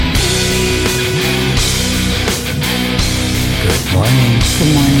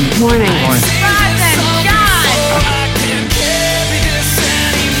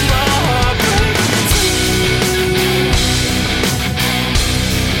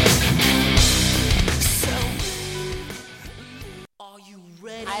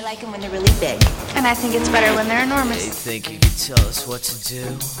like them when they're really big. And I think it's better when they're enormous. They think you can tell us what to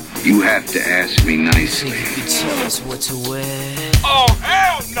do. You have to ask me nicely. Think you can tell us what to wear. Oh,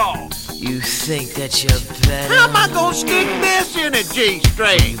 hell no! You think that you're better. How am I gonna stick this in a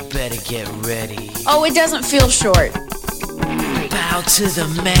G-string? You better get ready. Oh, it doesn't feel short. Bow to the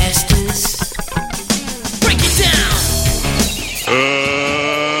masters. Break it down!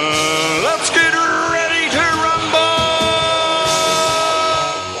 Let's get ready to rumble!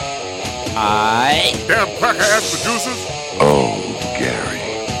 Damn cracker-ass producers. Oh, Gary.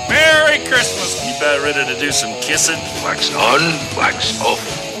 Merry Christmas! You better ready to do some kissing? Wax on, wax off.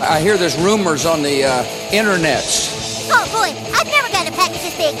 I hear there's rumors on the internets. Oh boy, I've never gotten a package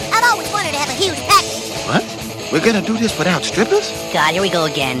this big. I've always wanted to have a huge package. What? We're gonna do this without strippers? God, here we go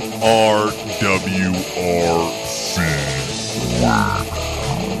again. RWRC.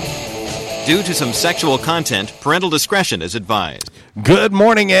 Due to some sexual content, parental discretion is advised. Good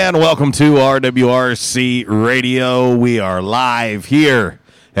morning and welcome to RWRC Radio. We are live here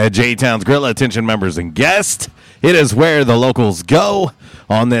at J-Town's Grill. Attention members and guests. It is where the locals go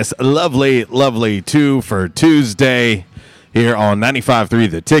on this lovely, lovely 2 for Tuesday here on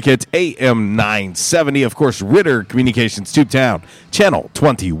 95.3 The Ticket, AM 970. Of course, Ritter Communications Tubetown, Channel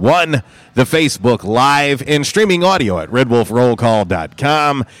 21. The Facebook Live and streaming audio at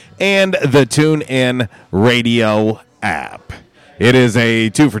redwolfrollcall.com and the TuneIn Radio app. It is a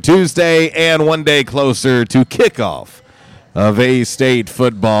 2 for Tuesday and one day closer to kickoff of A-State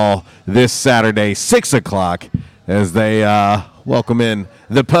football this Saturday, 6 o'clock, as they welcome in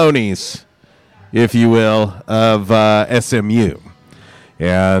the ponies, if you will, of SMU.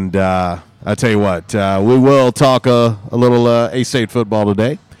 And I tell you what, we will talk a little A-State football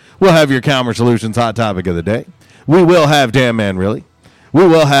today. We'll have your Calmer Solutions hot topic of the day. We will have Damn Man Really. We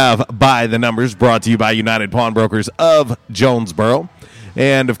will have By the Numbers, brought to you by United Pawnbrokers of Jonesboro.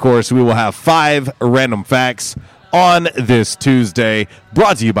 And, of course, we will have 5 random facts on this Tuesday,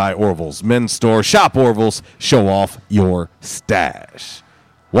 brought to you by Orville's Men's Store. Shop Orville's, show off your stash.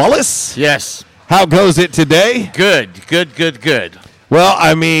 Wallace? Yes. How goes it today? Good. Well,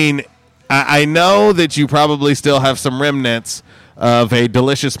 I mean, I know that you probably still have some remnants of a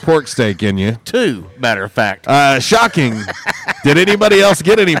delicious pork steak in you. 2, matter of fact. Shocking. Did anybody else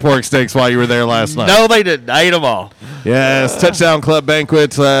get any pork steaks while you were there last night? No, they didn't. I ate them all. Yes, Touchdown Club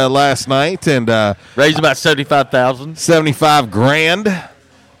banquet last night, and raised about $75,000. $75,000.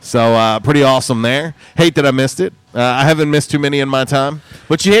 So pretty awesome there. Hate that I missed it. I haven't missed too many in my time.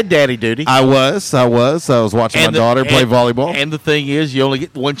 But you had daddy duty. I was watching my daughter play volleyball. And the thing is, you only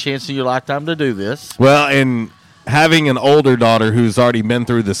get one chance in your lifetime to do this. Well, and having an older daughter who's already been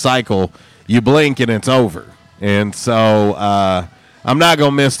through the cycle, you blink and it's over. And so I'm not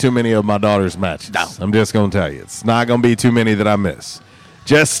going to miss too many of my daughter's matches. No. I'm just going to tell you. It's not going to be too many that I miss.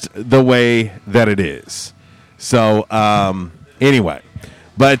 Just the way that it is. So, anyway.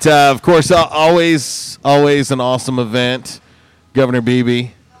 But, of course, always an awesome event. Governor Beebe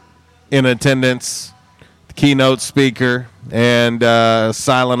in attendance, the keynote speaker, and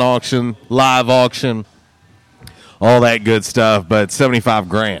silent auction, live auction, all that good stuff. But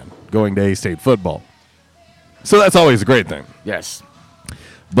 $75,000 going to A-State football. So that's always a great thing. Yes.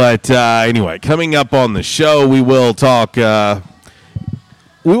 But anyway, coming up on the show, we will talk a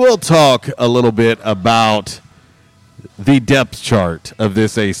little bit about the depth chart of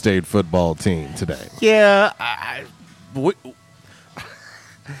this A-State football team today. Yeah, I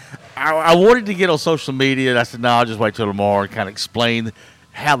wanted to get on social media, and I said, no, I'll just wait till tomorrow and kind of explain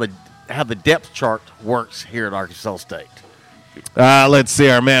how the depth chart works here at Arkansas State. Let's see,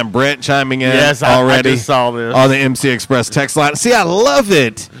 our man Brent chiming in already. I just saw this on the MC Express text line. See, I love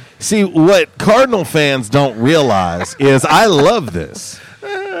it. See, what Cardinal fans don't realize is I love this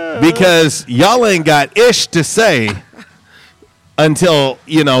because y'all ain't got ish to say until,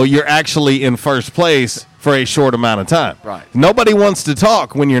 you're actually in first place for a short amount of time. Right. Nobody wants to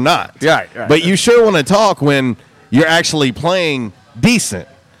talk when you're not. Right. But you sure want to talk when you're actually playing decent.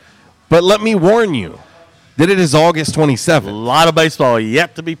 But let me warn you that it is August 27th. A lot of baseball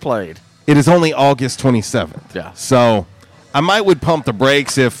yet to be played. It is only August 27th. Yeah. So I would pump the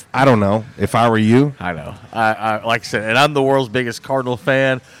brakes if I were you. I know. I like I said, and I'm the world's biggest Cardinal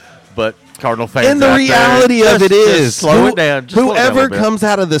fan, but Cardinal fans and the out reality there, of it is, just slow it down. Whoever comes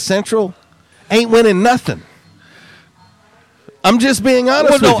out of the Central ain't winning nothing. I'm just being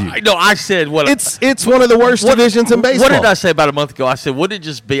honest with you. No, I said it's one of the worst divisions in baseball. What did I say about a month ago? I said, wouldn't it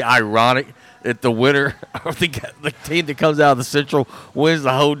just be ironic that the winner of the team that comes out of the Central wins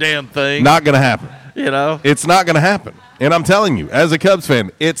the whole damn thing? Not going to happen. It's not going to happen. And I'm telling you, as a Cubs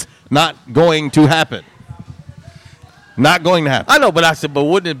fan, it's not going to happen. Not going to happen. I know, but I said, but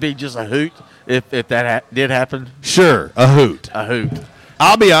wouldn't it be just a hoot if that did happen? Sure, a hoot. A hoot.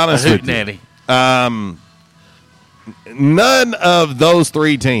 I'll be honest A hoot with you. nanny. None of those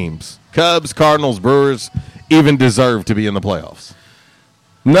three teams, Cubs, Cardinals, Brewers, even deserve to be in the playoffs.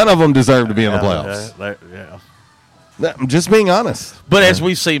 None of them deserve to be in the playoffs. Yeah. I'm just being honest. But as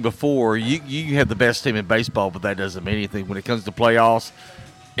we've seen before, you have the best team in baseball, but that doesn't mean anything when it comes to playoffs.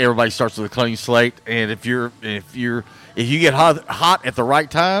 Everybody starts with a clean slate, and if you get hot at the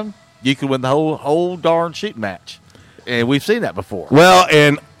right time, you can win the whole darn shooting match. And we've seen that before. Well,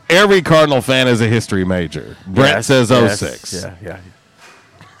 and every Cardinal fan is a history major. Brent says 06. Yeah.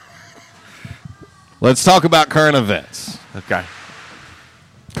 Let's talk about current events. Okay.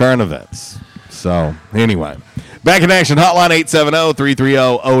 Current events. So, anyway. Back in action, hotline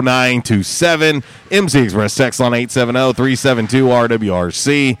 870-330-0927. MC Express text line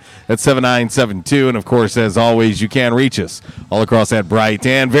 870-372-RWRC. That's 7972. And, of course, as always, you can reach us all across that bright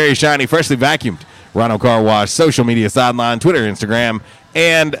and very shiny, freshly vacuumed Rhino Car Wash social media sideline, Twitter, Instagram,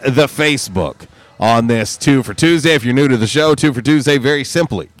 and the Facebook on this 2 for Tuesday. If you're new to the show, 2 for Tuesday, very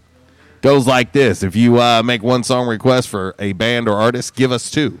simply goes like this. If you make one song request for a band or artist, give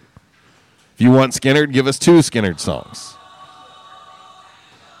us 2. If you want Skinnerd, give us 2 Skinnerd songs.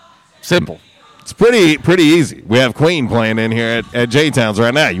 Simple. It's pretty easy. We have Queen playing in here at J-Towns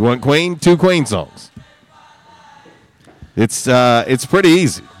right now. You want Queen? 2 Queen songs. It's pretty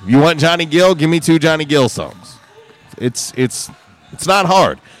easy. You want Johnny Gill? Give me 2 Johnny Gill songs. It's not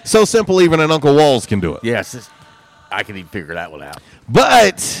hard. So simple, even an Uncle Walls can do it. Yes, I can even figure that one out.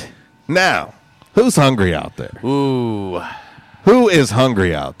 But now, who's hungry out there? Ooh. Who is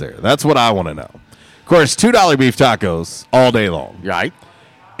hungry out there? That's what I want to know. Of course, $2 beef tacos all day long. Right.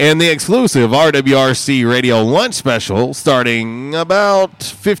 And the exclusive RWRC radio lunch special starting about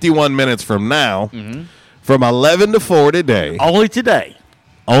 51 minutes from now, from 11 to 4 today. Only today.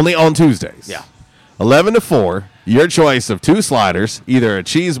 Only on Tuesdays. Yeah. 11 to 4, your choice of 2 sliders, either a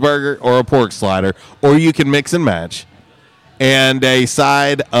cheeseburger or a pork slider, or you can mix and match, and a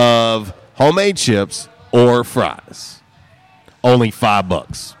side of homemade chips or fries. Only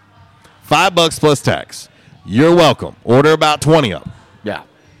 $5. $5 plus tax. You're welcome. Order about 20 of them. Yeah.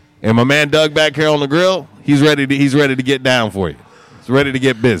 And my man Doug back here on the grill, he's ready to get down for you. He's ready to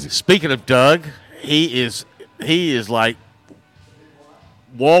get busy. Speaking of Doug, he is like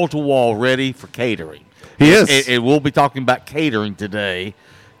wall to wall ready for catering. He is. And we'll be talking about catering today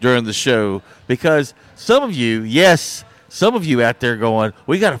during the show because some of you out there going,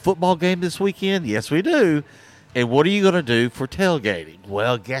 we got a football game this weekend? Yes, we do. And what are you going to do for tailgating?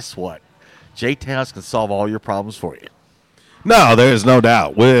 Well, guess what? J-Towns can solve all your problems for you. No, there's no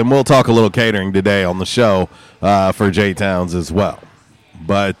doubt. We'll talk a little catering today on the show for J-Towns as well.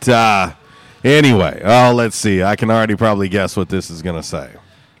 But anyway, let's see. I can already probably guess what this is going to say.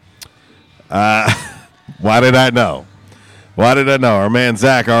 Why did I know? Our man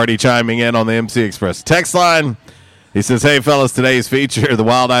Zach already chiming in on the MC Express text line. He says, hey, fellas, today's feature, the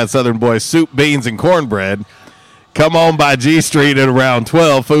Wild-Eyed Southern Boys Soup, Beans, and Cornbread. Come on by G Street at around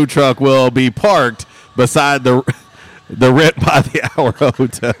 12. Food truck will be parked beside the Rent by the Hour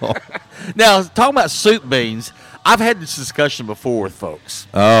Hotel. Now, talking about soup beans, I've had this discussion before with folks.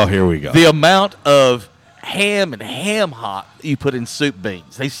 Oh, here we go. The amount of ham and ham hock you put in soup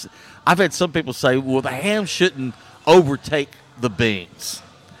beans. I've had some people say, well, the ham shouldn't overtake the beans.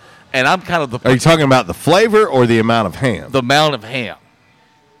 And I'm kind of the... Are you talking about the flavor or the amount of ham? The amount of ham.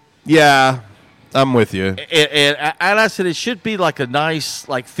 Yeah, I'm with you. And I said it should be like a nice,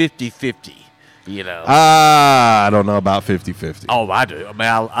 like 50-50, you know. I don't know about 50-50. Oh, I do. I mean,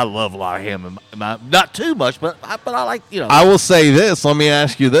 I love a lot of ham. Not too much, but I like, you know. I will say this. Let me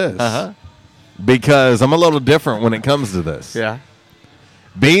ask you this. Uh-huh. Because I'm a little different when it comes to this. Yeah.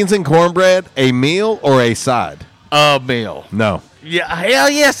 Beans and cornbread, a meal or a side? A meal. No. Yeah, hell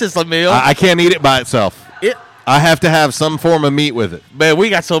yes, it's a meal. I can't eat it by itself. I have to have some form of meat with it. Man, we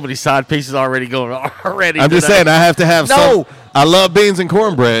got so many side pieces already going already. I'm just saying I have to have some. I love beans and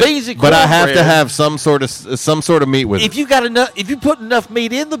cornbread. But I have to have some sort of meat with it. If you put enough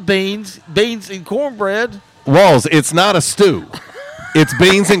meat in the beans and cornbread. Walls, it's not a stew. It's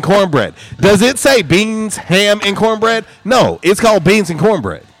beans and cornbread. Does it say beans, ham, and cornbread? No, it's called beans and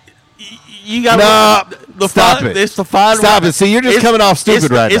cornbread. You got stop it. It's the fine. Stop it. See, you're just coming off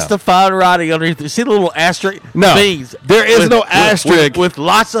stupid right now. It's the fine writing underneath. See the little asterisk? No, beans. There is no asterisk with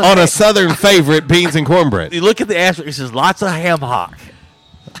lots of on a Southern favorite beans and cornbread. You look at the asterisk. It says lots of ham hock.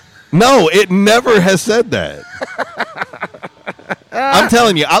 No, it never has said that. I'm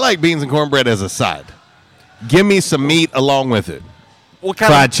telling you, I like beans and cornbread as a side. Give me some meat along with it. what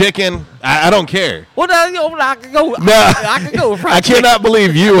kind fried chicken. I don't care. Well, no, I can go. No, I can go with fried I chicken. cannot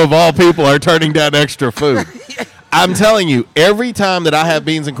believe you, of all people, are turning down extra food. I'm telling you, every time that I have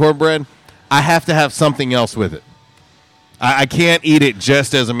beans and cornbread, I have to have something else with it. I can't eat it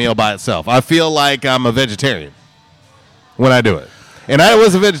just as a meal by itself. I feel like I'm a vegetarian when I do it. And I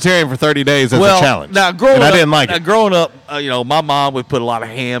was a vegetarian for 30 days as a challenge. Now, growing and I up, didn't like it. Growing up, my mom would put a lot of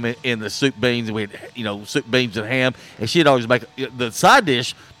ham in the soup beans, and we had, soup beans and ham, and she'd always make the side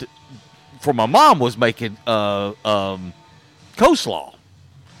dish for my mom was making coleslaw.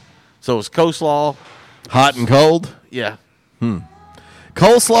 So it was coleslaw, Hot and cold? yeah,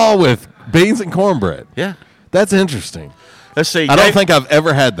 Coleslaw with beans and cornbread. yeah. That's interesting. Let's see. I don't think I've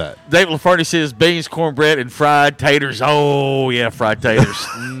ever had that. Dave LaFerty says beans, cornbread, and fried taters. Oh yeah, fried taters.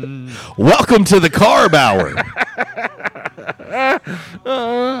 Welcome to the carb hour.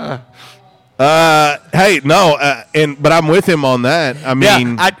 Hey, no, but I'm with him on that. I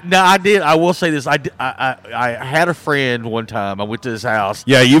mean, I did. I will say this. I had a friend one time. I went to his house.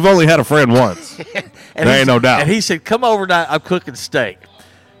 yeah, you've only had a friend once. And There ain't no doubt. And he said, "Come over tonight. I'm cooking steak."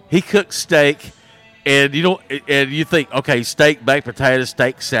 He cooked steak, and you think, okay, steak, baked potatoes,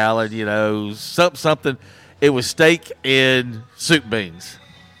 steak salad, something. It was steak and soup beans.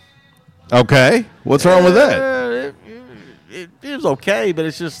 Okay, what's wrong with that? It was okay, but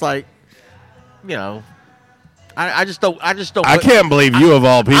it's just like, I just don't. I can't believe you, of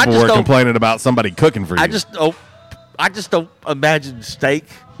all people, just were don't- complaining about somebody cooking for you. I just don't imagine steak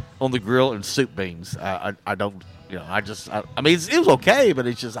on the grill and soup beans. I don't. I mean, it was okay, but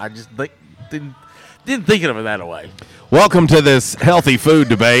it's just I just didn't think of it that way. Welcome to this healthy food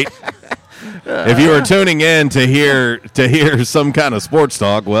debate. If you were tuning in to hear some kind of sports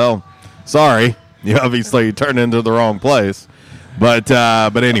talk, well, sorry, you obviously turned into the wrong place. But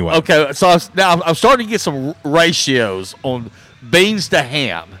anyway, Okay, so I'm starting to get some ratios on beans to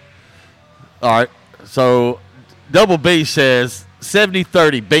ham. All right, so Double B says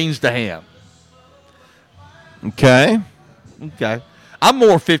 70-30 beans to ham. okay. Okay, I'm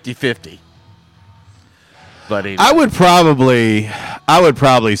more 50-50. But anyway, I would probably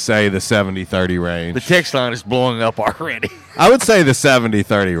say the 70-30 range. the text line is blowing up already. I would say the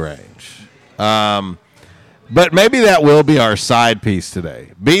 70-30 range. But maybe that will be our side piece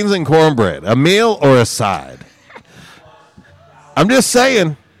today. Beans and cornbread, a meal or a side? I'm just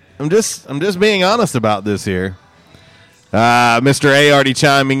saying. I'm just being honest about this here. Mr. A already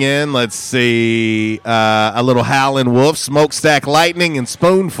chiming in. Let's see. A little Howlin' Wolf, Smokestack Lightning, and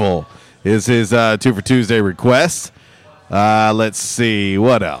Spoonful is his 2 for Tuesday request. Let's see.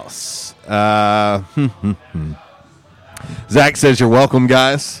 What else? Zach says you're welcome,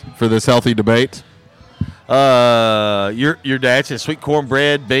 guys, for this healthy debate. Your dad says sweet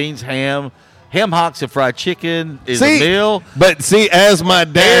cornbread, beans, ham hocks, and fried chicken is a meal. But see, as my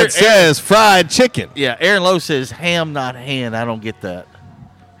dad says, fried chicken. Yeah, Aaron Lowe says ham, not hand. I don't get that.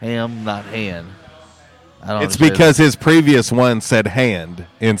 Ham, not hand. I don't It's understand. because his previous one said hand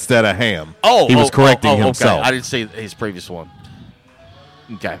instead of ham. he was correcting himself. Okay. I didn't see his previous one.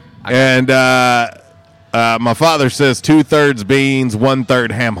 Okay. And my father says 2/3 beans,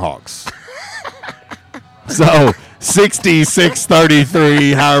 1/3 ham hocks. So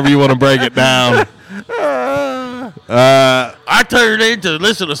 66-33, however you want to break it down. I turned in to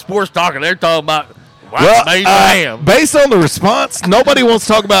listen to sports talk, and they're talking about beans and ham. Based on the response, nobody wants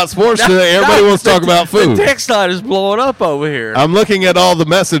to talk about sports today. Everybody wants to talk about food. The text line is blowing up over here. I'm looking at all the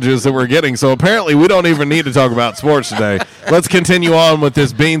messages that we're getting, so apparently we don't even need to talk about sports today. Let's continue on with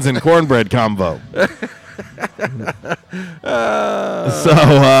this beans and cornbread combo.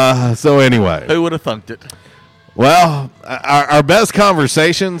 So anyway. Who would have thunked it? Well, our best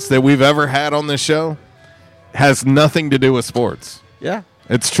conversations that we've ever had on this show has nothing to do with sports. Yeah.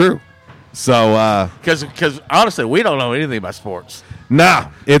 It's true. So, Because honestly, we don't know anything about sports. nah,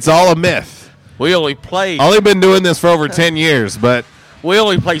 it's all a myth. We only play. Only been doing this for over 10 years, but We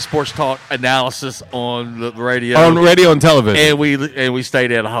only play sports talk analysis on the radio. on radio and television. And we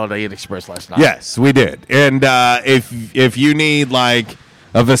stayed at a Holiday Inn Express last night. Yes, we did. And if you need like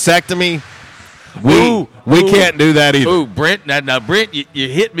a vasectomy, we can't do that either. Ooh, Brent. Now Brent, you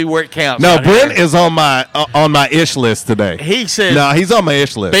hit me where it counts. No, out Brent here. is on my ish list today. He said No, he's on my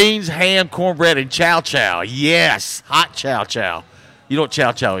ish list. beans, ham, cornbread, and chow chow. Yes, hot chow chow. You know what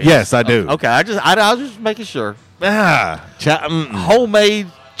chow chow is? Yes, I do. Okay, I was just making sure. Mm-mm. Homemade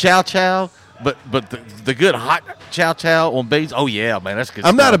chow chow, but the good hot chow chow on beans. Oh yeah, man, that's good.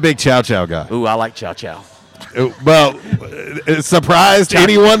 I'm not a stuff. big chow chow guy. Ooh, I like chow chow. Well, surprised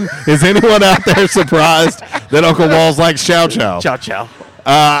anyone? Is anyone out there surprised that Uncle Walls likes chow chow? Chow chow.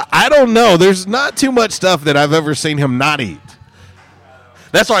 I don't know. There's not too much stuff that I've ever seen him not eat.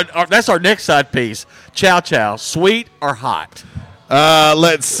 That's our next side piece. Chow chow, sweet or hot?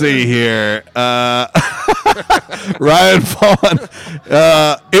 Let's see here. Ryan Vaughn,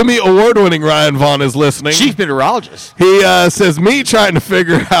 Emmy award-winning Ryan Vaughn is listening. Chief meteorologist. He says, me trying to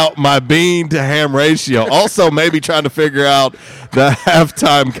figure out my bean to ham ratio. Also, maybe trying to figure out the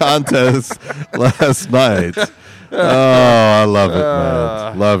halftime contest last night. Oh, I love it,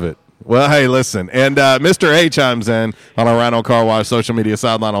 man. Love it. Well, hey, listen. And Mr. A chimes in on our Rhino Car Wash social media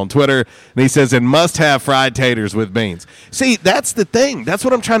sideline on Twitter, and he says, and must have fried taters with beans. See, that's the thing. That's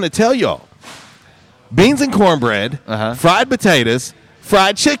what I'm trying to tell y'all. Beans and cornbread, fried potatoes,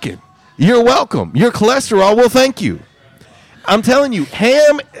 fried chicken. You're welcome. Your cholesterol will thank you. I'm telling you,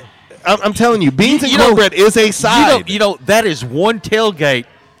 ham, I'm telling you, beans and cornbread is a side. You know, that is one tailgate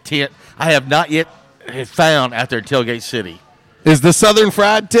tent I have not yet found out there in Tailgate City. Is the Southern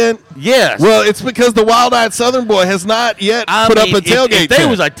Fried tent? Yes. Well, it's because the wild-eyed Southern boy has not yet put up a tailgate tent. If there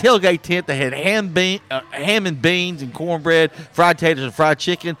was a tailgate tent that had ham and beans and cornbread, fried taters and fried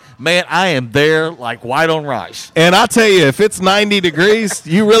chicken, man, I am there like white on rice. And I tell you, if it's 90 degrees,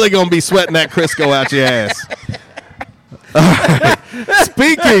 you really going to be sweating that Crisco out your ass. All right.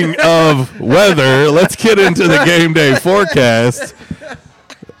 Speaking of weather, let's get into the game day forecast.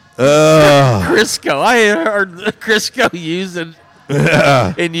 Crisco. I ain't heard Crisco used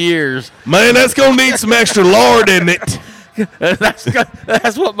in years. Man, that's going to need some extra lard in it.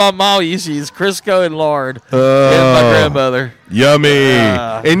 That's what my mom used to use, Crisco and lard. And my grandmother. Yummy.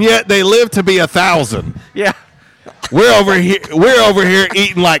 And yet they live to be 1,000. Yeah. We're over here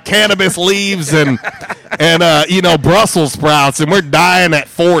eating like cannabis leaves and Brussels sprouts, and we're dying at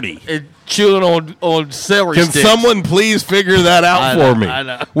 40. And chewing on celery Can sticks. someone please figure that out for me? I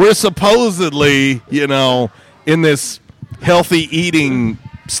know. We're supposedly, in this healthy eating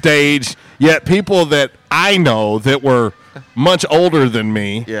stage, yet people that I know that were much older than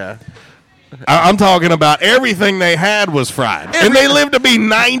me, I'm talking about everything they had was fried. And they lived to be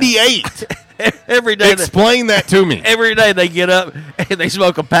 98. Every day. Explain that to me. Every day they get up and they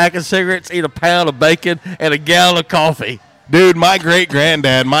smoke a pack of cigarettes, eat a pound of bacon, and a gallon of coffee. Dude, my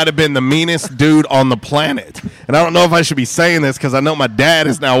great-granddad might have been the meanest dude on the planet. And I don't know if I should be saying this because I know my dad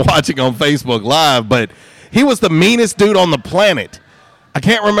is now watching on Facebook Live, but he was the meanest dude on the planet. I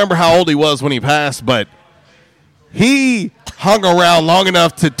can't remember how old he was when he passed, but he hung around long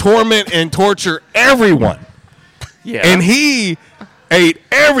enough to torment and torture everyone. Yeah. And he ate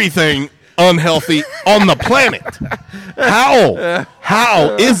everything unhealthy on the planet.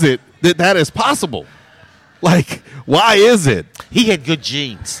 How is it that is possible? Like, why is it? He had good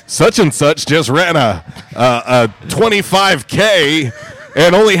genes. Such and such just ran a 25K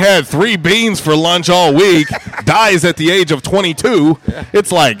and only had 3 beans for lunch all week, dies at the age of 22.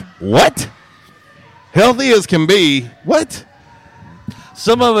 It's like, what? Healthy as can be. What?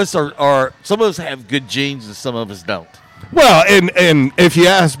 Some of us some of us have good genes and some of us don't. Well, and if you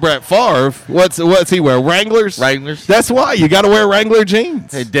ask Brett Favre, what's he wear? Wranglers? Wranglers. That's why. You got to wear Wrangler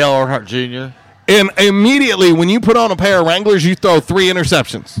jeans. Hey, Dale Earnhardt Jr. And immediately when you put on a pair of Wranglers, you throw 3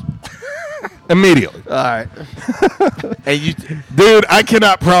 interceptions. Immediately. All right. Dude, I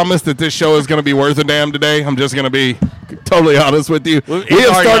cannot promise that this show is going to be worth a damn today. I'm just going to be totally honest with you. We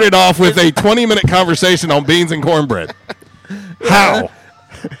have started off with a 20-minute conversation on beans and cornbread. How?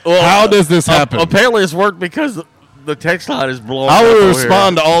 Well, how does this happen? Apparently it's worked because the text line is blowing up. I will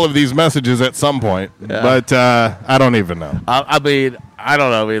respond to all of these messages at some point, but I don't even know. I mean, I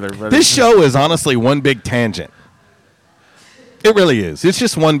don't know either. But this show is honestly one big tangent. It really is. It's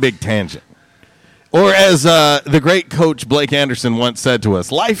just one big tangent. Or as the great coach Blake Anderson once said to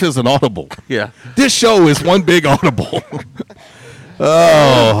us, life is an audible. Yeah. This show is one big audible.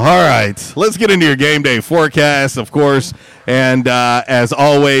 Oh, all right. Let's get into your game day forecast, of course. And as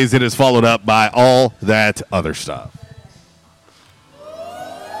always, it is followed up by all that other stuff.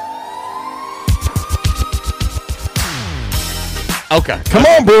 Okay. Come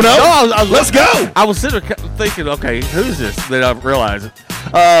on, Bruno. No, let's go. I was sitting there thinking, okay, who's this? Then I realized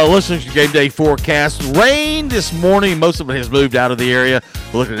listening to game day forecast. Rain this morning. Most of it has moved out of the area.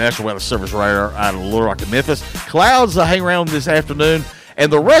 We're looking at the National Weather Service radar out of Little Rock and Memphis. Clouds hang around this afternoon.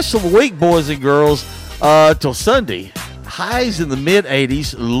 And the rest of the week, boys and girls, till Sunday, highs in the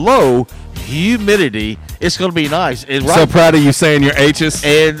mid-80s, low humidity. It's going to be nice. And so proud of you saying your H's.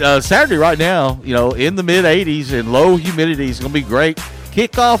 And Saturday right now, in the mid-80s and low humidity is going to be great.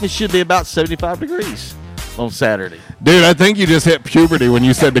 Kickoff, it should be about 75 degrees on Saturday. Dude, I think you just hit puberty when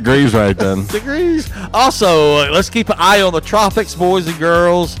you said degrees right then. Degrees. Also, let's keep an eye on the tropics, boys and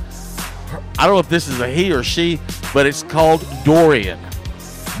girls. I don't know if this is a he or she, but it's called Dorian.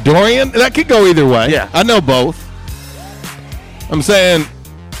 Dorian? That could go either way. Yeah. I know both. I'm saying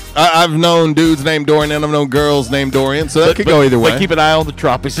I've known dudes named Dorian, and I've known girls named Dorian, so that could go either way. But keep an eye on the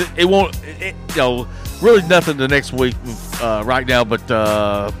tropics. It won't, really nothing the next week right now, but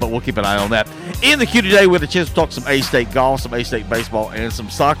we'll keep an eye on that. In the queue today, we had a chance to talk some A-State golf, some A-State baseball, and some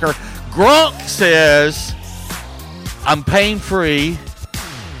soccer. Gronk says, I'm pain-free,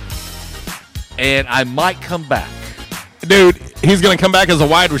 and I might come back. Dude, he's going to come back as a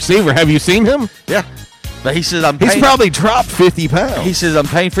wide receiver. Have you seen him? Yeah. But he says, He's probably dropped 50 pounds. He says, I'm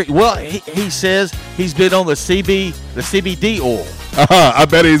pain-free. Well, he says he's been on the CBD oil. I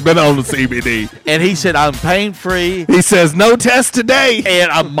bet he's been on the CBD. And he said, I'm pain-free. He says, no test today.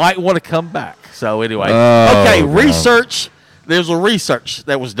 And I might want to come back. So anyway. Oh, okay, wow. research. There's a research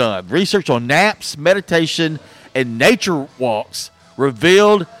that was done. Research on naps, meditation, and nature walks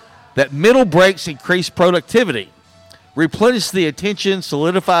revealed that mental breaks increase productivity, replenish the attention,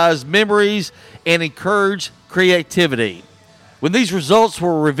 solidifies memories, and encourage creativity. When these results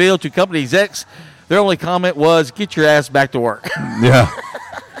were revealed to company execs, their only comment was, get your ass back to work. Yeah.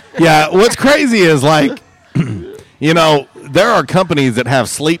 Yeah, what's crazy is, like, there are companies that have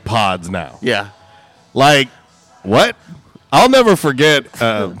sleep pods now. Yeah. Like, what? I'll never forget,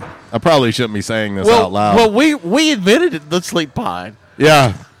 I probably shouldn't be saying this out loud. Well, we invented it, the sleep pod.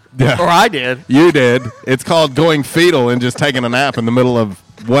 Yeah. Or I did. You did. It's called going fetal and just taking a nap in the middle of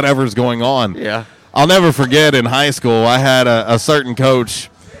whatever's going on. Yeah. I'll never forget in high school, I had a certain coach.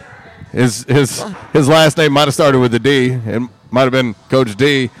 His last name might have started with a D. It might have been Coach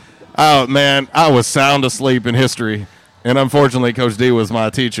D. Oh, man, I was sound asleep in history. And unfortunately, Coach D was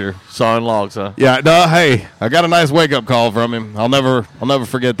my teacher. Sawing logs, huh? Yeah, no, hey, I got a nice wake-up call from him. I'll never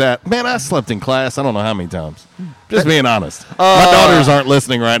forget that. Man, I slept in class I don't know how many times. Just being honest. My daughters aren't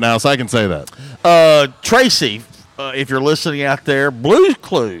listening right now, so I can say that. Tracy, if you're listening out there, Blues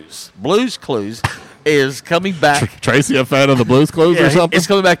Clues is coming back. Tracy, a fan of the Blues Clues or something? It's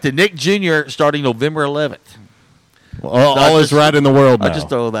coming back to Nick Jr. starting November 11th. Well, all is right in the world now. I just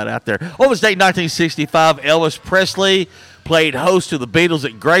throw that out there. On this date, 1965, Elvis Presley played host to the Beatles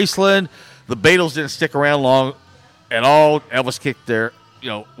at Graceland. The Beatles didn't stick around long at all. Elvis kicked their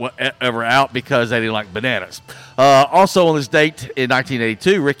whatever out because they didn't like bananas. Also on this date in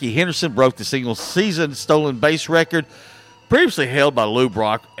 1982, Ricky Henderson broke the single-season stolen base record previously held by Lou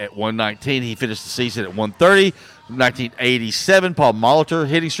Brock at 119. He finished the season at 130. 1987, Paul Molitor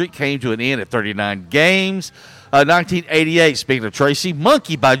hitting streak came to an end at 39 games. 1988, speaking of Tracy,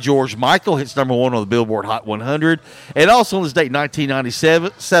 Monkey by George Michael hits number one on the Billboard Hot 100. And also on this date,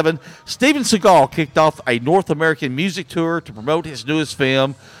 1997, Steven Seagal kicked off a North American music tour to promote his newest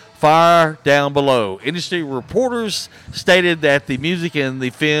film, Fire Down Below. Industry reporters stated that the music and the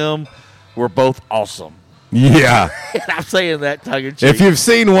film were both awesome. Yeah. And I'm saying that tongue-in-cheek. If you've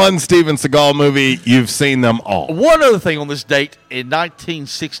seen one Steven Seagal movie, you've seen them all. One other thing on this date, in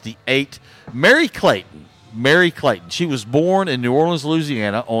 1968, Mary Clayton. She was born in New Orleans,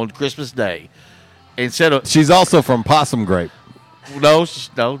 Louisiana on Christmas Day. She's also from Possum Grape. No,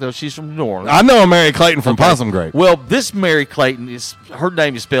 she's from New Orleans. I know a Mary Clayton from Possum Grape. Well, this Mary Clayton, her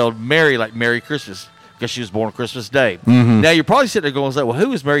name is spelled Mary like Merry Christmas because she was born on Christmas Day. Mm-hmm. Now, you're probably sitting there going, well,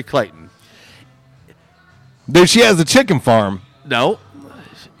 who is Mary Clayton? Dude, she has a chicken farm. No.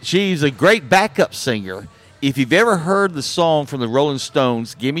 She's a great backup singer. If you've ever heard the song from the Rolling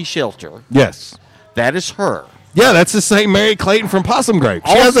Stones, Gimme Shelter. Yes. That is her. Yeah, that's the same Mary Clayton from Possum Grape.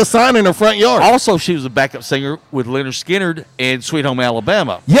 She has a sign in her front yard. Also, she was a backup singer with Leonard Skinner and Sweet Home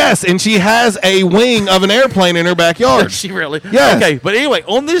Alabama. Yes, and she has a wing of an airplane in her backyard. Does she really? Yes. Okay, but anyway,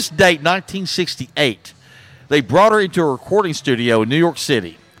 on this date, 1968, they brought her into a recording studio in New York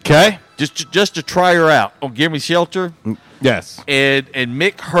City. Okay. Just to try her out on Gimme Shelter. Yes. And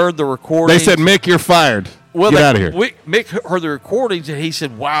Mick heard the recording. They said, Mick, you're fired. Get out of here. Mick heard the recordings, and he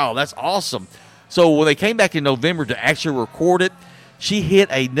said, wow, that's awesome. So when they came back in November to actually record it, she hit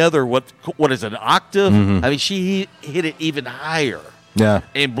another, what is an octave? Mm-hmm. I mean, she hit it even higher. Yeah.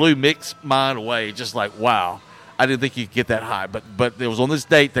 And blew Mick's mind away. Just like, wow, I didn't think you could get that high. But it was on this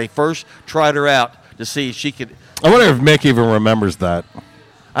date they first tried her out to see if she could. I wonder if Mick even remembers that.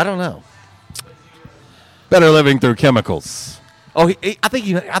 I don't know. Better living through chemicals. Oh, I think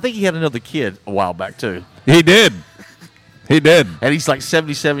he had another kid a while back, too. He did. And he's like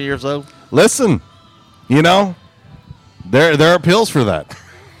 77 years old. Listen, there are pills for that.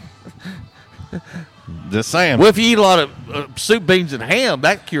 Just saying. Well, if you eat a lot of soup, beans, and ham,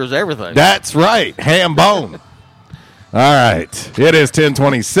 that cures everything. That's right. Ham bone. All right. It is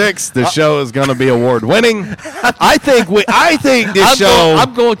 10:26. The show is going to be award-winning. I think this show.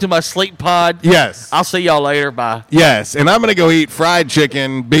 I'm going to my sleep pod. Yes. I'll see y'all later. Bye. Yes, and I'm going to go eat fried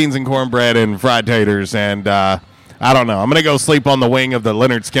chicken, beans and cornbread, and fried taters, and I don't know. I'm going to go sleep on the wing of the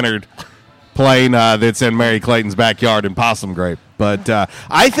Leonard Skinner plane that's in Mary Clayton's backyard in Possum Grape. But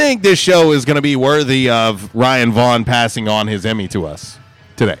I think this show is going to be worthy of Ryan Vaughn passing on his Emmy to us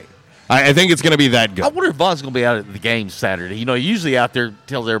today. I think it's going to be that good. I wonder if Vaughn's going to be out at the game Saturday. You know, usually out there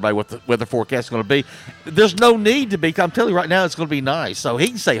tells everybody what the weather forecast is going to be. There's no need to be. I'm telling you right now, it's going to be nice. So he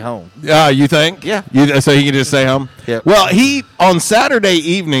can stay home. You think? Yeah. So he can just stay home? Yeah. Well, on Saturday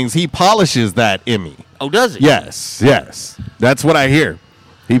evenings, he polishes that Emmy. Oh, does he? Yes. That's what I hear.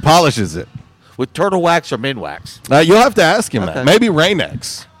 He polishes it. With turtle wax or men wax? You'll have to ask him that. Maybe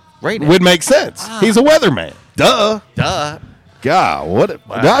Rain-X. Rain-X would make sense. He's a weatherman. Duh. God, what?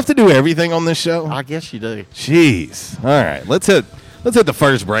 Wow. Do I have to do everything on this show? I guess you do. Jeez. All right, let's hit the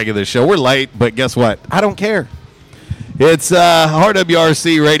first break of this show. We're late, but guess what? I don't care. It's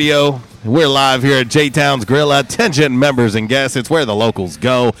RWRC Radio. We're live here at J-Town's Grill. Attention members and guests, it's where the locals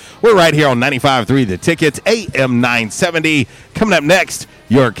go. We're right here on 95.3 The Tickets, AM 970. Coming up next,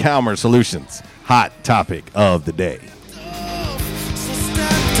 your Calmer Solutions hot topic of the day.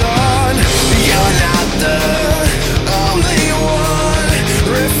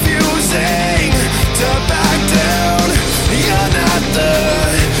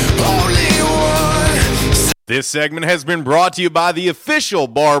 This segment has been brought to you by the official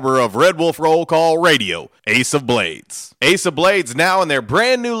barber of Red Wolf Roll Call Radio, Ace of Blades. Ace of Blades now in their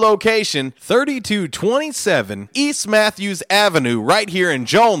brand new location, 3227 East Matthews Avenue, right here in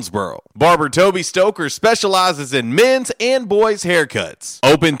Jonesboro. Barber Toby Stoker specializes in men's and boys' haircuts.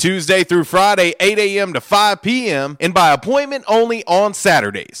 Open Tuesday through Friday, 8 a.m. to 5 p.m. and by appointment only on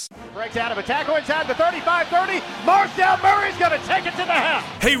Saturdays. Breaks out of a tackle inside the 35-30. Marcel Murray's going to take it to the house.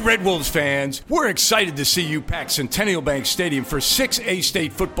 Hey, Red Wolves fans, we're excited to see you pack Centennial Bank Stadium for 6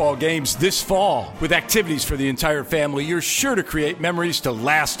 A-State football games this fall. With activities for the entire family, you're sure to create memories to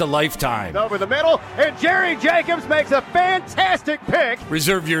last a lifetime. Over the middle, and Jerry Jacobs makes a fantastic pick.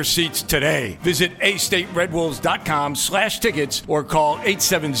 Reserve your seats today. Visit astateredwolves.com/tickets or call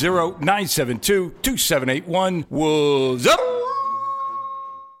 870-972-2781. Wolves up!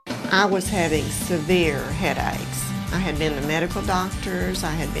 I was having severe headaches. I had been to medical doctors.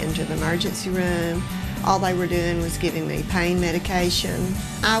 I had been to the emergency room. All they were doing was giving me pain medication.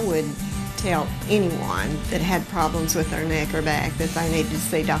 I would tell anyone that had problems with their neck or back that they needed to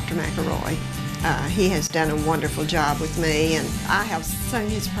see Dr. McElroy. He has done a wonderful job with me, and I have sung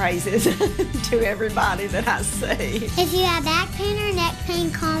his praises to everybody that I see. If you have back pain or neck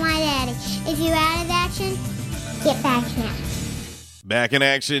pain, call my daddy. If you're out of action, get back here. Back in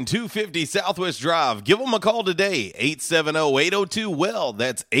action, 250 Southwest Drive. Give them a call today, 870-802-WELL.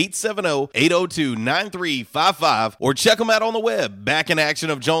 That's 870-802-9355. Or check them out on the web,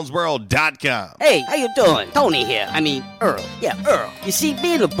 backinactionofjonesboro.com. Hey, how you doing? Tony here. Earl. Yeah, Earl. You see,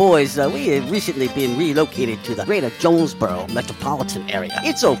 me and the boys, we have recently been relocated to the greater Jonesboro metropolitan area.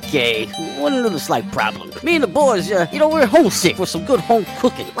 It's okay. One little slight problem. Me and the boys, we're homesick for some good home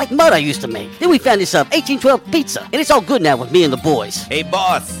cooking, like Mud I used to make. Then we found this 1812 pizza, and it's all good now with me and the boys. Hey,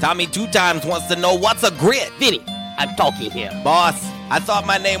 boss, Tommy 2 Times wants to know what's a grit. Vinny, I'm talking here. Boss, I thought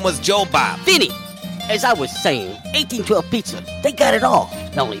my name was Joe Bob. Vinny, as I was saying, 1812 Pizza, they got it all.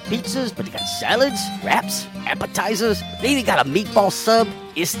 Not only pizzas, but they got salads, wraps, appetizers. They even got a meatball sub.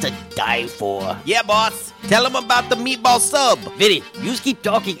 It's to die for. Yeah, boss. Tell them about the meatball sub. Vinny, you just keep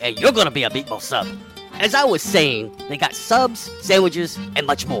talking and you're gonna be a meatball sub. As I was saying, they got subs, sandwiches, and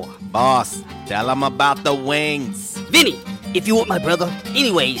much more. Boss, tell them about the wings. Vinny, if you want my brother,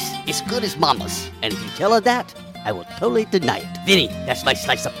 anyways, it's good as mama's. And if you tell her that, I will totally deny it. Vinny, that's my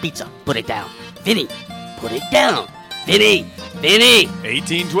slice of pizza. Put it down. Vinny, put it down. Vinny!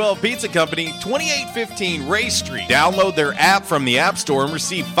 1812 Pizza Company, 2815 Ray Street. Download their app from the App Store and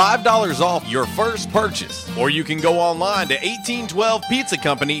receive $5 off your first purchase. Or you can go online to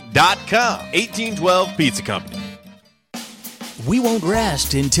 1812pizzacompany.com. 1812 Pizza Company. We won't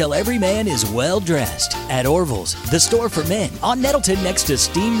rest until every man is well dressed. At Orville's, the store for men, on Nettleton next to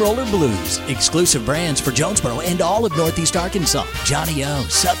Steamroller Blues. Exclusive brands for Jonesboro and all of Northeast Arkansas. Johnny O,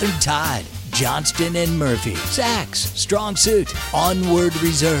 Southern Tide, Johnston and Murphy, Saks, Strong Suit, Onward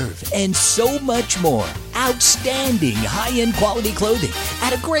Reserve, and so much more. Outstanding high-end quality clothing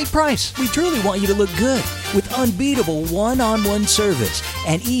at a great price. We truly want you to look good with unbeatable one-on-one service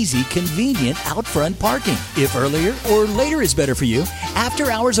and easy, convenient out front parking. If earlier or later is better for you,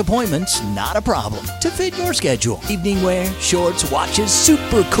 after-hours appointments, not a problem. To fit your schedule. Evening wear, shorts, watches,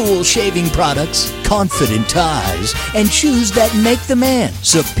 super cool shaving products, confident ties, and shoes that make the man.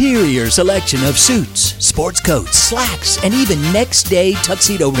 Superior selection of suits, sports coats, slacks, and even next-day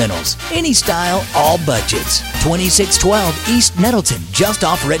tuxedo rentals. Any style, all budget. budgets. 2612 East Nettleton, just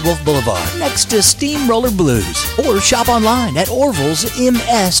off Red Wolf Boulevard, next to Steamroller Blues. Or shop online at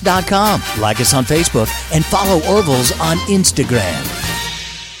orvilsms.com. Like us on Facebook and follow Orville's on Instagram.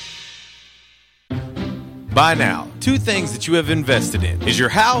 By now, two things that you have invested in is your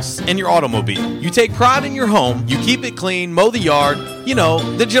house and your automobile. You take pride in your home, you keep it clean, mow the yard, you know,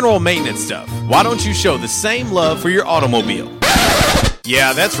 the general maintenance stuff. Why don't you show the same love for your automobile?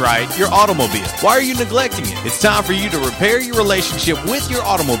 Yeah, that's right, your automobile. Why are you neglecting it? It's time for you to repair your relationship with your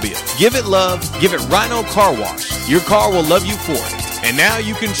automobile. Give it love, give it Rhino Car Wash. Your car will love you for it. And now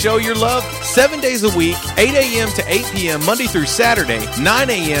you can show your love 7 days a week, 8 a.m. to 8 p.m. Monday through Saturday, 9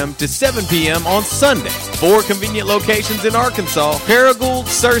 a.m. to 7 p.m. on Sunday. 4 convenient locations in Arkansas: Paragould,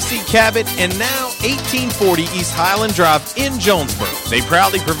 Searcy, Cabot, and now 1840 East Highland Drive in Jonesboro. They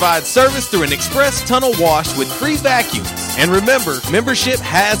proudly provide service through an express tunnel wash with free vacuums. And remember, membership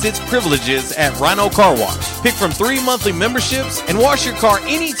has its privileges at Rhino Car Wash. Pick from 3 monthly memberships and wash your car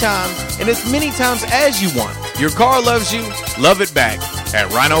anytime and as many times as you want. Your car loves you, love it back at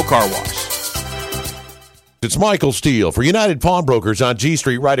Rhino Car Wash. It's Michael Steele for United Pawnbrokers on G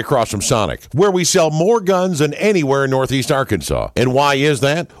Street right across from Sonic, where we sell more guns than anywhere in Northeast Arkansas. And why is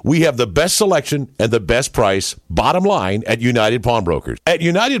that? We have the best selection and the best price, bottom line, at United Pawnbrokers. At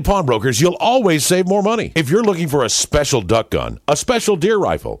United Pawnbrokers, you'll always save more money. If you're looking for a special duck gun, a special deer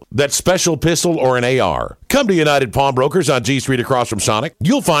rifle, that special pistol, or an AR, come to United Pawnbrokers on G Street across from Sonic.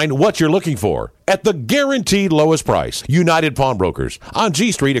 You'll find what you're looking for at the guaranteed lowest price. United Pawnbrokers on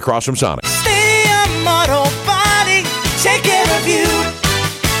G Street across from Sonic. Auto Body, take care of you.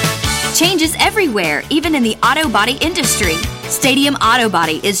 Changes everywhere, even in the auto body industry. Stadium Auto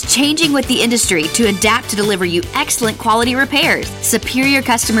Body is changing with the industry to adapt to deliver you excellent quality repairs, superior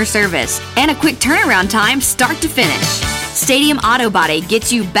customer service, and a quick turnaround time start to finish. Stadium Auto Body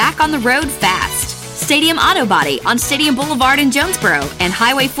gets you back on the road fast. Stadium Auto Body on Stadium Boulevard in Jonesboro and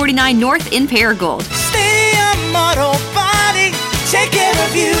Highway 49 North in Paragould. Stadium Auto Body, take care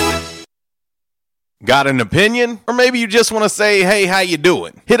of you. Got an opinion? Or maybe you just want to say, hey, how you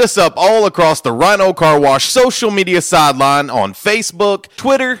doing? Hit us up all across the Rhino Car Wash social media sideline on Facebook,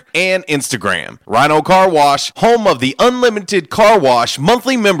 Twitter, and Instagram. Rhino Car Wash, home of the unlimited car wash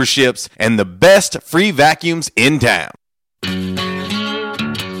monthly memberships and the best free vacuums in town.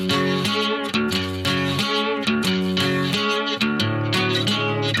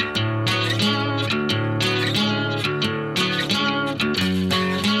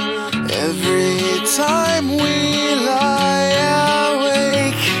 Time we lie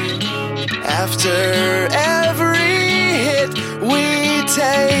awake, after every hit we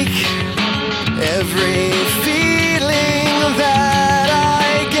take, every feeling that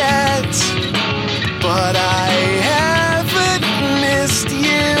I get, but I haven't missed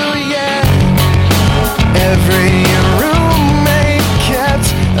you yet. Every roommate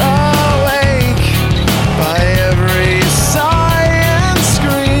kept awake by every sigh and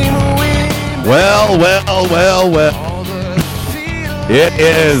scream we Well. It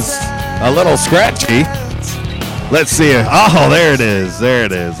is a little scratchy. Let's see. Oh, there it is. A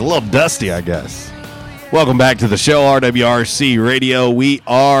little dusty, I guess. Welcome back to the show, RWRC Radio. We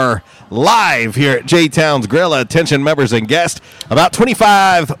are live here at J-Town's Grill. Attention members and guests. About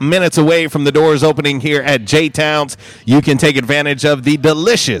 25 minutes away from the doors opening here at J-Town's. You can take advantage of the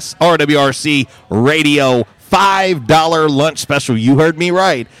delicious RWRC Radio $5 lunch special. You heard me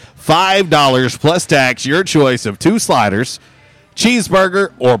right. $5 plus tax, your choice of 2 sliders,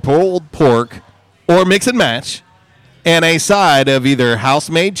 cheeseburger or pulled pork, or mix and match, and a side of either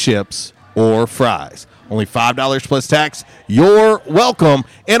house-made chips or fries. Only $5 plus tax. You're welcome.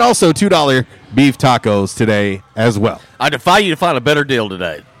 And also $2 beef tacos today as well. I defy you to find a better deal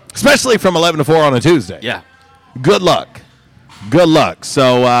today. Especially from 11 to 4 on a Tuesday. Yeah. Good luck.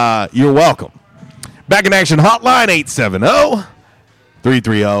 So you're welcome. Back in action hotline,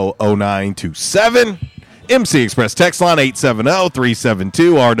 870-330-0927. MC Express text line,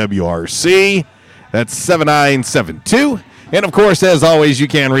 870-372-RWRC. That's 7972. And, of course, as always, you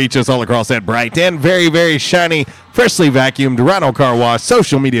can reach us all across that bright and very, very shiny, freshly vacuumed Rhino Car Wash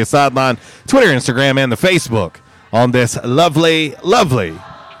social media sideline, Twitter, Instagram, and the Facebook on this lovely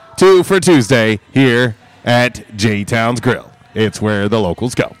 2 for Tuesday here at J-Town's Grill. It's where the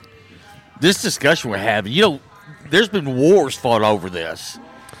locals go. This discussion we're having, there's been wars fought over this.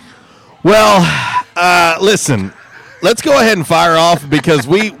 Well, listen, let's go ahead and fire off because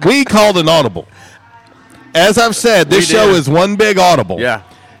we called an audible. As I've said, this show is one big audible. Yeah.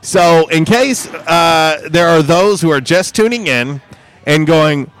 So in case there are those who are just tuning in and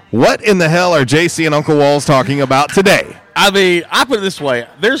going, what in the hell are JC and Uncle Walls talking about today? I mean, I put it this way.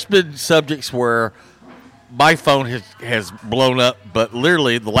 There's been subjects where my phone has blown up, but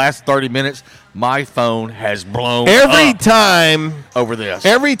literally the last 30 minutes, my phone has blown every up time over this.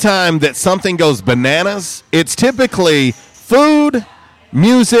 Every time that something goes bananas, it's typically food,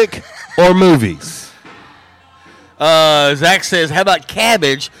 music, or movies. Zach says, how about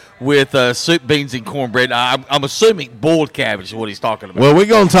cabbage with soup, beans, and cornbread? I'm assuming boiled cabbage is what he's talking about. Well, we're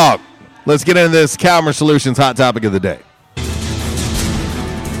going to talk. Let's get into this Calmer Solutions hot topic of the day.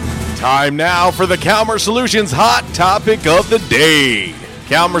 Time now for the Calmer Solutions hot topic of the day.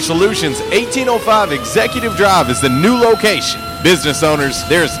 Calmer Solutions 1805 Executive Drive is the new location. Business owners,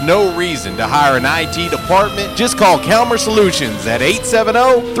 there's no reason to hire an IT department. Just call Calmer Solutions at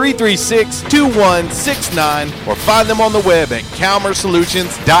 870-336-2169 or find them on the web at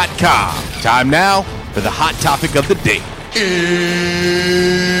calmersolutions.com. Time now for the hot topic of the day.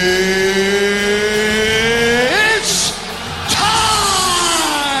 It's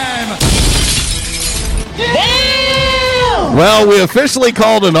time! Well, we officially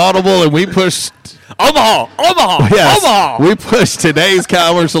called an audible and we pushed Omaha. Yes, we pushed today's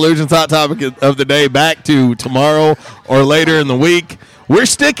Calmer Solutions hot topic of the day back to tomorrow or later in the week. We're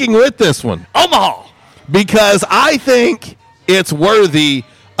sticking with this one. Omaha. Because I think it's worthy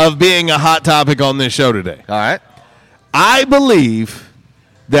of being a hot topic on this show today. All right. I believe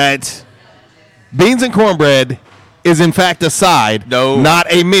that beans and cornbread is in fact a side, not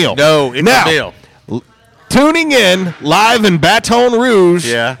a meal. No, it's a meal. Tuning in live in Baton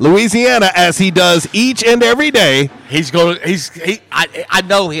Rouge, Louisiana, as he does each and every day. I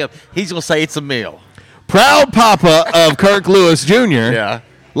know him. He's gonna say it's a meal. Proud papa of Kirk Lewis Jr.,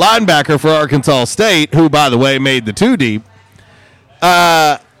 linebacker for Arkansas State, who, by the way, made the 2 deep.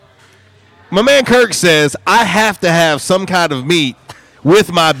 My man Kirk says I have to have some kind of meat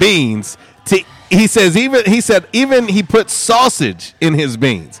with my beans. He said he puts sausage in his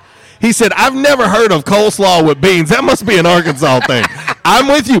beans. He said, I've never heard of coleslaw with beans. That must be an Arkansas thing. I'm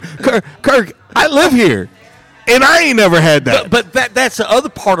with you. Kirk, I live here, and I ain't never had that. But that's the other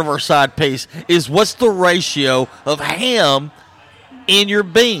part of our side piece is what's the ratio of ham in your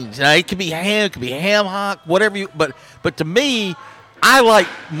beans? Now, it could be ham, it could be ham hock, whatever you – but to me, I like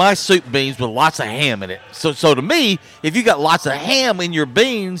my soup beans with lots of ham in it. So to me, if you got lots of ham in your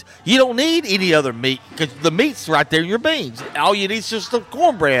beans, you don't need any other meat because the meat's right there in your beans. All you need is just the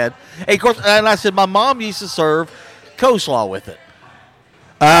cornbread. And of course, and I said my mom used to serve coleslaw with it.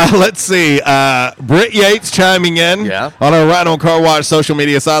 Let's see. Britt Yates chiming in on our Right On Car Wash social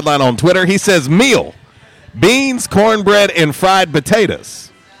media sideline on Twitter. He says meal, beans, cornbread, and fried potatoes.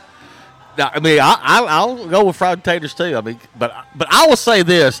 I mean, I'll go with fried potatoes too. I mean, but I will say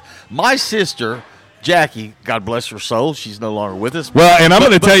this: my sister Jackie, God bless her soul, she's no longer with us. Well, and I'm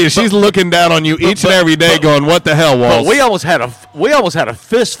going to tell you, she's looking down on you each and every day, going, "What the hell, Walls?" But we almost had a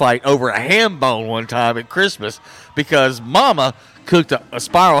fist fight over a ham bone one time at Christmas because Mama cooked a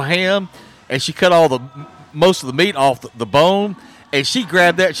spiral ham, and she cut most of the meat off the bone, and she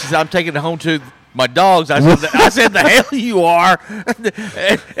grabbed that. She said, "I'm taking it home to my dogs." I said, "The hell you are!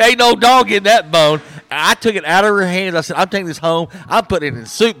 Ain't no dog in that bone." I took it out of her hands. I said, "I'm taking this home. I'm putting it in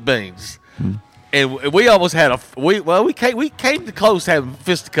soup beans." And we almost had we came to close having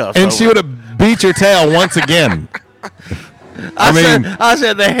fisticuffs. And she would have beat your tail once again. I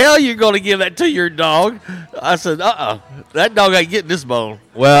said, "The hell you're going to give that to your dog?" I said, that dog ain't getting this bone.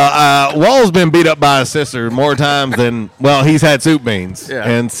 Well, Wall's been beat up by his sister more times than he's had soup beans,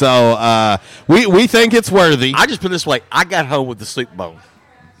 and so we think it's worthy. I just put it this way: I got home with the soup bone.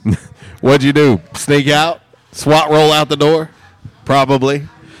 What'd you do? Sneak out? SWAT roll out the door? Probably.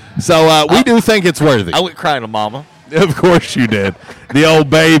 So we do think it's worthy. I went crying to Mama. Of course you did. The old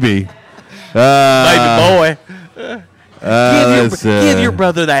baby. Baby boy. Give your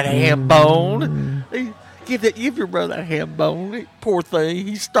brother that ham bone. Give your brother that ham bone. Poor thing.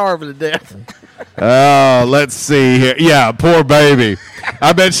 He's starving to death. Oh, let's see here. Yeah, poor baby.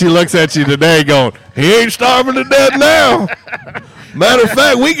 I bet she looks at you today going, "He ain't starving to death now. Matter of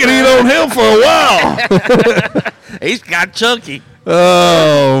fact, we can eat on him for a while." He's got chunky.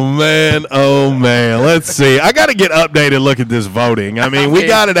 Oh, man. Let's see. I got to get updated look at this voting. I mean, we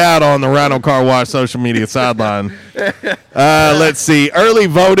got it out on the Rhino Car Wash social media sideline. Let's see. Early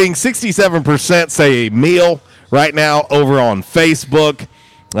voting, 67% say a meal right now over on Facebook.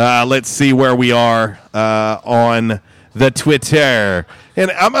 Let's see where we are on the Twitter.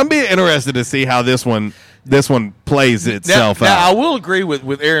 And I'm being interested to see how this one plays itself out. Now, I will agree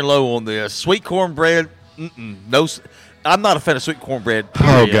with Aaron Lowe on this. Sweet cornbread, no. I'm not a fan of sweet cornbread.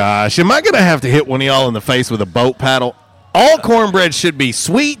 Period. Oh, gosh. Am I going to have to hit one of y'all in the face with a boat paddle? All cornbread should be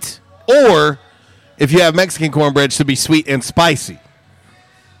sweet, or if you have Mexican cornbread, it should be sweet and spicy.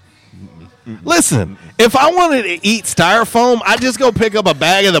 Listen, if I wanted to eat styrofoam, I'd just go pick up a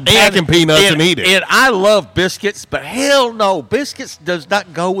bag of the packing peanuts and eat it. And I love biscuits, but hell no, biscuits does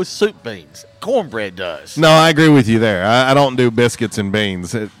not go with soup beans. Cornbread does. No, I agree with you there. I don't do biscuits and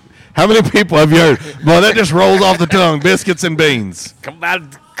beans. How many people have you heard? Boy, that just rolls off the tongue. Biscuits and beans. Come by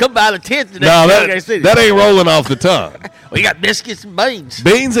the tent today. No, that ain't rolling off the tongue. We got biscuits and beans.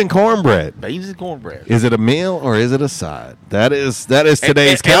 Beans and cornbread. Beans and cornbread. Is it a meal or is it a side? That is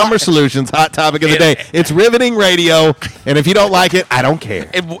today's Commerce Solutions hot topic of the day. It's riveting radio, and if you don't like it, I don't care.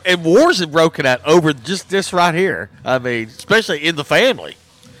 And wars have broken out over just this right here. I mean, especially in the family.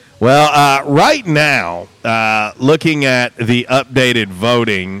 Well, right now, looking at the updated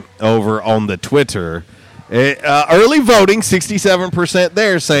voting over on the Twitter, early voting, 67%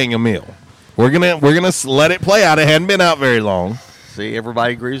 there saying a meal. We're gonna let it play out. It hadn't been out very long. See,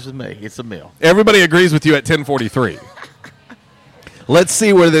 everybody agrees with me. It's a meal. Everybody agrees with you at 10:43. Let's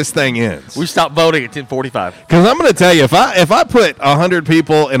see where this thing ends. We stopped voting at 10:45. Because I'm going to tell you, if I put 100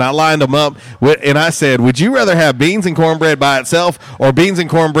 people and I lined them up and I said, would you rather have beans and cornbread by itself or beans and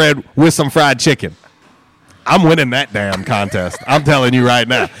cornbread with some fried chicken? I'm winning that damn contest. I'm telling you right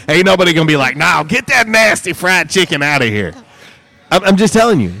now. Ain't nobody going to be like, no, get that nasty fried chicken out of here. I'm just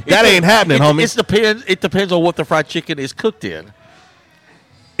telling you. That ain't happening, homie. It depends on what the fried chicken is cooked in.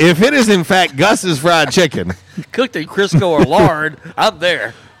 If it is, in fact, Gus's fried chicken. Cooked in Crisco or lard, I'm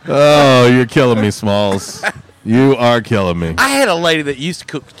there. Oh, you're killing me, Smalls. You are killing me. I had a lady that used to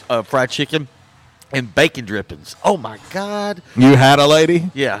cook fried chicken and bacon drippings. Oh, my God. You had a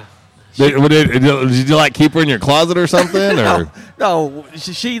lady? Yeah. Did you like keep her in your closet or something? Or? No,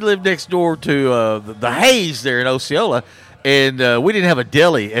 she lived next door to the Hayes there in Osceola, and we didn't have a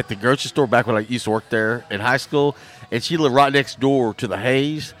deli at the grocery store back when I used to work there in high school, and she lived right next door to the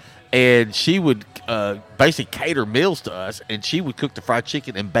Hayes, and she would basically cater meals to us, and she would cook the fried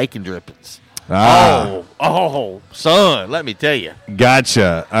chicken and bacon drippings. Oh, son, let me tell you.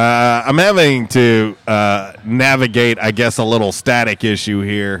 Gotcha. I'm having to navigate, I guess, a little static issue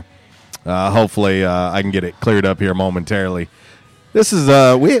here. Hopefully, I can get it cleared up here momentarily. This is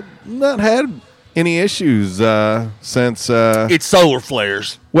we have not had any issues since it's solar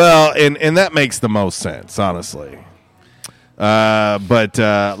flares. Well, and that makes the most sense, honestly. But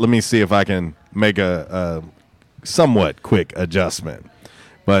let me see if I can make a somewhat quick adjustment.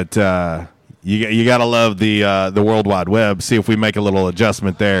 But you got to love the World Wide Web. See if we make a little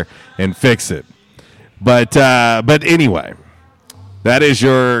adjustment there and fix it. But anyway. That is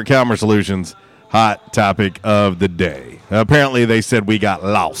your Calmer Solutions hot topic of the day. Apparently, they said we got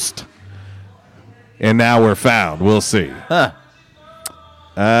lost. And now we're found. We'll see. Huh.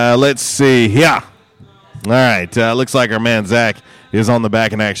 Let's see. Yeah. All right. Looks like our man Zach is on the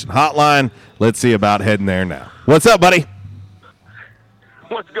Back in Action hotline. Let's see about heading there now. What's up, buddy?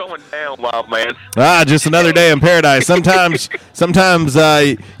 What's going down, wild man? Just another day in paradise. Sometimes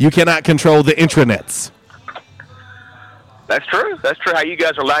you cannot control the intranets. That's true. That's true. How you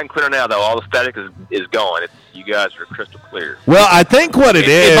guys are loud and clear now, though. All the static is gone. You guys are crystal clear. Well, I think what it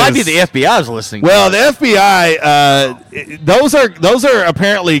is. It might be the FBI's listening. Well, the FBI. Those are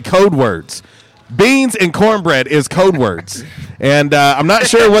apparently code words. Beans and cornbread is code words, and I'm not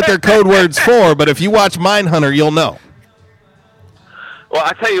sure what they're code words for. But if you watch Mindhunter, you'll know. Well,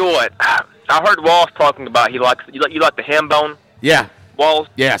 I tell you what. I heard Walls talking about you like the ham bone. Yeah. Walls.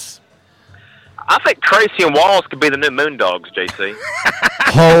 Yes. I think Tracy and Walls could be the new Moondogs, JC.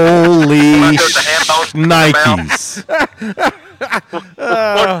 Holy Nikes.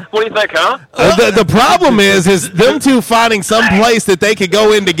 What do you think, huh? The problem is them two finding some place that they could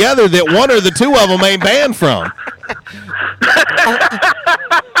go in together that one or the two of them ain't banned from.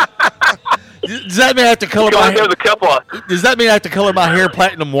 Does that mean I have to color my hair? Does that mean I have to color my hair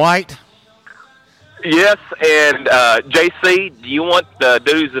platinum white? Yes, and JC, do you want the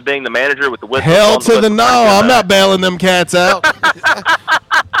dudes of being the manager with the whistle? Hell to the no! I'm not bailing them cats out.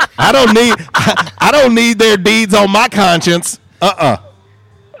 I don't need their deeds on my conscience. I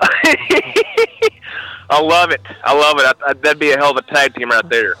love it. That'd be a hell of a tag team right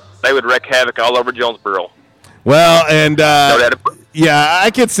there. They would wreak havoc all over Jonesboro. Well, and yeah,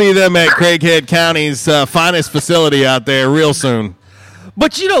 I could see them at Craighead County's finest facility out there real soon.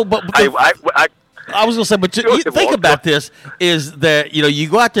 But I was going to say, but you think about this, is that, you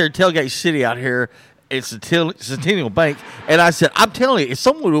go out there to Tailgate City out here, it's Centennial Bank, and I said, I'm telling you, if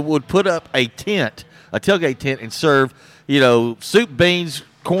someone would put up a tailgate tent, and serve, soup, beans,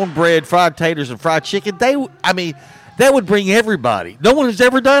 cornbread, fried taters, and fried chicken, that would bring everybody. No one has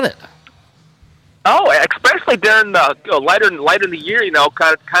ever done it. Oh, especially during the later in the year,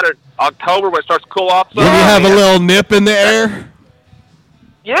 kind of October when it starts to cool off. When you have a little nip in the air.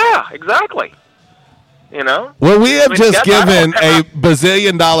 Yeah, exactly. You know. Well, we have just guys, given a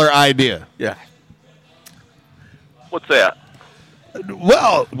bazillion-dollar idea. Yeah. What's that?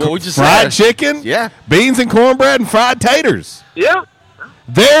 Well, we just fried said. chicken, Yeah. beans and cornbread, and fried taters. Yeah.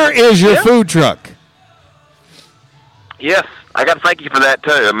 There is your food truck. Yes, I got to thank you for that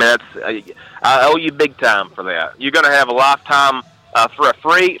too. I mean, I owe you big time for that. You're going to have a lifetime for a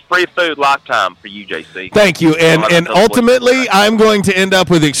free food lifetime for you, JC. Thank you, and ultimately, I'm going to end up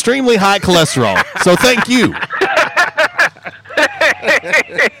with extremely high cholesterol. So thank you.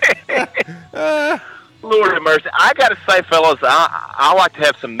 Lord have mercy. I got to say, fellas, I like to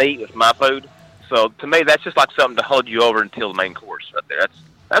have some meat with my food. So to me, that's just like something to hold you over until the main course right there.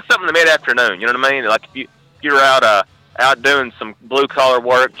 That's something in the mid-afternoon. You know what I mean? Like if you're out doing some blue-collar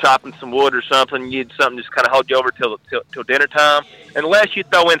work, chopping some wood or something, you need something just kind of hold you over till dinner time. Unless you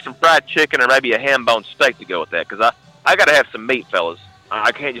throw in some fried chicken or maybe a ham bone steak to go with that, because I got to have some meat, fellas.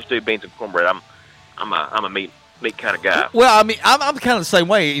 I can't just do beans and cornbread. I'm a meat kind of guy. Well, I mean, I'm kind of the same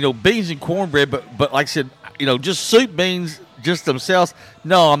way. You know, beans and cornbread, but like I said, you know, just soup beans just themselves.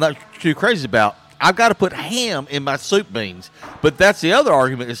 No, I'm not too crazy about. I've got to put ham in my soup beans. But that's the other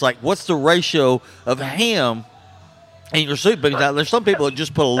argument. It's like, what's the ratio of ham in your soup beans? Now, there's some people that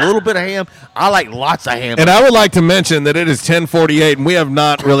just put a little bit of ham. I like lots of ham. And I would like to mention that it is 10:48, and we have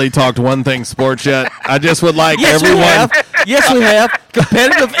not really talked one thing sports yet. I just would like everyone. Yes, we have.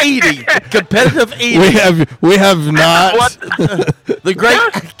 Competitive eating. We have not. The great.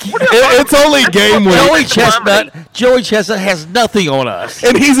 It's only game week. Joey Chestnut has nothing on us.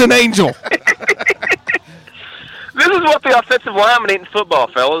 And he's an angel. This is what the offensive linemen eat in football,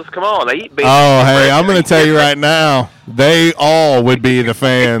 fellas. Come on, they eat beans. Oh, hey, I'm going to tell you right now, they all would be the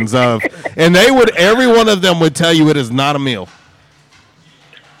fans of, and every one of them would tell you it is not a meal.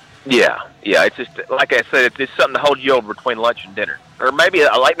 Yeah, it's just, like I said, it's something to hold you over between lunch and dinner. Or maybe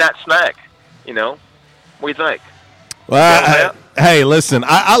a late night snack, you know? What do you think? Well, hey, listen,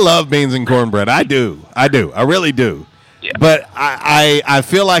 I love beans and cornbread. I do. I really do. Yeah. But I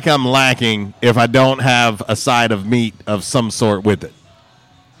feel like I'm lacking if I don't have a side of meat of some sort with it.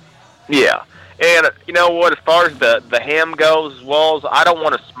 Yeah. And you know what, as far as the ham goes, Walls, I don't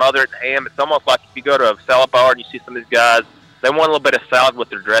want to smother it in ham. It's almost like if you go to a salad bar and you see some of these guys, they want a little bit of salad with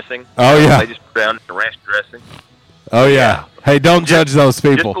their dressing. Oh, yeah. They just put down the ranch dressing. Oh, yeah. Hey, don't judge those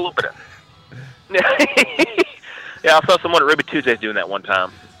people. Just a little bit of Yeah, I saw someone at Ruby Tuesdays doing that one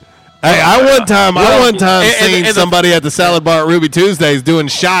time. Hey, I one time seen somebody at the salad bar at Ruby Tuesdays doing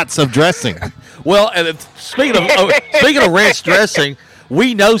shots of dressing. Well, and speaking of ranch dressing,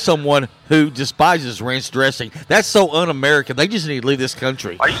 we know someone who despises ranch dressing. That's so un-American. They just need to leave this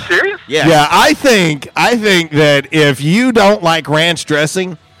country. Are you serious? Yeah. Yeah, I think that if you don't like ranch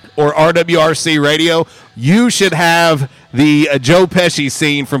dressing or RWRC radio, you should have the Joe Pesci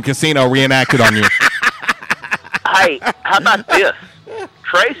scene from Casino reenacted on you. Hey, how about this?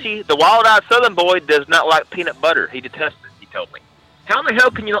 Tracy, the wild-eyed Southern boy, does not like peanut butter. He detests it, he told me. How in the hell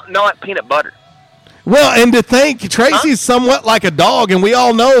can you not like peanut butter? Well, and to think Tracy's somewhat like a dog, and we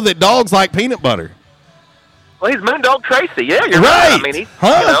all know that dogs like peanut butter. Well, he's Moondog Tracy. Yeah, you're right. I mean, you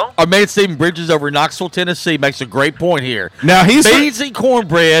know. Our man Stephen Bridges over in Knoxville, Tennessee, makes a great point here. Now beans and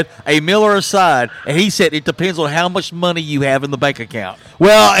cornbread, a meal or a side, and he said it depends on how much money you have in the bank account.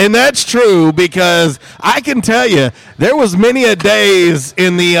 Well, and that's true because I can tell you there was many a days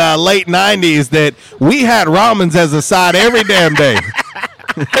in the late 90s that we had ramens as a side every damn day.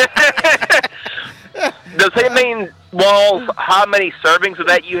 Does he mean, Walls, how many servings of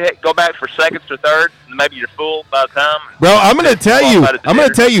that you go back for seconds or thirds, and maybe you're full by the time? Bro, I'm going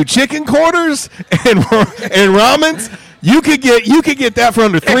to tell you, chicken quarters and ramens, you could get that for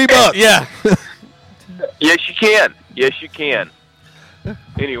under $3. Yeah. Yes, you can.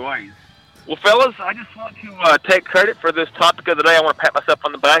 Anyways. Well, fellas, I just want to take credit for this topic of the day. I want to pat myself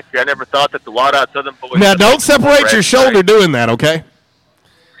on the back here. I never thought that the wild-eyed Southern boys... Now, don't separate your shoulder doing that, okay?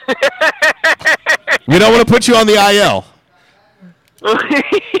 We don't want to put you on the IL.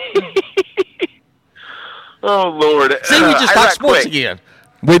 Oh, Lord. See, we just talked sports again.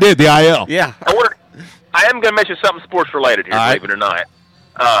 We did, the IL. Yeah. I am going to mention something sports-related here, believe it or not.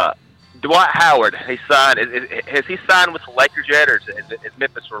 Dwight Howard, he signed. Has he signed with the Lakers yet, or has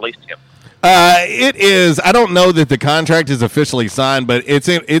Memphis released him? It is. I don't know that the contract is officially signed, but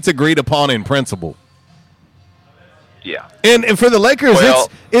it's agreed upon in principle. Yeah. And for the Lakers,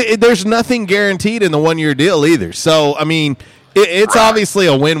 there's nothing guaranteed in the one-year deal either. So, I mean, it's obviously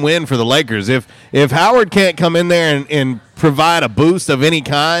a win-win for the Lakers. If Howard can't come in there and provide a boost of any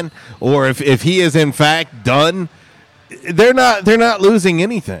kind, or if he is in fact done, they're not losing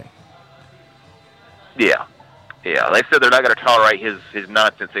anything. Yeah. Yeah, they said they're not going to tolerate his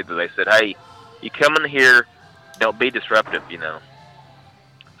nonsense either. They said, hey, you come in here, don't be disruptive,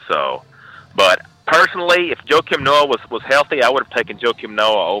 So, but personally, if Joakim Noah was healthy, I would have taken Joakim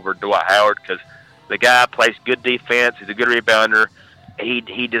Noah over Dwight Howard because the guy plays good defense. He's a good rebounder.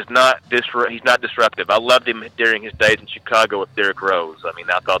 He does not he's not disruptive. I loved him during his days in Chicago with Derrick Rose. I mean,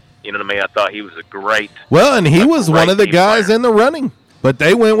 I thought, I thought he was a great. Well, and he was one of the guys in the running, but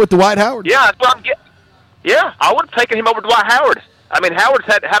they went with Dwight Howard. Yeah, that's what I'm getting. Yeah, I would have taken him over Dwight Howard. I mean, Howard's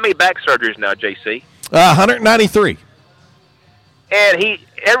had how many back surgeries now, JC? 193. And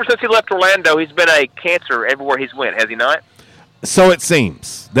ever since he left Orlando, he's been a cancer everywhere he's went, has he not? So it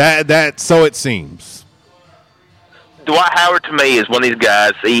seems. So it seems. Dwight Howard, to me, is one of these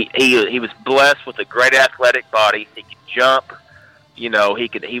guys. He was blessed with a great athletic body. He could jump. He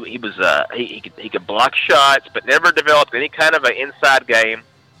could block shots, but never developed any kind of an inside game.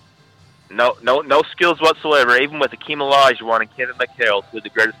 No skills whatsoever. Even with Akeem Olajuwon and Kevin McHale, two of the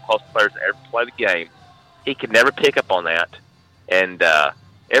greatest post players to ever play the game, he could never pick up on that. And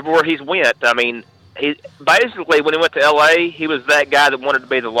everywhere he's went, I mean, he basically when he went to L.A., he was that guy that wanted to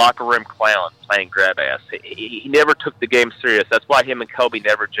be the locker room clown playing grab ass. He never took the game serious. That's why him and Kobe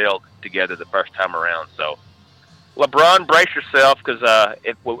never gelled together the first time around. So, LeBron, brace yourself because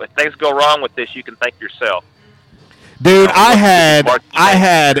if things go wrong with this, you can thank yourself. Dude, I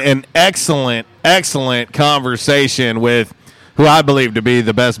had an excellent conversation with who I believe to be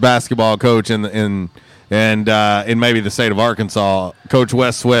the best basketball coach in maybe the state of Arkansas, Coach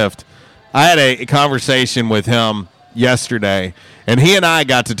Wes Swift. I had a conversation with him yesterday, and he and I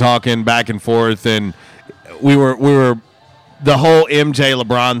got to talking back and forth, and we were the whole MJ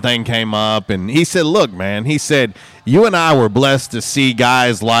LeBron thing came up, and he said, "Look, man," he said, "you and I were blessed to see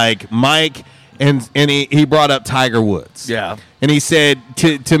guys like Mike." And he brought up Tiger Woods. Yeah. And he said,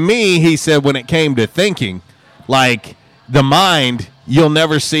 to me, he said, when it came to thinking, like the mind, you'll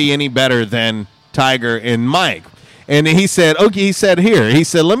never see any better than Tiger and Mike. And he said, okay, he said,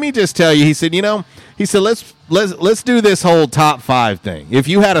 let me just tell you, he said, let's do this whole top five thing. If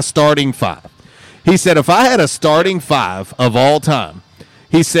you had a starting five, he said, if I had a starting five of all time,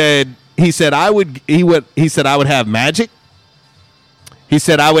 he said I would have Magic. He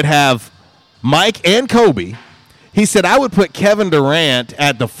said I would have Mike and Kobe. He said I would put Kevin Durant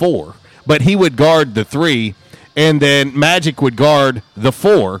at the 4, but he would guard the 3, and then Magic would guard the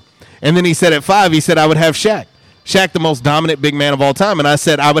 4. And then he said at 5, he said I would have Shaq. Shaq, the most dominant big man of all time. And I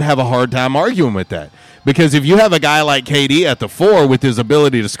said I would have a hard time arguing with that. Because if you have a guy like KD at the 4 with his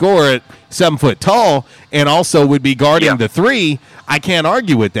ability to score at 7 foot tall and also would be guarding the 3, I can't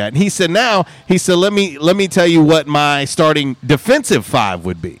argue with that. And he said let me tell you what my starting defensive 5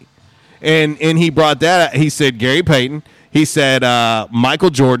 would be. And he brought that. He said Gary Payton. He said Michael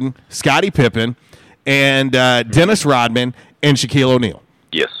Jordan, Scottie Pippen, and Dennis Rodman and Shaquille O'Neal.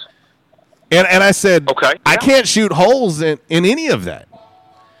 Yes. And I said, okay, I can't shoot holes in any of that.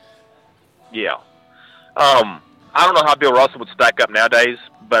 Yeah. I don't know how Bill Russell would stack up nowadays,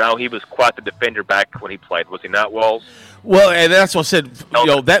 but I know he was quite the defender back when he played. Was he not, Walls? Well, and that's what I said.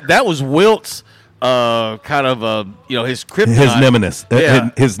 That was Wilt's. Kind of his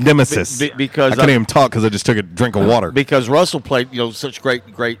kryptonite, his nemesis. Because I couldn't even talk because I just took a drink of water. Because Russell played such great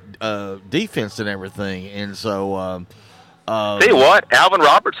defense and everything, and so tell you what, Alvin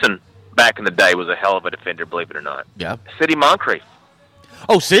Robertson back in the day was a hell of a defender, believe it or not. Yeah, Sidney Moncrief.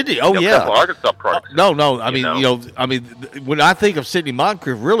 Oh, Sidney. Oh, yeah. Arkansas products. No. I mean, when I think of Sidney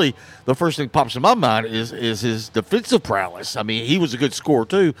Moncrief, really, the first thing that pops in my mind is his defensive prowess. I mean, he was a good scorer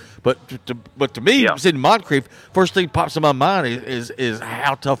too, but to me, Sidney Moncrief, first thing that pops in my mind is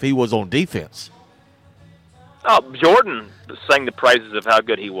how tough he was on defense. Oh, Jordan sang the praises of how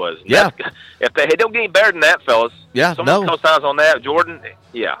good he was. Yeah. If they don't get any better than that, fellas. Yeah. Someone co-signs on that, Jordan.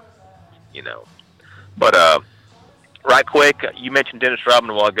 Yeah. But right quick, you mentioned Dennis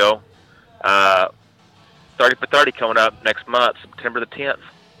Rodman a while ago. 30 for 30 coming up next month, September the 10th.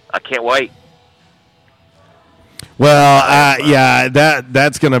 I can't wait. Well,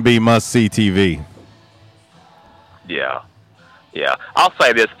 that's going to be must-see TV. Yeah. I'll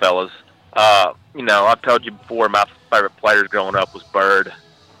say this, fellas. I've told you before my favorite players growing up was Bird,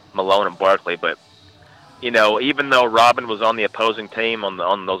 Malone, and Barkley. But, even though Robin was on the opposing team,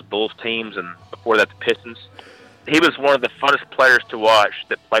 on those Bulls teams, and before that the Pistons, he was one of the funnest players to watch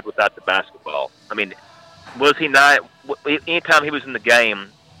that played without the basketball. I mean, was he not? Anytime he was in the game,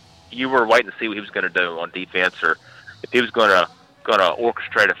 you were waiting to see what he was going to do on defense, or if he was going to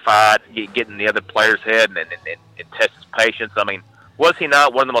orchestrate a fight, get in the other player's head and test his patience. I mean, was he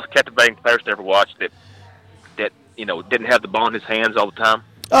not one of the most captivating players to ever watch that didn't have the ball in his hands all the time?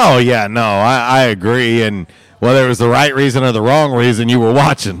 Oh, yeah, no, I agree. And whether it was the right reason or the wrong reason, you were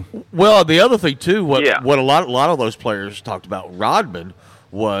watching. Well, the other thing, too, what a lot of those players talked about Rodman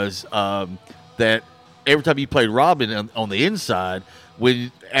was that every time you played Rodman on the inside,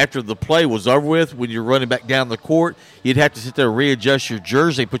 after the play was over with, when you're running back down the court, you'd have to sit there and readjust your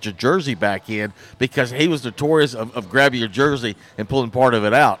jersey, put your jersey back in, because he was notorious of grabbing your jersey and pulling part of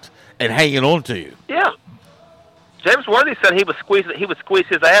it out and hanging on to you. Yeah. James Worthy said he would squeeze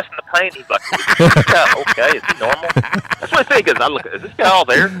his ass in the paint. He's like, okay, is he normal? That's what I think. Is this guy all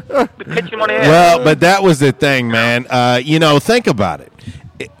there? We pitch him on the ass. Well, but that was the thing, man. Think about it.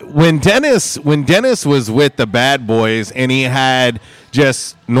 When Dennis was with the Bad Boys and he had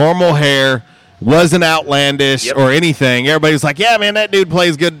just normal hair, wasn't outlandish or anything, everybody was like, "Yeah, man, that dude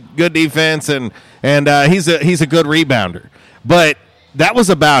plays good defense and he's a good rebounder." But that was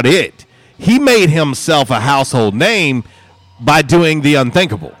about it. He made himself a household name by doing the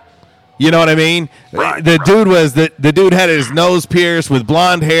unthinkable. You know what I mean? Right, the dude had his nose pierced with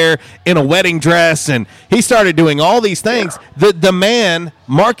blonde hair in a wedding dress, and he started doing all these things. Yeah. The man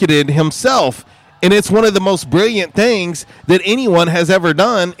marketed himself, and it's one of the most brilliant things that anyone has ever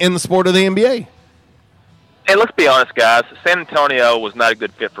done in the sport of the NBA. Hey, let's be honest, guys. San Antonio was not a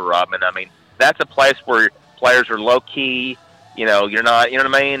good fit for Rodman. I mean, that's a place where players are low key. You're not. You know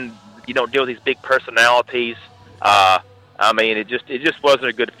what I mean? You don't deal with these big personalities. I mean, it just wasn't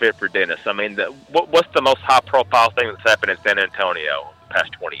a good fit for Dennis. I mean, what's the most high-profile thing that's happened in San Antonio the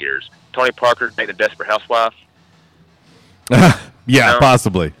past 20 years? Tony Parker dating a desperate housewife? Yeah,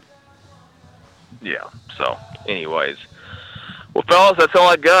 possibly. Yeah, so, anyways. Well, fellas, that's all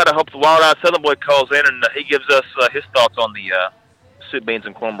I got. I hope the Wild-Eyed Southern Boy calls in and he gives us his thoughts on the soup, beans,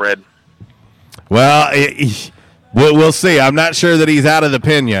 and cornbread. Well, we'll see. I'm not sure that he's out of the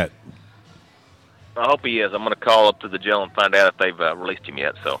pen yet. I hope he is. I'm going to call up to the jail and find out if they've released him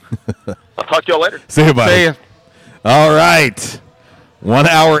yet. So I'll talk to y'all later. See you, buddy. See ya. All right. 1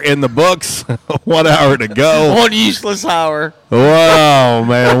 hour in the books. 1 hour to go. One useless hour. Whoa,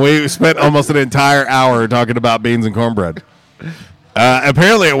 man. We spent almost an entire hour talking about beans and cornbread.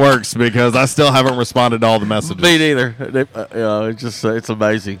 Apparently it works because I still haven't responded to all the messages. Me neither. It's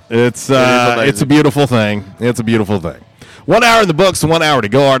amazing. It's a beautiful thing. It's a beautiful thing. 1 hour in the books, 1 hour to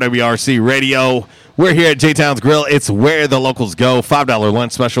go. RWRC Radio. We're here at J-Town's Grill. It's where the locals go. $5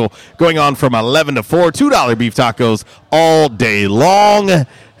 lunch special going on from 11 to 4. $2 beef tacos all day long.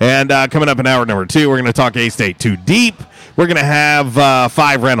 And coming up in hour number 2, we're going to talk A-State 2 Deep. We're going to have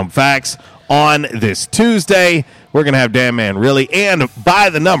 5 random facts on this Tuesday. We're going to have Damn Man Really and By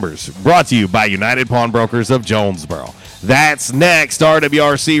the Numbers, brought to you by United Pawnbrokers of Jonesboro. That's next.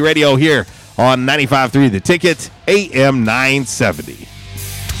 RWRC Radio here on 95.3 The Ticket, AM 970.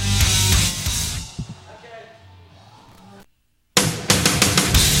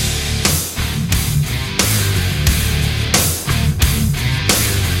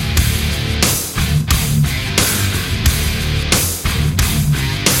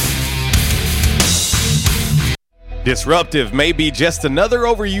 Disruptive may be just another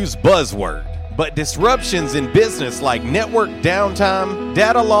overused buzzword, but disruptions in business like network downtime,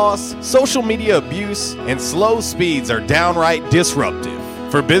 data loss, social media abuse, and slow speeds are downright disruptive.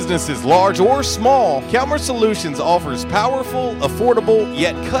 For businesses large or small, Calmer Solutions offers powerful, affordable,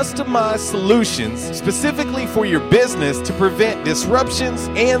 yet customized solutions specifically for your business to prevent disruptions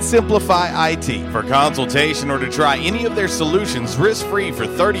and simplify IT. For consultation or to try any of their solutions risk-free for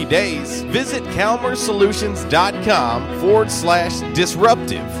 30 days, visit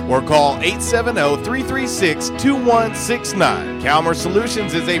calmersolutions.com/disruptive or call 870-336-2169. Calmer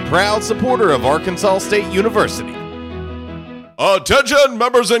Solutions is a proud supporter of Arkansas State University. Attention,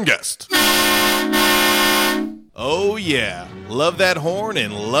 members and guests. Oh, yeah. Love that horn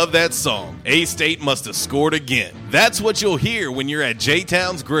and love that song. A-State must have scored again. That's what you'll hear when you're at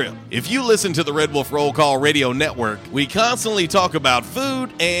J-Town's Grill. If you listen to the Red Wolf Roll Call Radio Network, we constantly talk about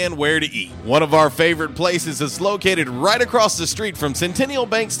food and where to eat. One of our favorite places is located right across the street from Centennial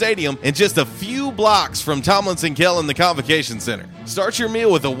Bank Stadium and just a few blocks from Tomlinson Kell and the Convocation Center. Start your meal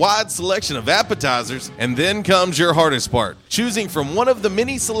with a wide selection of appetizers, and then comes your hardest part, choosing from one of the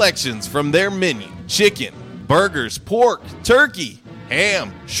many selections from their menu. Chicken, burgers, pork, turkey,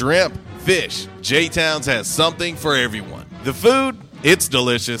 ham, shrimp, fish. J-Town's has something for everyone. The food, it's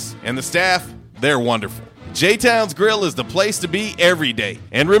delicious, and the staff, they're wonderful. J-Town's Grill is the place to be every day.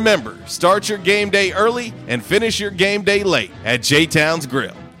 And remember, start your game day early and finish your game day late at J-Town's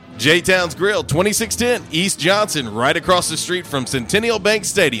Grill. J-Town's Grill, 2610 East Johnson, right across the street from Centennial Bank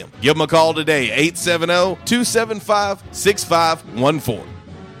Stadium. Give them a call today, 870-275-6514.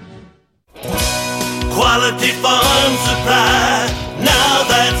 Quality Farm Supply, Now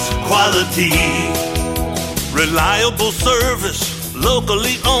that's quality. Reliable service,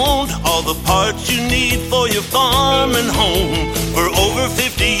 locally owned. All the parts you need for your farm and home. For over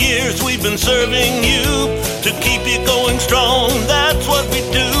 50 years we've been serving you to keep you going strong. That's what we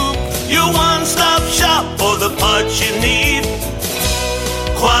do. Your one-stop shop for the parts you need.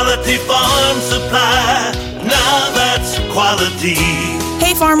 Quality Farm Supply. Now that's quality.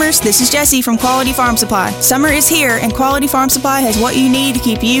 Hey farmers, this is Jessie from Quality Farm Supply. Summer is here and Quality Farm Supply has what you need to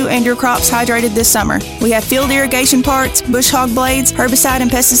keep you and your crops hydrated this summer. We have field irrigation parts, bush hog blades, herbicide and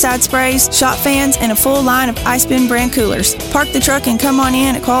pesticide sprays, shop fans, and a full line of Ice Bin brand coolers. Park the truck and come on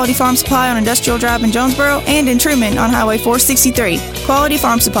in at Quality Farm Supply on Industrial Drive in Jonesboro and in Truman on Highway 463. Quality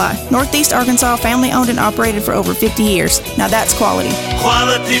Farm Supply, Northeast Arkansas, family owned and operated for over 50 years. Now that's quality.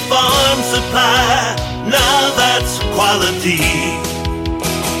 Quality Farm Supply. Now that's quality.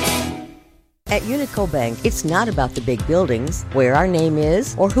 At Unico Bank, it's not about the big buildings, where our name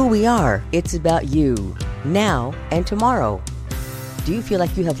is, or who we are. It's about you, now and tomorrow. Do you feel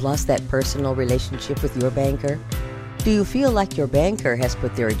like you have lost that personal relationship with your banker? Do you feel like your banker has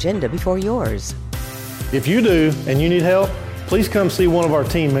put their agenda before yours? If you do, and you need help, please come see one of our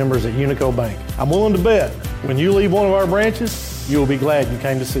team members at Unico Bank. I'm willing to bet when you leave one of our branches, you will be glad you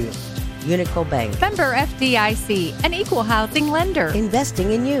came to see us. Unico Bank. Member FDIC, an equal housing lender.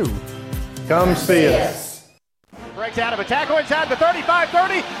 Investing in you. Come see us. Breaks out of a tackle inside the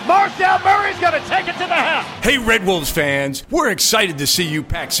 35-30. Marcel Murray's going to take it to the house. Hey, Red Wolves fans, we're excited to see you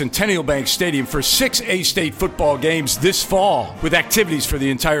pack Centennial Bank Stadium for 6 A-State football games this fall. With activities for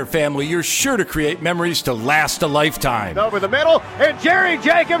the entire family, you're sure to create memories to last a lifetime. Over the middle, and Jerry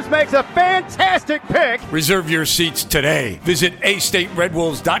Jacobs makes a fantastic pick. Reserve your seats today. Visit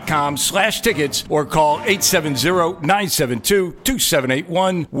astateredwolves.com/tickets or call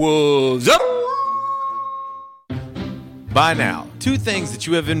 870-972-2781. Wolves up! By now, two things that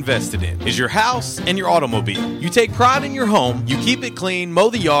you have invested in is your house and your automobile. You take pride in your home, you keep it clean, mow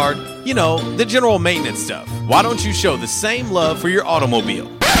the yard, you know, the general maintenance stuff. Why don't you show the same love for your automobile?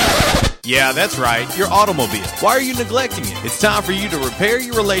 Yeah, that's right, your automobile. Why are you neglecting it? It's time for you to repair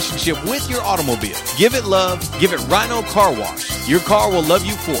your relationship with your automobile. Give it love, give it Rhino Car Wash. Your car will love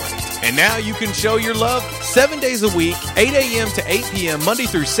you for it. And now you can show your love 7 days a week, 8 a.m. to 8 p.m. Monday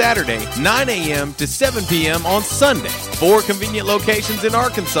through Saturday, 9 a.m. to 7 p.m. on Sunday. 4 convenient locations in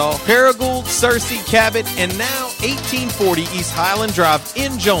Arkansas: Paragould, Searcy, Cabot, and now 1840 East Highland Drive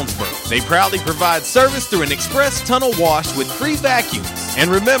in Jonesboro. They proudly provide service through an express tunnel wash with free vacuums. And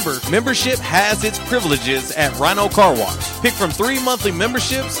remember, membership has its privileges at Rhino Car Wash. Pick from 3 monthly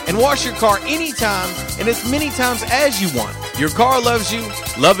memberships and wash your car anytime and as many times as you want. Your car loves you,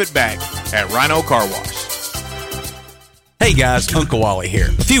 love it back at Rhino Car Wash. Hey guys, Uncle Wally here.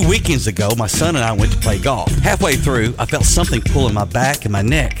 A few weekends ago, my son and I went to play golf. Halfway through, I felt something pulling my back and my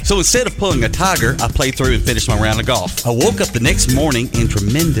neck. So instead of pulling a tiger, I played through and finished my round of golf. I woke up the next morning in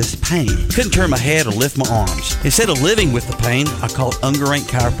tremendous pain. Couldn't turn my head or lift my arms. Instead of living with the pain, I called Ungerank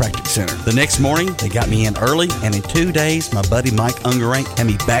Chiropractic Center. The next morning, they got me in early, and in 2 days, my buddy Mike Ungerank had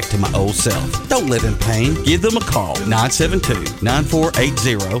me back to my old self. Don't live in pain. Give them a call,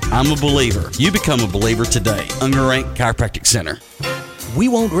 972-9480. I'm a believer. You become a believer today. Ungerank Chiropractic Center. We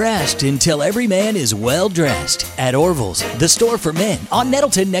won't rest until every man is well dressed at Orville's, the store for men on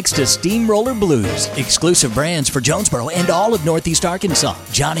Nettleton next to Steamroller Blues. Exclusive brands for Jonesboro and all of Northeast Arkansas.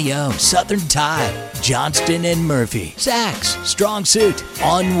 Johnny O, Southern Tide, Johnston and Murphy, Saks, Strong Suit,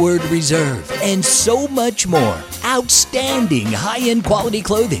 Onward Reserve, and so much more. Outstanding high-end quality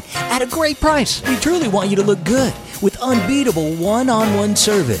clothing at a great price. We truly want you to look good with unbeatable one-on-one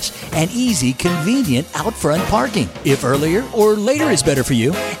service and easy, convenient out-front parking. If earlier or later is better for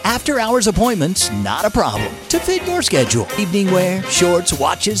you, after-hours appointments, not a problem. To fit your schedule, evening wear, shorts,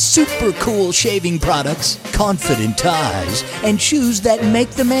 watches, super cool shaving products, confident ties, and shoes that make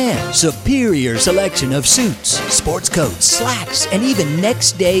the man. Superior selection of suits, sports coats, slacks, and even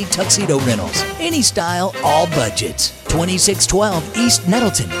next-day tuxedo rentals. Any style, all budgets. 2612 East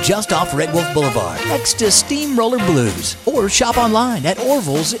Nettleton, just off Red Wolf Boulevard, next to Steamroller Blues. Or shop online at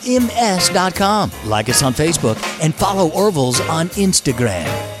orvillesms.com. Like us on Facebook and follow Orville's on Instagram.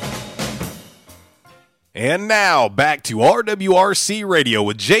 And now, back to RWRC Radio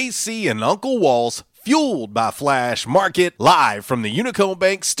with JC and Uncle Walls, fueled by Flash Market, live from the Unico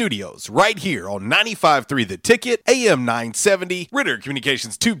Bank Studios, right here on 95.3 The Ticket, AM 970, Ritter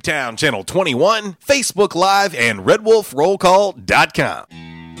Communications Tubetown Channel 21, Facebook Live, and RedWolfRollCall.com.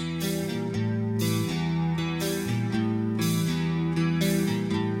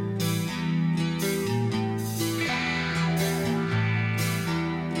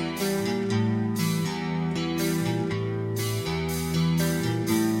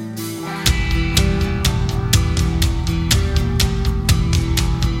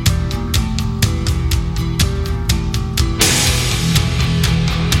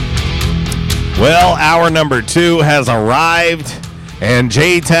 Well, hour number 2 has arrived, and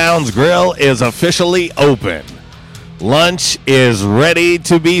J-Town's Grill is officially open. Lunch is ready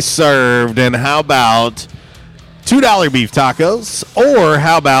to be served, and how about $2 beef tacos, or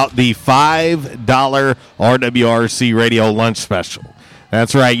how about the $5 RWRC Radio Lunch Special?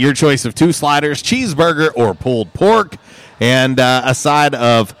 That's right, your choice of 2 sliders, cheeseburger or pulled pork, and a side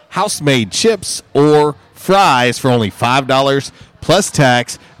of house-made chips or fries for only $5 plus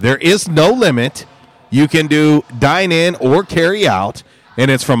tax. There is no limit. You can do dine-in or carry out, and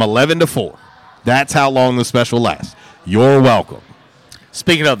it's from 11 to 4. That's how long the special lasts. You're welcome.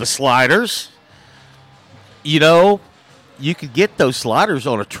 Speaking of the sliders, you know, you could get those sliders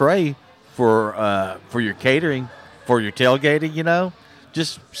on a tray for your catering, for your tailgating, you know.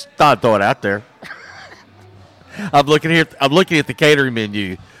 Just thought I'd throw it out there. I'm looking at the catering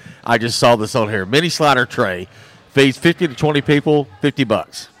menu. I just saw this on here. Mini slider tray. Feeds 50 to 20 people,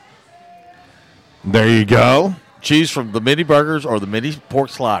 $50. There you go. Choose from the mini burgers or the mini pork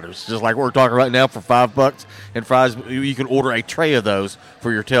sliders. Just like we're talking right now for $5 and fries. You can order a tray of those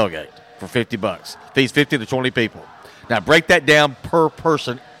for your tailgate for $50. Feeds 50 to 20 people. Now break that down per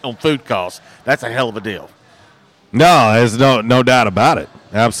person on food costs. That's a hell of a deal. No, there's no doubt about it.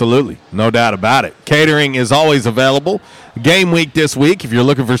 Absolutely. No doubt about it. Catering is always available. Game week this week. If you're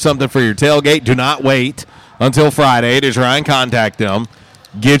looking for something for your tailgate, do not wait until Friday to try and contact them.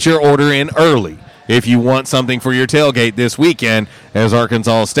 Get your order in early if you want something for your tailgate this weekend, as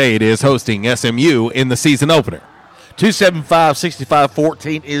Arkansas State is hosting SMU in the season opener.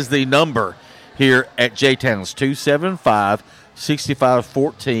 275-6514 is the number here at J-Towns.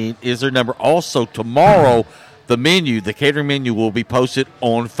 275-6514 is their number. Also, tomorrow, the catering menu will be posted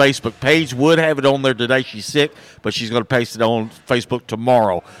on Facebook. Paige would have it on there today. She's sick, but she's going to paste it on Facebook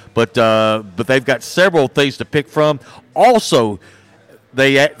tomorrow. But they've got several things to pick from. Also,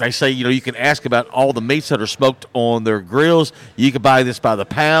 they say, you know, you can ask about all the meats that are smoked on their grills. You can buy this by the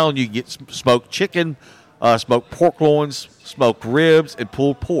pound. You can get smoked chicken, smoked pork loins, smoked ribs, and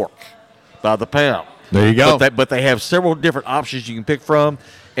pulled pork by the pound. There you go. But they have several different options you can pick from.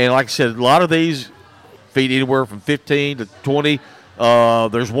 And like I said, a lot of these feed anywhere from 15 to 20.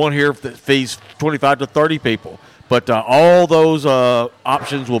 There's one here that feeds 25 to 30 people. But all those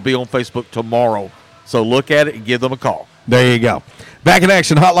options will be on Facebook tomorrow. So look at it and give them a call. There you go. Back in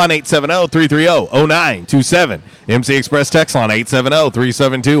action, hotline 870-330-0927. MC Express text line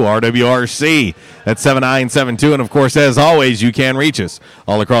 870-372-RWRC. That's 7972. And, of course, as always, you can reach us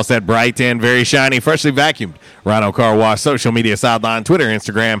all across that bright and very shiny, freshly vacuumed Rhino Car Wash social media sideline, Twitter,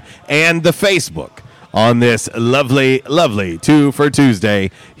 Instagram, and the Facebook on this lovely, lovely 2 for Tuesday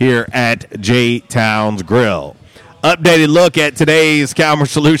here at J-Town's Grill. Updated look at today's Calmer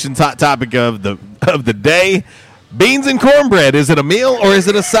Solutions hot topic of the day. Beans and cornbread, is it a meal or is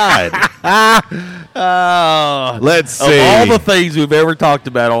it a side? Let's see. Of all the things we've ever talked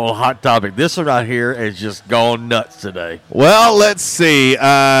about on a hot topic, this one right here has just gone nuts today. Well, let's see.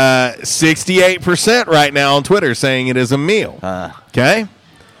 68% right now on Twitter saying it is a meal. Okay?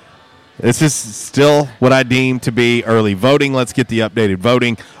 This is still what I deem to be early voting. Let's get the updated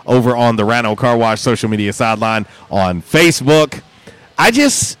voting over on the Rhino Car Wash social media sideline on Facebook. I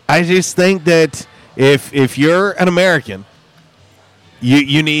just think that if you're an American,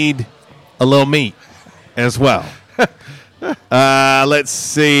 you need a little meat as well. Let's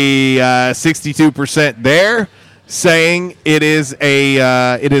see, 62% there saying it is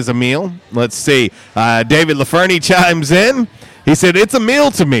a meal. Let's see. David LaFernie chimes in. He said, it's a meal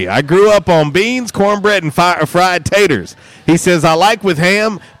to me. I grew up on beans, cornbread, and fried taters. He says, I like with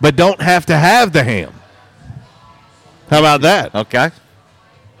ham, but don't have to have the ham. How about that? Okay.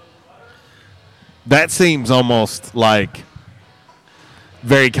 That seems almost like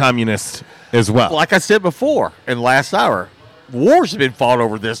very communist as well. Like I said before in the last hour, wars have been fought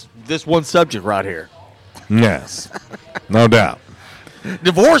over this one subject right here. Yes, no doubt.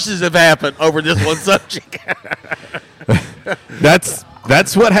 Divorces have happened over this one subject. That's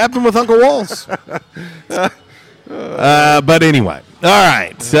what happened with Uncle Walls. But anyway, all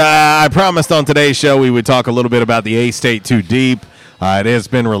right. I promised on today's show we would talk a little bit about the A-State 2 Deep. It has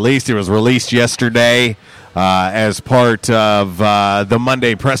been released. It was released yesterday as part of the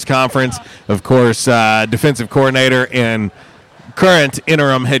Monday press conference. Of course, defensive coordinator and current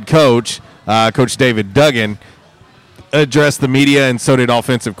interim head coach, Coach David Duggan, addressed the media, and so did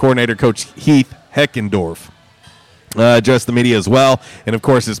offensive coordinator Coach Heath Heckendorf. Addressed the media as well. And, of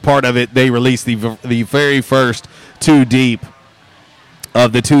course, as part of it, they released the very first 2 Deep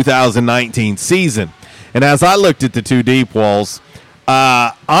of the 2019 season. And as I looked at the 2 Deep, Walls,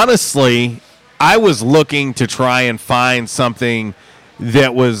 honestly, I was looking to try and find something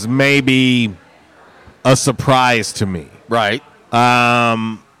that was maybe a surprise to me. Right.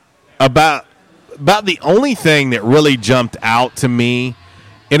 About the only thing that really jumped out to me,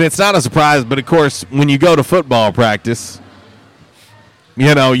 and it's not a surprise, but of course, when you go to football practice,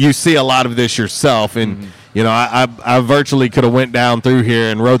 you see a lot of this yourself, and I virtually could have went down through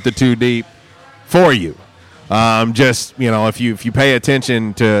here and wrote the 2 deep for you. If you pay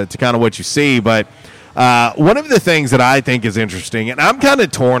attention to kind of what you see, but one of the things that I think is interesting, and I'm kind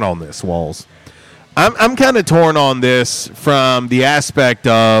of torn on this, Walls. I'm kind of torn on this from the aspect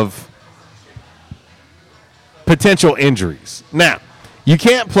of potential injuries. Now, you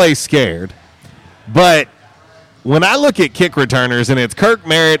can't play scared, but when I look at kick returners and it's Kirk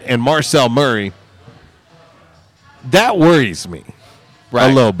Merritt and Marcel Murray, that worries me a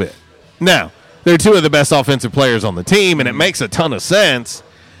little bit. Now, they're two of the best offensive players on the team, and it makes a ton of sense,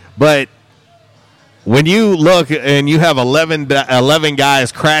 but when you look and you have 11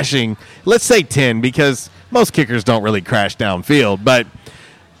 guys crashing, let's say 10, because most kickers don't really crash downfield, but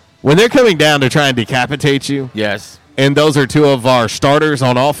when they're coming down to try and decapitate you, yes, and those are two of our starters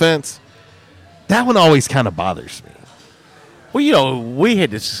on offense, that one always kind of bothers me. Well, we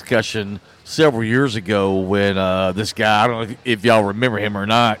had this discussion several years ago when this guy, I don't know if y'all remember him or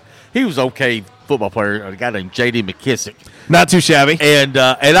not, he was okay football player, a guy named J.D. McKissick. Not too shabby. And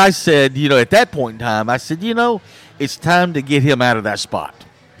I said, at that point in time, I said, it's time to get him out of that spot.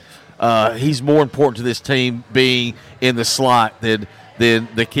 He's more important to this team being in the slot than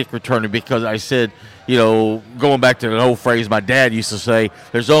the kick returner, because I said, going back to an old phrase my dad used to say,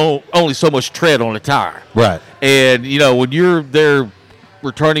 there's only so much tread on a tire. Right. And, when you're there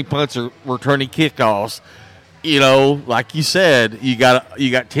returning punts or returning kickoffs, like you said, you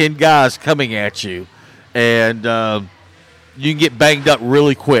got 10 guys coming at you, and you can get banged up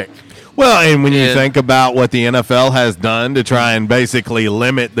really quick. Well, and when you think about what the NFL has done to try and basically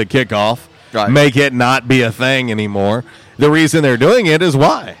limit the kickoff, make it not be a thing anymore, the reason they're doing it is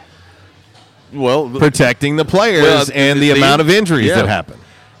why? Well, protecting the players and the amount of injuries that happen.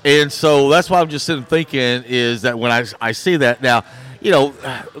 And so that's why I'm just sitting thinking is that when I see that now,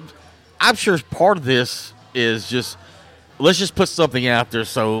 I'm sure part of this is just let's just put something out there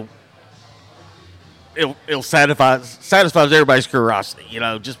so it'll satisfies everybody's curiosity.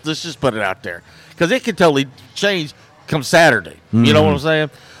 Let's just put it out there because it can totally change come Saturday. Mm-hmm. You know what I'm saying?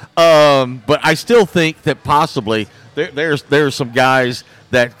 But I still think that possibly there's some guys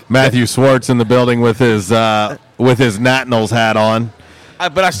that Matthew Swartz in the building with his Nationals hat on.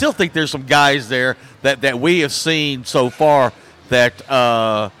 But I still think there's some guys there that we have seen so far that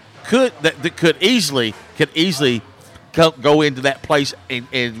could easily go into that place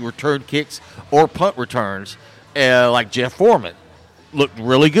and return kicks or punt returns, like Jeff Foreman looked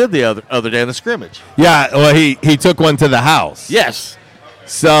really good the other day in the scrimmage. Yeah, well he took one to the house. Yes.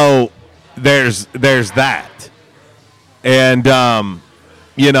 So there's that, and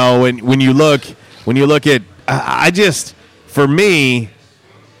when you look at for me,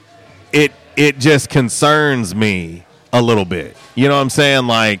 it just concerns me a little bit. You know what I'm saying?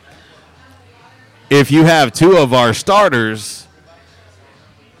 Like, if you have two of our starters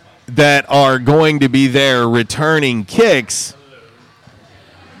that are going to be there returning kicks,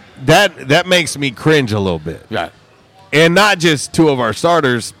 that makes me cringe a little bit. Yeah. And not just two of our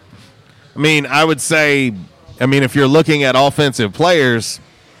starters. I mean, I would say, if you're looking at offensive players,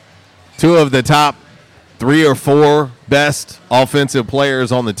 two of the top 3 or 4 best offensive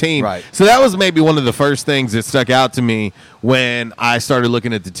players on the team. Right. So that was maybe one of the first things that stuck out to me when I started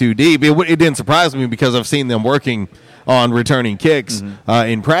looking at the 2 deep. It didn't surprise me because I've seen them working on returning kicks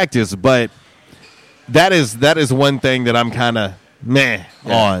in practice, but that is one thing that I'm kind of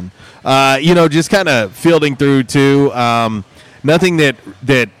on. Just kind of fielding through too. Nothing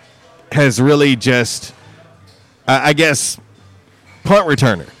that has really just, I guess, punt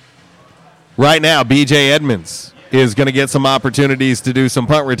returner. Right now, B.J. Edmonds is going to get some opportunities to do some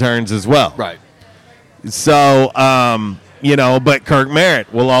punt returns as well. Right. So, but Kirk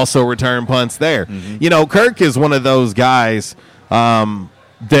Merritt will also return punts there. Mm-hmm. Kirk is one of those guys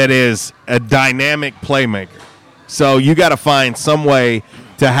that is a dynamic playmaker. So you got to find some way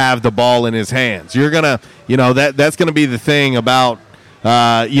to have the ball in his hands. You're going to, that's going to be the thing about,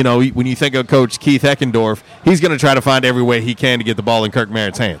 when you think of Coach Keith Eckendorf, he's going to try to find every way he can to get the ball in Kirk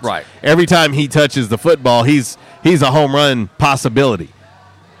Merritt's hands. Right. Every time he touches the football, he's a home run possibility.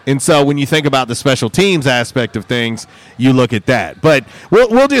 And so when you think about the special teams aspect of things, you look at that. But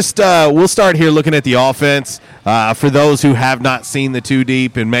we'll start here looking at the offense. For those who have not seen the 2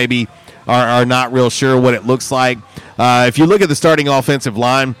 deep and maybe are not real sure what it looks like, if you look at the starting offensive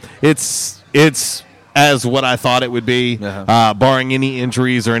line, it's as what I thought it would be, barring any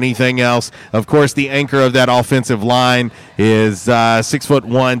injuries or anything else. Of course, the anchor of that offensive line is 6'1",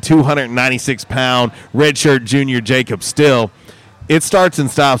 296-pound redshirt junior Jacob Still. It starts and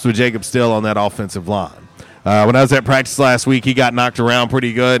stops with Jacob Still on that offensive line. When I was at practice last week, he got knocked around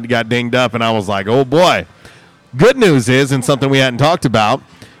pretty good, got dinged up, and I was like, oh, boy. Good news is, and something we hadn't talked about,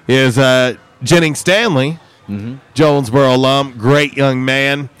 is Jennings Stanley, Jonesboro alum, great young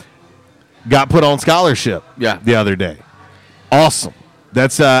man, got put on scholarship the other day. Awesome.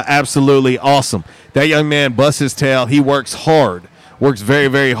 That's absolutely awesome. That young man busts his tail. He works hard, works very,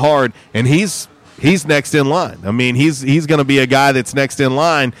 very hard, and he's next in line. I mean, he's going to be a guy that's next in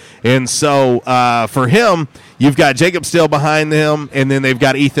line. And so for him, you've got Jacob Still behind him, and then they've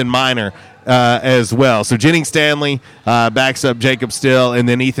got Ethan Miner as well. So Jennings Stanley backs up Jacob Still, and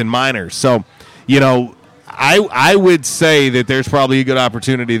then Ethan Miner. So, I would say that there's probably a good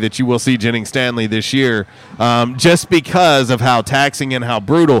opportunity that you will see Jennings Stanley this year just because of how taxing and how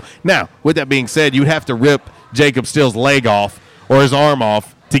brutal. Now, with that being said, you'd have to rip Jacob Still's leg off or his arm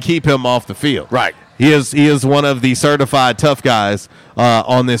off to keep him off the field. Right. He is one of the certified tough guys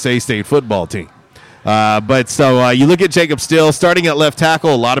on this A-State football team. But you look at Jacob Still starting at left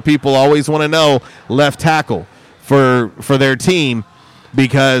tackle. A lot of people always want to know left tackle for their team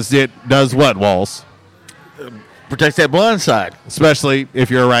because it does what, Walls? Protects that blind side. Especially if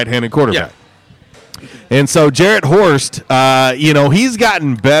you're a right-handed quarterback. Yeah. And so Jarrett Horst, he's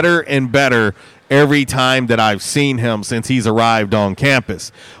gotten better and better every time that I've seen him since he's arrived on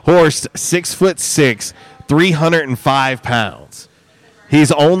campus. Horst, 6'6", 305 pounds.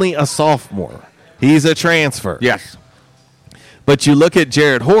 He's only a sophomore. He's a transfer. Yes. But you look at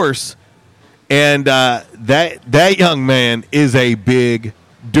Jarrett Horst, and that young man is a big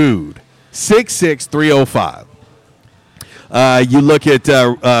dude. 6'6", 305. You look at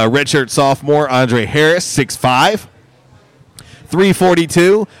redshirt sophomore Andre Harris, 6'5",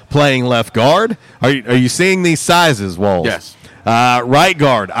 342, playing left guard. Are you seeing these sizes, Walls? Yes. Right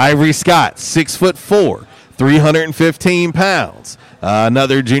guard Ivory Scott, 6'4", 315 pounds.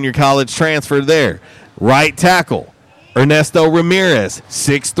 Another junior college transfer there. Right tackle Ernesto Ramirez,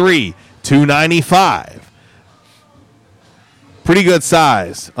 6'3", 295. Pretty good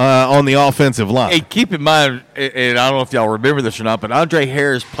size on the offensive line. Hey, keep in mind, and I don't know if y'all remember this or not, but Andre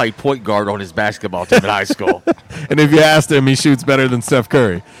Harris played point guard on his basketball team in high school. And if you asked him, he shoots better than Steph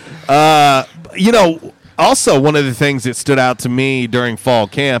Curry. Also, one of the things that stood out to me during fall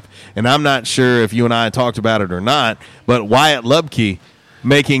camp, and I'm not sure if you and I talked about it or not, but Wyatt Lubke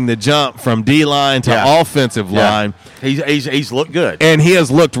making the jump from D-line to offensive line. He's looked good. And he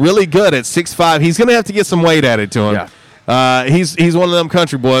has looked really good at 6'5". He's going to have to get some weight added to him. Yeah. He's one of them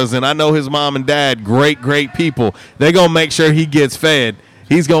country boys, and I know his mom and dad, great people. They're going to make sure he gets fed.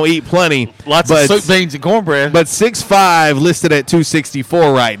 He's going to eat plenty. Lots of soup, beans, and cornbread. But 6'5", listed at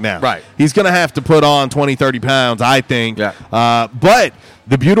 264 right now. Right. He's going to have to put on 20, 30 pounds, I think. Yeah. But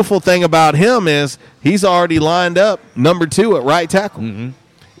the beautiful thing about him is he's already lined up number 2 at right tackle. Mm-hmm.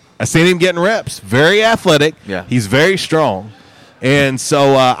 I seen him getting reps. Very athletic. Yeah. He's very strong. And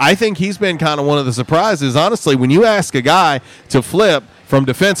so I think he's been kind of one of the surprises. Honestly, when you ask a guy to flip from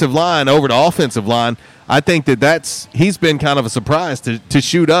defensive line over to offensive line, I think he's been kind of a surprise to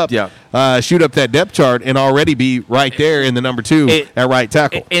shoot up that depth chart and already be right there in the number 2 at right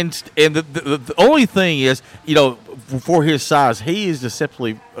tackle. And the only thing is, for his size, he is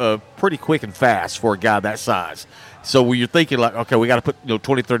deceptively pretty quick and fast for a guy that size. So when you're thinking like, okay, we got to put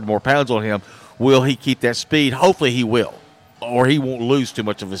 20, 30 more pounds on him, will he keep that speed? Hopefully he will. Or he won't lose too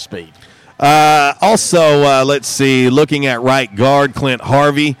much of his speed. Also, let's see, looking at right guard, Clint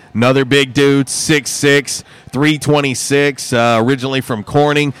Harvey, another big dude, 6'6", 326, originally from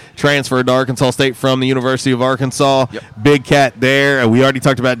Corning, transferred to Arkansas State from the University of Arkansas. Yep. Big cat there. We already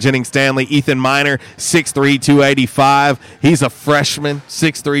talked about Jennings Stanley. Ethan Miner, 6'3", 285. He's a freshman,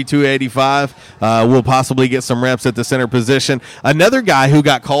 6'3", 285. Will possibly get some reps at the center position. Another guy who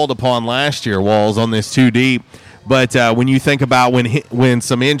got called upon last year, Walls, on this 2 deep. But when you think about when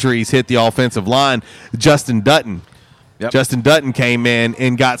some injuries hit the offensive line, Justin Dutton. Yep. Justin Dutton came in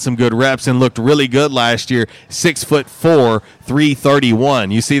and got some good reps and looked really good last year. 6'4", 331.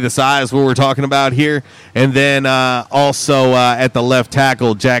 You see the size we were talking about here? And then also at the left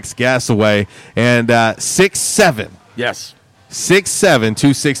tackle, Jax Gassaway, and 6'7". Yes. 6'7",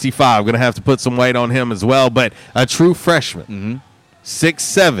 265. Going to have to put some weight on him as well, but a true freshman. Mm-hmm.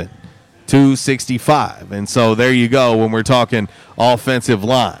 6'7". 265. And so there you go when we're talking offensive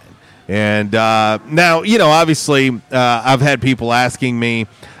line. And now, obviously I've had people asking me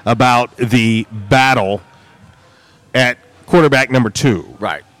about the battle at quarterback number 2.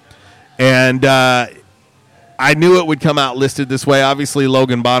 Right. And, I knew it would come out listed this way. Obviously,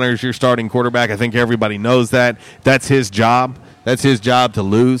 Logan Bonner is your starting quarterback. I think everybody knows that. That's his job. That's his job to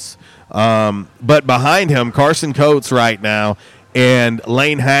lose. But behind him, Carson Coates right now and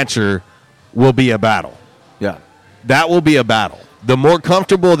Lane Hatcher will be a battle. Yeah. That will be a battle. The more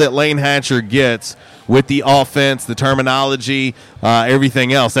comfortable that Lane Hatcher gets with the offense, the terminology,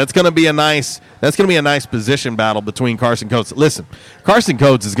 everything else, that's going to be a nice position battle between Carson Coates. Listen, Carson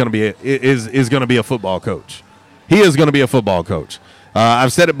Coates is going to be a football coach. He is going to be a football coach.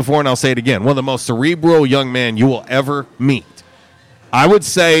 I've said it before and I'll say it again. One of the most cerebral young men you will ever meet. I would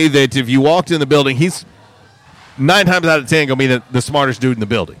say that if you walked in the building, he's 9 times out of 10 going to be the smartest dude in the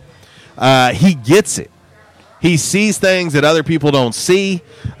building. He gets it. He sees things that other people don't see.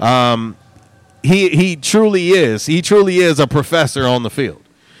 He truly is. He truly is a professor on the field.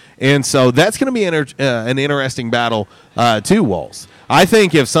 And so that's going to be an interesting battle too, Walls. I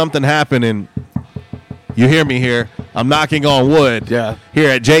think if something happened, and you hear me here, I'm knocking on wood here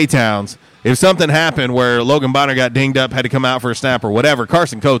at J-Towns. If something happened where Logan Bonner got dinged up, had to come out for a snap or whatever,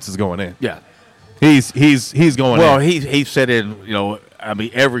 Carson Coates is going in. Yeah. He's going in. Well, he's said in,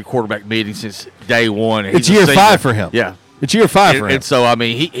 every quarterback meeting since day one. It's year 5 for him. Yeah. It's year 5 for him. And so,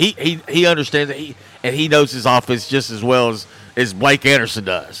 he understands it, and he knows his offense just as well as Blake Anderson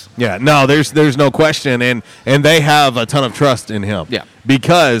does. Yeah, no, there's no question, and they have a ton of trust in him. Yeah.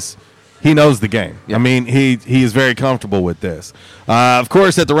 Because he knows the game. Yeah. I mean, he is very comfortable with this. Of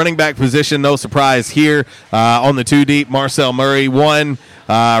course, at the running back position, no surprise here. On the 2 deep, Marcel Murray 1,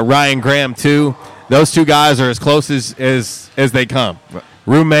 Ryan Graham 2. Those 2 guys are as close as they come. Right.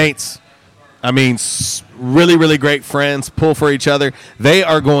 Roommates. I mean, really, really great friends, pull for each other. They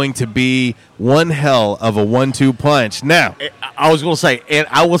are going to be one hell of a 1-2 punch. Now, I was going to say, and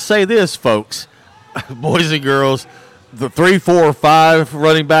I will say this, folks, boys and girls, the 3, 4, 5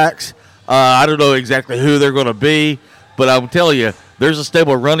 running backs, I don't know exactly who they're going to be, but I will tell you, there's a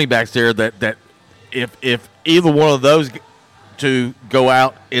stable of running backs there that if either one of those 2 go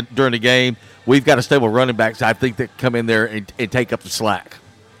out during the game, we've got a stable of running backs, I think, that come in there and take up the slack.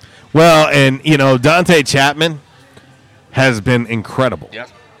 Well, and, Dante Chapman has been incredible.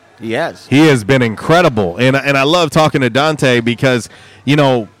 Yes, he has. He has been incredible. And I love talking to Dante because,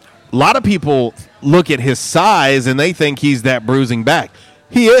 a lot of people look at his size and they think he's that bruising back.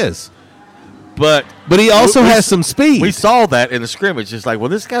 He is. But he also has some speed. We saw that in the scrimmage. It's like, well,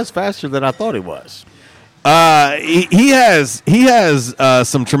 this guy's faster than I thought he was. He has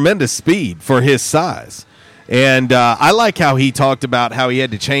some tremendous speed for his size. And I like how he talked about how he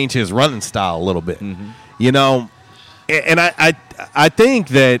had to change his running style a little bit. Mm-hmm. And I think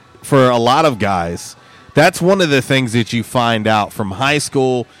that for a lot of guys, that's one of the things that you find out from high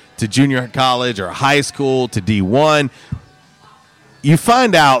school to junior college or high school to D1. You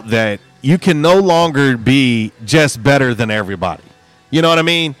find out that you can no longer be just better than everybody. You know what I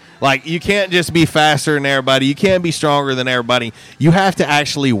mean? Like, you can't just be faster than everybody. You can't be stronger than everybody. You have to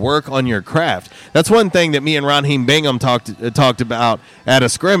actually work on your craft. That's one thing that me and Raheem Bingham talked about at a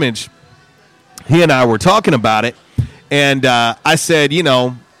scrimmage. He and I were talking about it, and I said, he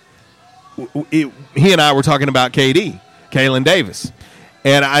and I were talking about Kalen Davis.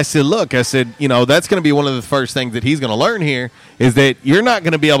 And I said, look, that's going to be one of the first things that he's going to learn here is that you're not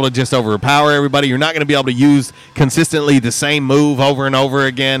going to be able to just overpower everybody. You're not going to be able to use consistently the same move over and over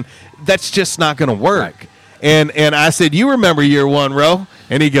again. That's just not going to work. Right. And I said, you remember year 1, Ro?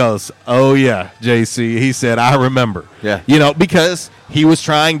 And he goes, oh, yeah, JC. He said, I remember. Yeah. Because he was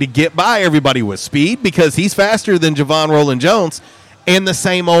trying to get by everybody with speed because he's faster than Javon Roland-Jones and the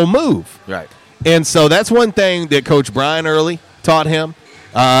same old move. Right. And so that's one thing that Coach Brian Early taught him.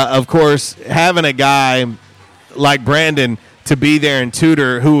 Of course, having a guy like Brandon to be there and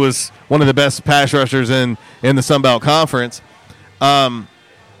tutor, who was one of the best pass rushers in the Sun Belt Conference,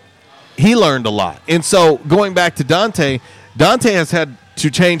 he learned a lot. And so going back to Dante has had to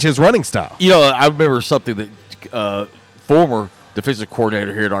change his running style. I remember something that former defensive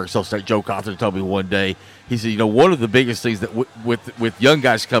coordinator here at Arkansas State, Joe Cothran, told me one day. He said, one of the biggest things that with young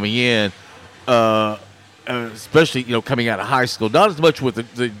guys coming in, especially coming out of high school, not as much with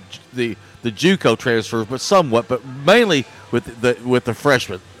the JUCO transfers, but somewhat, but mainly with the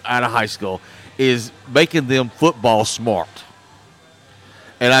freshmen out of high school, is making them football smart.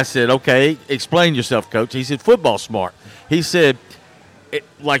 And I said, okay, explain yourself, Coach. He said, football smart. He said,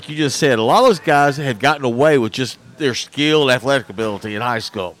 like you just said, a lot of those guys had gotten away with just their skill and athletic ability in high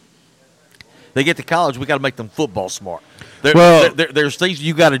school. They get to college, we got to make them football smart. There's things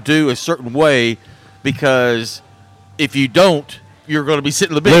you got to do a certain way, because if you don't, you're going to be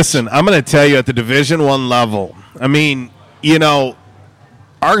sitting on the bench. Listen, I'm going to tell you, at the Division I level, I mean,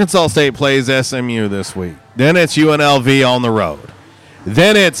 Arkansas State plays SMU this week. Then it's UNLV on the road.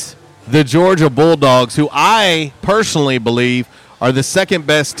 Then it's the Georgia Bulldogs, who I personally believe are the second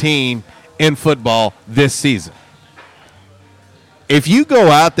best team in football this season. If you go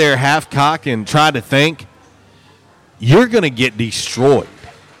out there half-cocked and try to think, you're going to get destroyed.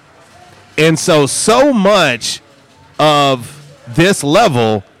 And so much of this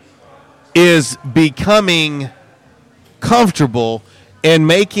level is becoming comfortable and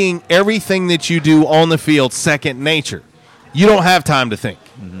making everything that you do on the field second nature. You don't have time to think.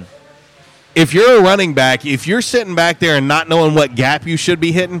 Mm-hmm. If you're a running back, if you're sitting back there and not knowing what gap you should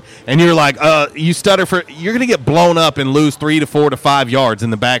be hitting, and you're like, you stutter you're going to get blown up and lose 3 to 4 to 5 yards in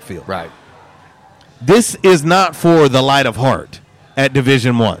the backfield. Right. This is not for the light of heart at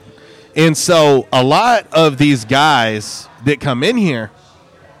Division I. And so a lot of these guys that come in here,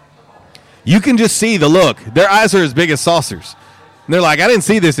 you can just see the look. Their eyes are as big as saucers. And they're like, I didn't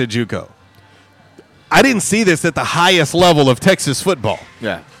see this at JUCO. I didn't see this at the highest level of Texas football.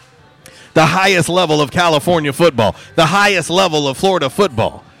 Yeah. The highest level of California football. The highest level of Florida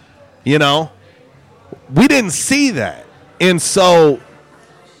football. You know? We didn't see that. And so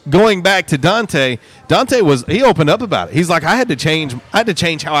going back to Dante he opened up about it. He's like, I had to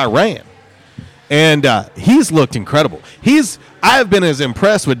change how I ran. And he's looked incredible. I have been as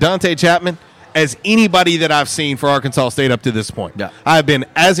impressed with Dante Chapman as anybody that I've seen for Arkansas State up to this point. Yeah. I've been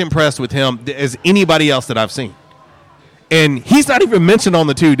as impressed with him as anybody else that I've seen. And he's not even mentioned on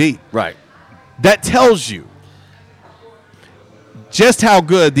the 2 deep. Right. That tells you just how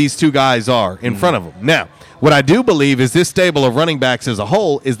good these two guys are in front of them. Now, what I do believe is this stable of running backs as a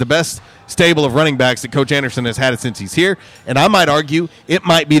whole is the best stable of running backs that Coach Anderson has had since he's here. And I might argue it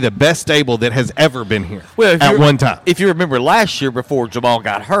might be the best stable that has ever been here at one time. If you remember last year before Jamal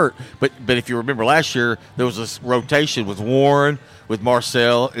got hurt, but if you remember last year, there was this rotation with Warren, with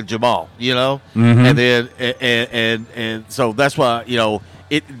Marcel, and Jamal, you know? Mm-hmm. And then and so that's why, you know,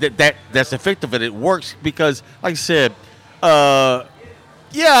 that's effective and it works because, like I said, yeah,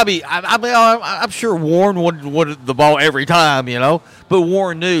 I'm sure Warren wanted the ball every time, you know, but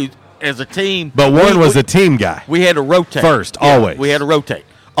Warren knew as a team. But Warren was a team guy. We had to rotate first, yeah, always. We had to rotate.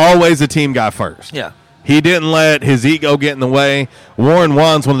 Always a team guy first. Yeah. He didn't let his ego get in the way. Warren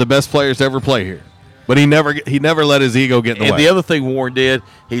Wan's one of the best players to ever play here, but he never let his ego get in the way. And the other thing Warren did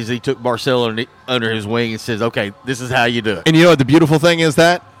is he took Marcel under his wing and says, "Okay, this is how you do it." And you know what the beautiful thing is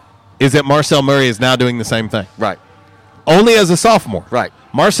that Marcel Murray is now doing the same thing. Right. Only as a sophomore. Right.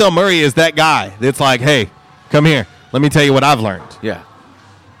 Marcel Murray is that guy that's like, hey, come here. Let me tell you what I've learned. Yeah.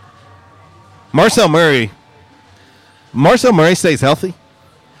 Marcel Murray stays healthy.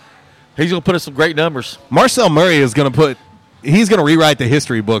 He's going to put us some great numbers. Marcel Murray is going to he's going to rewrite the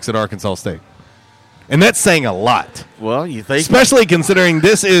history books at Arkansas State. And that's saying a lot. Well, you think? Especially considering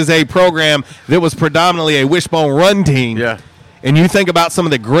this is a program that was predominantly a wishbone run team. Yeah. And you think about some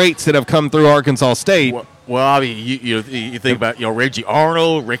of the greats that have come through Arkansas State. Well, I mean, you think about Reggie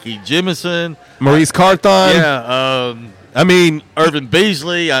Arnold, Ricky Jimison, Maurice Carthon. Yeah. I mean, Irvin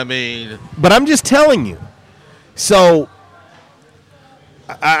Beasley. I mean, but I'm just telling you. So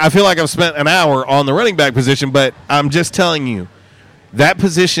I feel like I've spent an hour on the running back position, but I'm just telling you that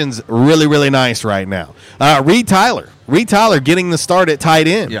position's really, really nice right now. Reed Tyler getting the start at tight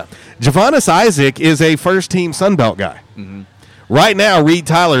end. Yeah. Javonis Isaac is a first-team Sun Belt guy. Mm-hmm. Right now, Reed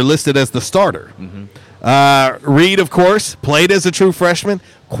Tyler listed as the starter. Mm-hmm. Reed, of course, played as a true freshman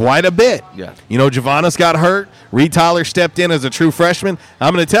quite a bit. Yeah. You know, Javonis got hurt. Reed Tyler stepped in as a true freshman.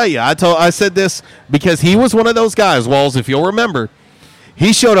 I'm going to tell you, I said this because he was one of those guys, Walls, if you'll remember.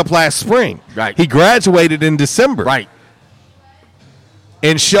 He showed up last spring. Right. He graduated in December. Right.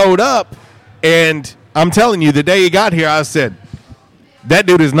 And showed up, and I'm telling you, the day he got here, I said, that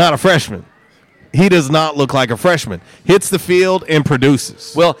dude is not a freshman. He does not look like a freshman. Hits the field and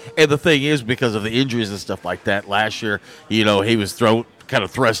produces. Well, and the thing is, because of the injuries and stuff like that last year, you know, he was kind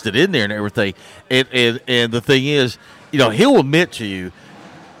of thrusted in there and everything. And the thing is, you know, he'll admit to you,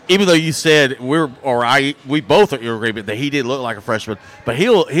 even though you said we both are in agreement that he didn't look like a freshman, but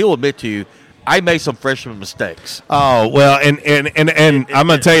he'll admit to you, I made some freshman mistakes. Oh, well, and I'm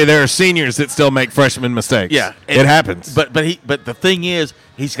going to tell you, there are seniors that still make freshman mistakes. Yeah. It happens. But the thing is,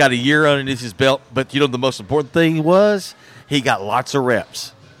 he's got a year underneath his belt. But, you know, the most important thing was he got lots of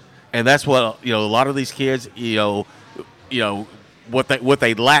reps. And that's what, you know, a lot of these kids, you know, what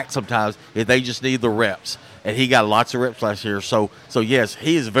they lack sometimes is they just need the reps. And he got lots of reps last year. So yes,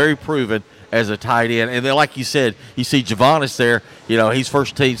 he is very proven as a tight end. And then, like you said, you see Javonis there, you know, he's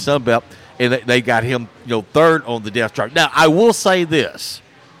first team Sun Belt. And they got him, you know, third on the depth chart. Now, I will say this: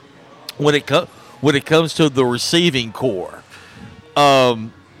 when it comes to the receiving core, yeah,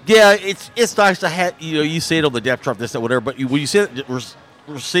 Yeah, it's nice to have, you see it on the depth chart, this, that, whatever, but when you see it,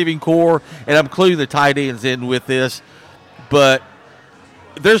 receiving core, and I'm including the tight ends in with this, but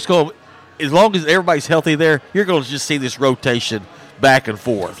as long as everybody's healthy there, you're going to just see this rotation back and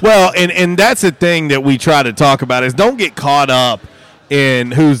forth. Well, and that's the thing that we try to talk about is don't get caught up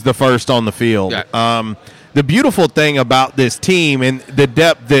in who's the first on the field. Yeah. The beautiful thing about this team and the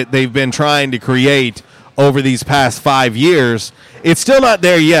depth that they've been trying to create over these past 5 years, it's still not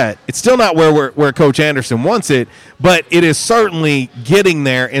there yet. It's still not where Coach Anderson wants it, but it is certainly getting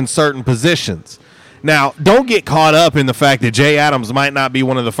there in certain positions. Now, don't get caught up in the fact that Jay Adams might not be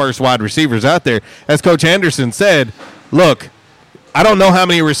one of the first wide receivers out there. As Coach Anderson said, look, I don't know how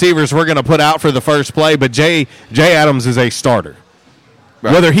many receivers we're going to put out for the first play, but Jay Adams is a starter.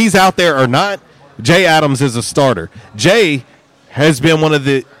 Right. Whether he's out there or not, Jay Adams is a starter. Jay has been one of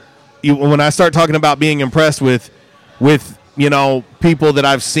the – when I start talking about being impressed with people that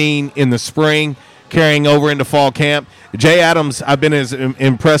I've seen in the spring carrying over into fall camp, Jay Adams, I've been as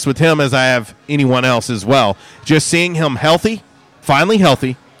impressed with him as I have anyone else as well. Just seeing him healthy, finally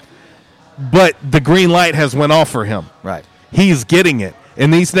healthy, but the green light has went off for him. Right. He's getting it.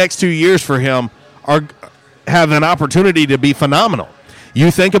 And these next 2 years for him have an opportunity to be phenomenal. You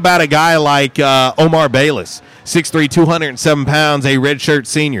think about a guy like Omar Bayless, 6'3", 207 pounds, a redshirt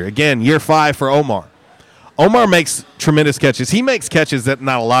senior. Again, year 5 for Omar. Omar makes tremendous catches. He makes catches that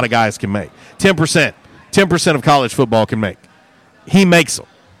not a lot of guys can make. 10% of college football can make. He makes them.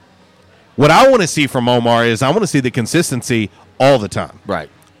 What I want to see from Omar is I want to see the consistency all the time. Right.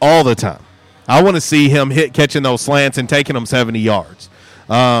 All the time. I want to see him catching those slants and taking them 70 yards.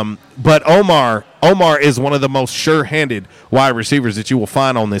 But Omar is one of the most sure-handed wide receivers that you will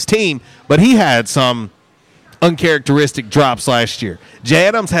find on this team, but he had some uncharacteristic drops last year. Jay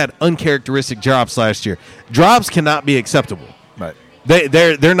Adams had uncharacteristic drops last year. Drops cannot be acceptable. Right.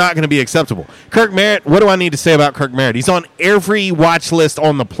 They're not going to be acceptable. Kirk Merritt, what do I need to say about Kirk Merritt? He's on every watch list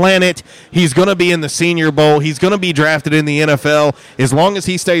on the planet. He's going to be in the Senior Bowl. He's going to be drafted in the NFL. As long as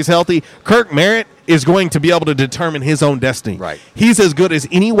he stays healthy, Kirk Merritt is going to be able to determine his own destiny. Right. He's as good as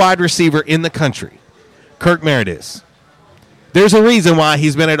any wide receiver in the country. Kirk Merritt is. There's a reason why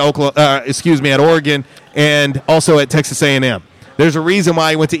he's been at Oregon and also at Texas A&M. There's a reason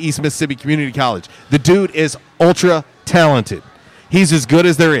why he went to East Mississippi Community College. The dude is ultra talented. He's as good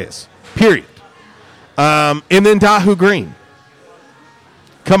as there is, period. And then Dahu Green.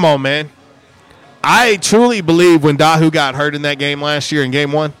 Come on, man. I truly believe when Dahu got hurt in that game last year in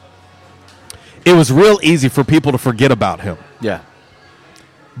game 1, it was real easy for people to forget about him. Yeah.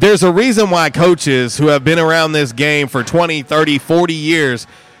 There's a reason why coaches who have been around this game for 20, 30, 40 years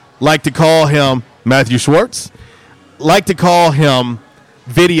like to call him Matthew Schwartz, like to call him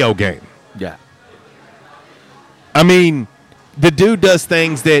video game. Yeah. I mean, the dude does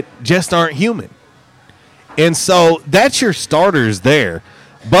things that just aren't human. And so that's your starters there.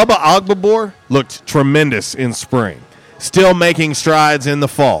 Bubba Ogbabor looked tremendous in spring. Still making strides in the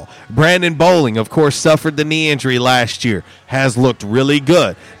fall. Brandon Bowling, of course, suffered the knee injury last year. Has looked really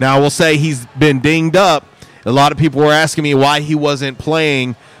good. Now, I will say he's been dinged up. A lot of people were asking me why he wasn't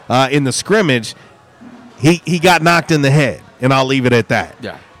playing in the scrimmage. He got knocked in the head, and I'll leave it at that.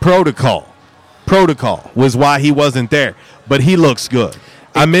 Yeah. Protocol was why he wasn't there. But he looks good.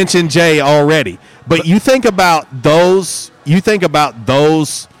 I mentioned Jay already. But you think about those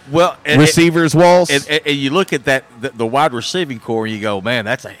receivers, Walls. And you look at that the wide receiving core, and you go, man,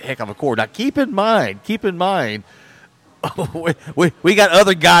 that's a heck of a core. Now, keep in mind, we got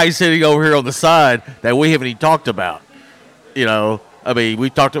other guys sitting over here on the side that we haven't even talked about. We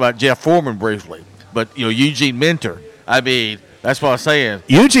talked about Jeff Foreman briefly, but, Eugene Mentor. That's what I'm saying.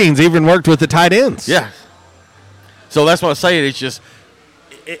 Eugene's even worked with the tight ends. Yeah. So that's what I'm saying. It's just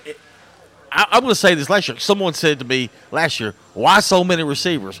I'm going to say this last year. Someone said to me last year, why so many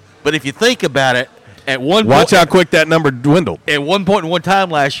receivers? But if you think about it, watch how quick that number dwindled. At one point in one time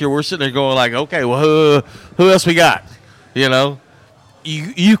last year, we're sitting there going like, okay, well, who else we got?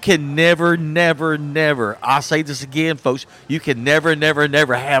 You can never, I'll say this again, folks, you can never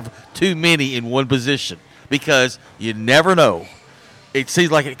have too many in one position because you never know. It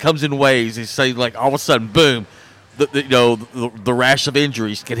seems like it comes in waves. It seems like all of a sudden, boom, the rash of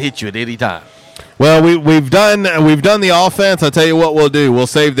injuries can hit you at any time. Well, we've done the offense. I'll tell you what we'll do. We'll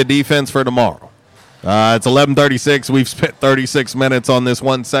save the defense for tomorrow. It's 11:36. We've spent 36 minutes on this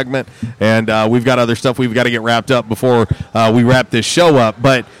one segment, and we've got other stuff we've got to get wrapped up before we wrap this show up.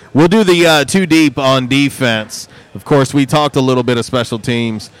 But we'll do the two deep on defense. Of course, we talked a little bit of special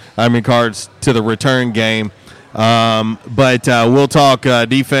teams in regards to the return game. But we'll talk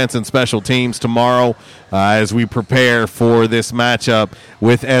defense and special teams tomorrow as we prepare for this matchup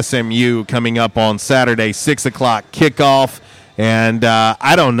with SMU coming up on Saturday, 6 o'clock kickoff. And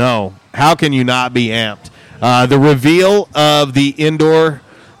I don't know. How can you not be amped? The reveal of the indoor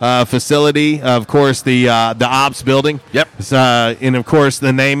facility, of course, the ops building. Yep. And, of course,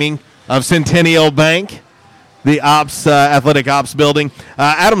 the naming of Centennial Bank. The athletic ops building.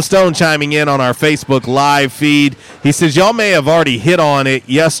 Adam Stone chiming in on our Facebook live feed. He says, y'all may have already hit on it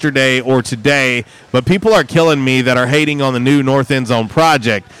yesterday or today, but people are killing me that are hating on the new North End Zone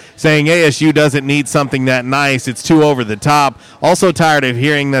project, saying ASU doesn't need something that nice. It's too over the top. Also tired of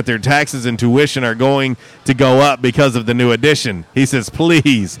hearing that their taxes and tuition are going to go up because of the new addition. He says,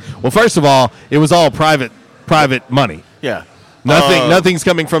 please. Well, first of all, it was all private money. Yeah. Nothing's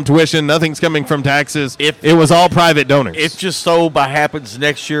coming from tuition. Nothing's coming from taxes. It was all private donors. It's just so by happens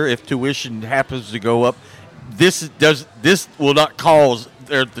next year if tuition happens to go up, this will not cause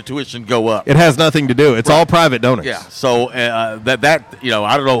the tuition go up. It has nothing to do. It's all private donors. Yeah. So that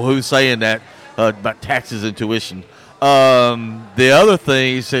I don't know who's saying that about taxes and tuition. The other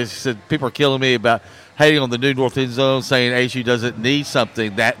thing he said people are killing me about hating on the new North End Zone, saying ASU doesn't need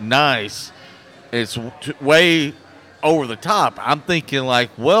something that nice. It's way over the top. I'm thinking like,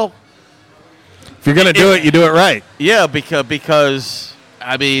 well, if you're going to do it, you do it right. Yeah, because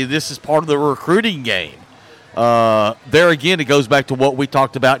I mean, this is part of the recruiting game. There again, it goes back to what we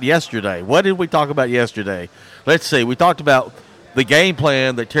talked about yesterday. What did we talk about yesterday? Let's see. We talked about the game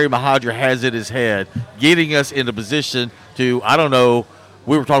plan that Terry Mahadra has in his head, getting us in a position to, I don't know,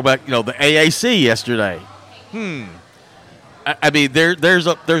 we were talking about, the AAC yesterday. I mean, there's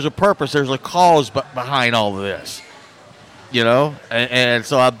a purpose, there's a cause behind all of this. And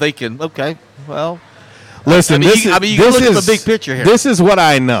so I'm thinking, okay, well, listen. You look at the big picture here. This is what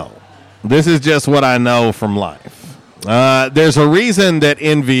I know. This is just what I know from life. There's a reason that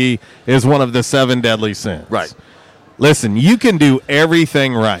envy is one of the 7 deadly sins. Right. Listen, you can do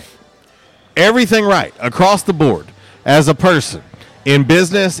everything right across the board as a person, in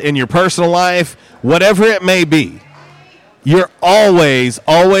business, in your personal life, whatever it may be. You're always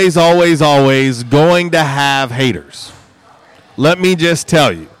going to have haters. Let me just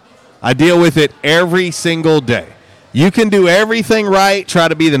tell you, I deal with it every single day. You can do everything right, try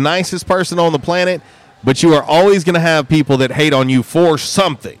to be the nicest person on the planet, but you are always going to have people that hate on you for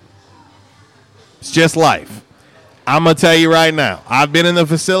something. It's just life. I'm going to tell you right now, I've been in the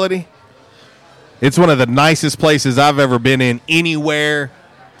facility. It's one of the nicest places I've ever been in anywhere,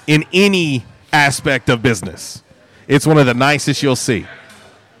 in any aspect of business. It's one of the nicest you'll see.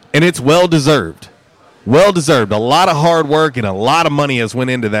 And it's well-deserved. Well-deserved. A lot of hard work and a lot of money has went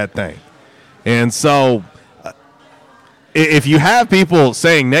into that thing. And so if you have people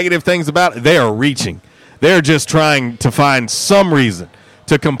saying negative things about it, they are reaching. They're just trying to find some reason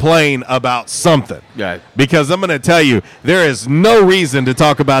to complain about something. Right. Because I'm going to tell you, there is no reason to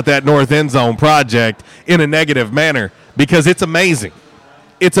talk about that North End Zone project in a negative manner because it's amazing.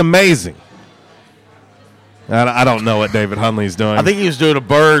 It's amazing. I don't know what David Hunley's doing. I think he was doing a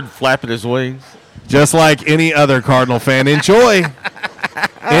bird flapping his wings. Just like any other Cardinal fan. Enjoy.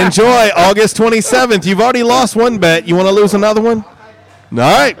 Enjoy August 27th. You've already lost one bet. You want to lose another one? All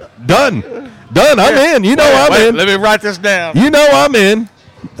right. Done. I'm in. You know I'm in. Let me write this down. You know I'm in.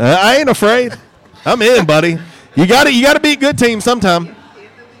 I ain't afraid. I'm in, buddy. You got to beat good teams sometime.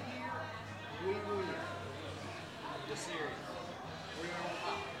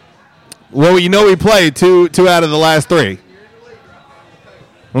 Well, we played two out of the last 3.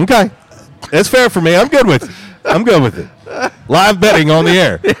 Okay. It's fair for me. I'm good with it. Live betting on the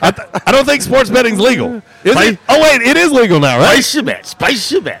air. I don't think sports betting's legal. Is it? Oh, wait, it is legal now, right?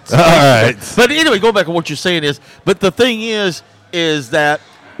 Spice your bets. All right. But anyway, go back to what you're saying is, but the thing is that,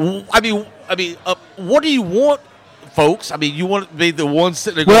 I mean, what do you want, folks? I mean, you want to be the ones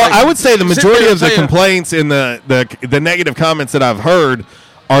sitting there Well, I would say the majority of the complaints in the negative comments that I've heard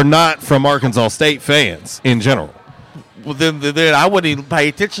are not from Arkansas State fans in general. Well, then I wouldn't even pay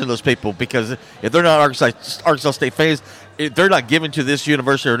attention to those people because if they're not Arkansas State fans, if they're not giving to this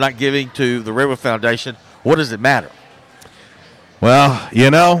university or not giving to the Redwood Foundation, what does it matter? Well,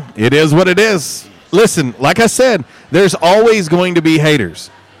 it is what it is. Listen, like I said, there's always going to be haters.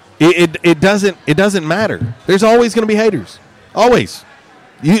 It doesn't matter. There's always going to be haters. Always.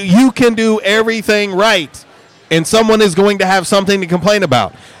 You can do everything right, and someone is going to have something to complain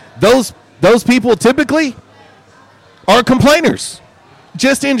about. Those people typically are complainers,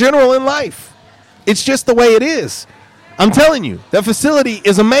 just in general in life. It's just the way it is. I'm telling you, that facility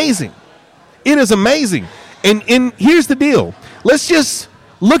is amazing. It is amazing. And here's the deal. Let's just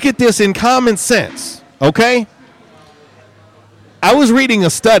look at this in common sense, okay? I was reading a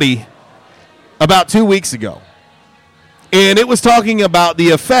study about 2 weeks ago, and it was talking about the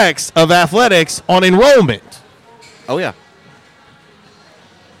effects of athletics on enrollment. Oh, yeah.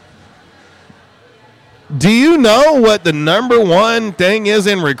 Do you know what the number one thing is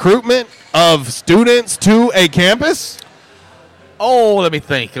in recruitment of students to a campus? Oh, let me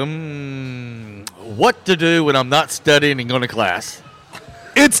think. What to do when I'm not studying and going to class?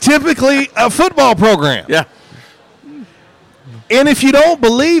 It's typically a football program. Yeah. And if you don't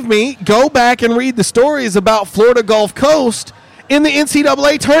believe me, go back and read the stories about Florida Gulf Coast in the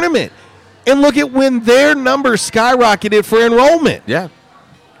NCAA tournament and look at when their numbers skyrocketed for enrollment. Yeah.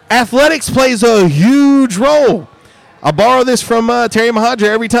 Athletics plays a huge role. I borrow this from Terry Mahadra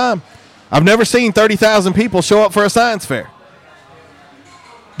every time. I've never seen 30,000 people show up for a science fair.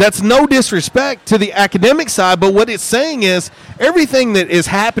 That's no disrespect to the academic side, but what it's saying is everything that is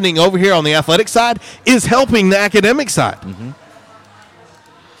happening over here on the athletic side is helping the academic side. Mm-hmm.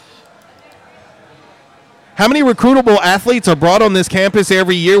 How many recruitable athletes are brought on this campus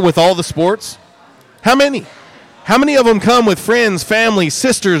every year with all the sports? How many? How many of them come with friends, family,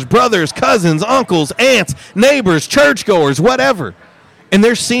 sisters, brothers, cousins, uncles, aunts, neighbors, churchgoers, whatever? And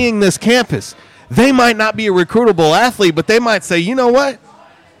they're seeing this campus. They might not be a recruitable athlete, but they might say, you know what?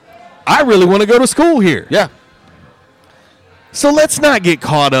 I really want to go to school here. Yeah. So let's not get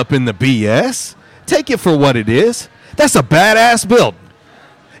caught up in the BS. Take it for what it is. That's a badass building.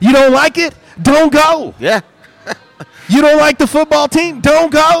 You don't like it? Don't go. Yeah. You don't like the football team?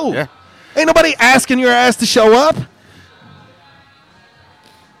 Don't go. Yeah. Ain't nobody asking your ass to show up.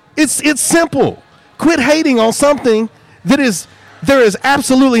 It's simple. Quit hating on something that there is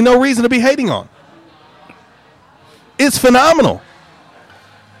absolutely no reason to be hating on. It's phenomenal.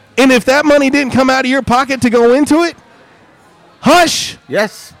 And if that money didn't come out of your pocket to go into it, hush.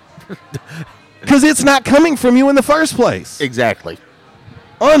 Yes. Because it's not coming from you in the first place. Exactly.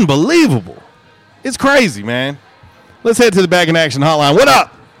 Unbelievable. It's crazy, man. Let's head to the Back in Action hotline. What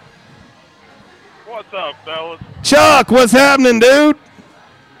up? What's up, fellas? Chuck, what's happening, dude?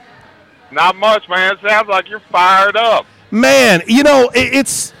 Not much, man. It sounds like you're fired up. Man, you know,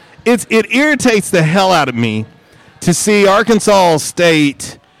 it irritates the hell out of me to see Arkansas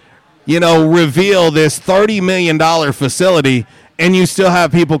State, you know, reveal this $30 million facility and you still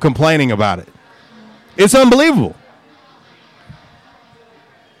have people complaining about it. It's unbelievable.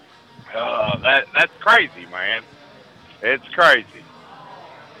 That's crazy, man. It's crazy.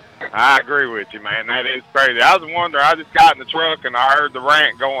 I agree with you, man. That is crazy. I was wondering. I just got in the truck and I heard the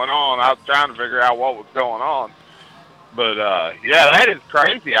rant going on. I was trying to figure out what was going on. But, yeah, that is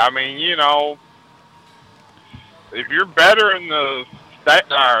crazy. I mean, you know, if you're better in the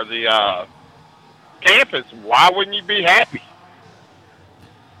campus, why wouldn't you be happy?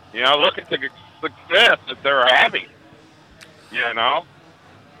 You know, look at the success that they're having, you know.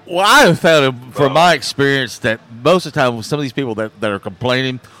 Well, I have found from my experience that most of the time with some of these people that are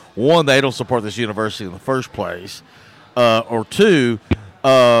complaining, one, they don't support this university in the first place, or two,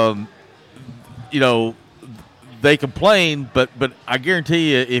 you know, they complain, but I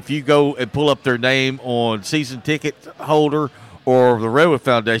guarantee you if you go and pull up their name on season ticket holder or the Railroad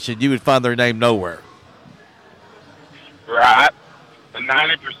Foundation, you would find their name nowhere. Right.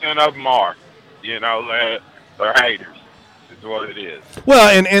 90% of them are. You know, they're haters. Is what it is.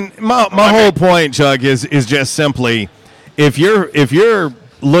 Well, and my whole point, Chuck, is just simply if you're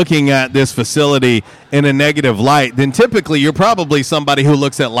looking at this facility in a negative light, then typically you're probably somebody who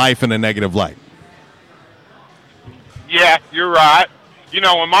looks at life in a negative light. Yeah, you're right. You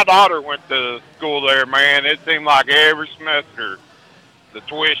know, when my daughter went to school there, man, it seemed like every semester the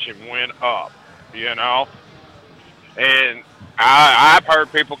tuition went up, you know. And I've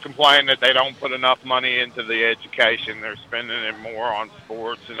heard people complain that they don't put enough money into the education. They're spending it more on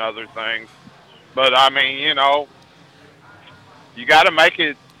sports and other things. But, I mean, you know, you got to make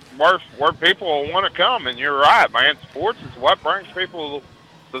it worth where people will want to come. And you're right, man. Sports is what brings people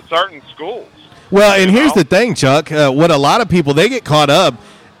to certain schools. Well, and here's the thing, Chuck. What a lot of people, they get caught up.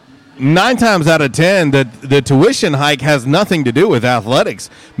 9 times out of 10, the tuition hike has nothing to do with athletics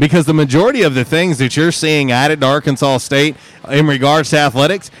because the majority of the things that you're seeing added to Arkansas State in regards to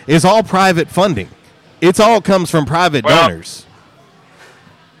athletics is all private funding. It's all comes from private donors.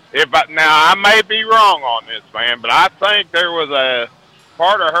 Now, I may be wrong on this, man, but I think there was a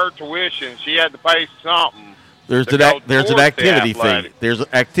part of her tuition she had to pay something. There's an activity fee. There's an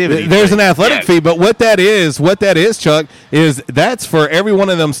activity. There's an athletic fee, but what that is, Chuck, is that's for every one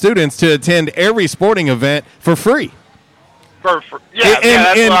of them students to attend every sporting event for free. And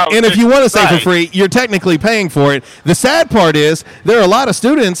if you want to say for free, you're technically paying for it. The sad part is there are a lot of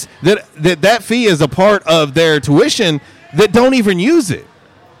students that fee is a part of their tuition, that don't even use it.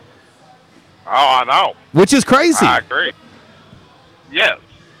 Oh, I know. Which is crazy. I agree. Yes.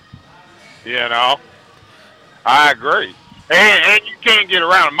 You know, I agree. And you can't get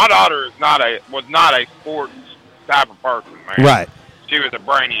around it. My daughter was not a sports type of person, man. Right. She was a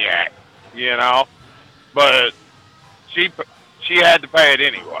brainiac, you know. But she had to pay it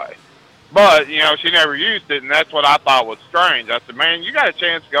anyway. But, you know, she never used it, and that's what I thought was strange. I said, man, you got a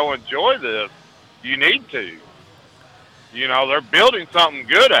chance to go enjoy this. You need to. You know, they're building something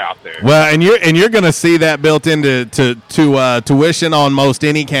good out there. Well, and you're going to see that built into tuition on most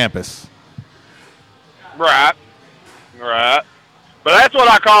any campus. Right. Right. But that's what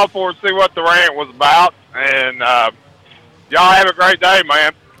I called for, to see what the rant was about. And y'all have a great day,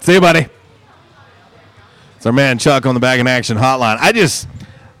 man. See you, buddy. It's our man Chuck on the Back in Action hotline.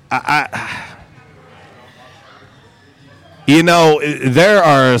 You know, there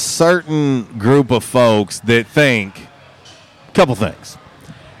are a certain group of folks that think a couple things.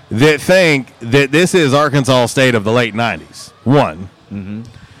 That think that this is Arkansas State of the late 90s. One. Mm-hmm.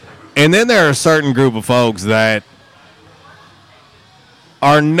 And then there are a certain group of folks that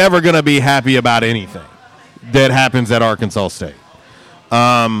are never going to be happy about anything that happens at Arkansas State.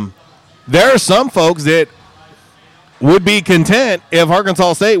 There are some folks that would be content if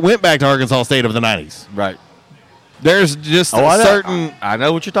Arkansas State went back to Arkansas State of the 90s. Right. There's just a certain... I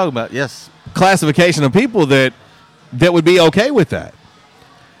know what you're talking about, yes. ...classification of people that would be okay with that.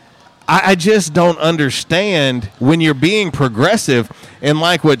 I just don't understand when you're being progressive, and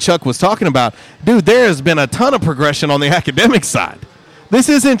like what Chuck was talking about, dude, there has been a ton of progression on the academic side. This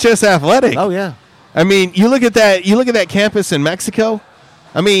isn't just athletic. Oh, yeah. I mean, you look at that campus in Mexico.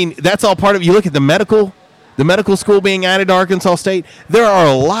 I mean, that's all part of. You look at the medical school being added to Arkansas State. There are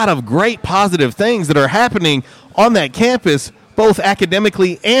a lot of great positive things that are happening on that campus, both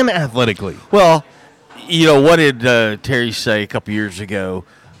academically and athletically. Well, you know, what did Terry say a couple years ago?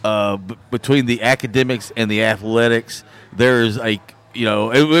 Between the academics and the athletics, there's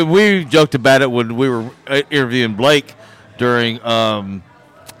we joked about it when we were interviewing Blake during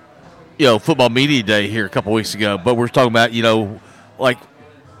football media day here a couple weeks ago. But we're talking about, like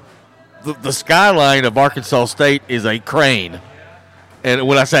the skyline of Arkansas State is a crane. And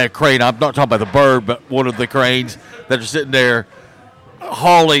when I say a crane, I'm not talking about the bird, but one of the cranes that are sitting there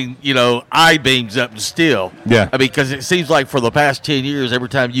hauling, I-beams up to steel. Yeah. I mean, because it seems like for the past 10 years, every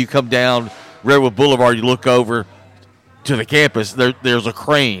time you come down Redwood Boulevard, you look over to the campus, there's a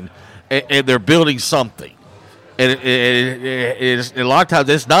crane, and they're building something. And a lot of times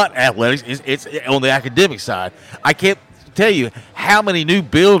it's not athletics, it's on the academic side. I can't tell you how many new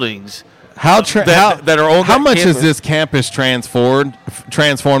buildings that are on how much campus. has this campus transformed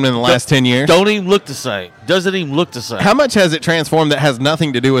in the last 10 years? Don't even look the same. Doesn't even look the same. How much has it transformed that has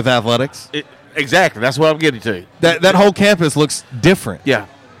nothing to do with athletics? Exactly. That's what I'm getting to. That whole campus looks different. Yeah.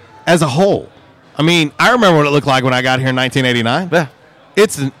 As a whole. I mean, I remember what it looked like when I got here in 1989. Yeah.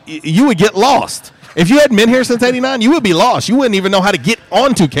 You would get lost. If you hadn't been here since 89, you would be lost. You wouldn't even know how to get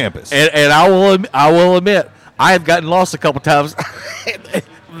onto campus. And I will admit, I have gotten lost a couple times.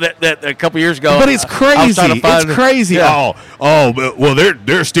 That a couple years ago, but it's crazy. It's crazy. Yeah. Well,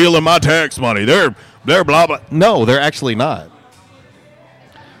 they're stealing my tax money. They're blah blah. No, they're actually not.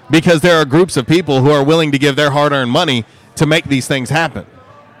 Because there are groups of people who are willing to give their hard-earned money to make these things happen.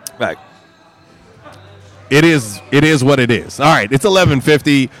 Right. It is what it is. All right, it's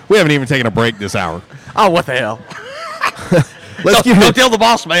 11:50. We haven't even taken a break this hour. Oh, what the hell? Don't tell the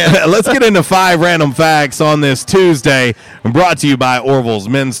boss, man. Let's get into 5 random facts on this Tuesday. Brought to you by Orville's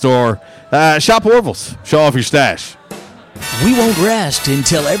Men's Store. Shop Orville's. Show off your stash. We won't rest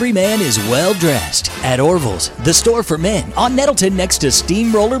until every man is well dressed. At Orville's, the store for men, on Nettleton next to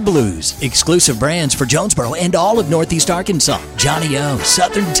Steamroller Blues. Exclusive brands for Jonesboro and all of Northeast Arkansas. Johnny O,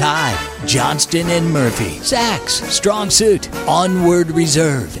 Southern Tide, Johnston and Murphy, Saks, Strong Suit, Onward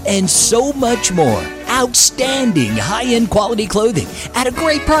Reserve, and so much more. Outstanding high-end quality clothing at a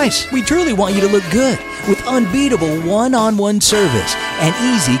great price. We truly want you to look good with unbeatable one-on-one service and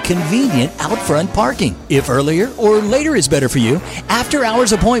easy, convenient out-front parking. If earlier or later is better for you,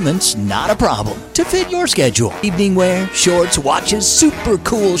 after-hours appointments, not a problem. To fit your schedule. Evening wear, shorts, watches, super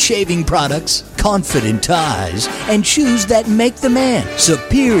cool shaving products, confident ties, and shoes that make the man.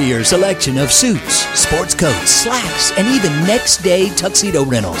 Superior selection of suits, sports coats, slacks, and even next-day tuxedo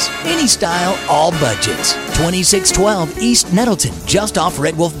rentals. Any style, all budgets. 2612 East Nettleton, just off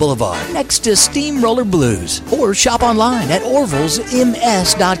Red Wolf Boulevard, next to Steamroller Blues. Or shop online at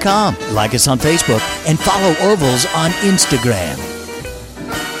orvillesms.com. Like us on Facebook and follow Orville's on Instagram.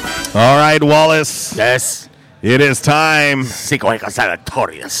 All right, Wallace. Yes. It is time. 5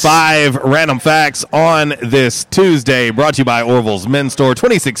 random facts on this Tuesday, brought to you by Orville's Men's Store,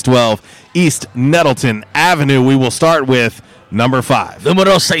 2612 East Nettleton Avenue. We will start with number 5.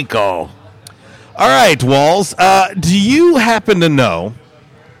 Numero 5. All right, Walls. Do you happen to know?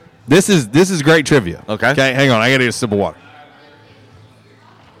 This is great trivia. Okay. Okay, hang on. I got to get a sip of water.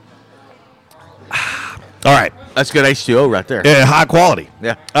 All right. That's good H2O right there. Yeah, high quality.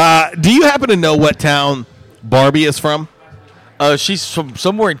 Yeah. Do you happen to know what town Barbie is from? She's from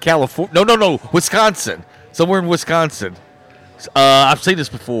somewhere in California. No, Wisconsin. Somewhere in Wisconsin. I've seen this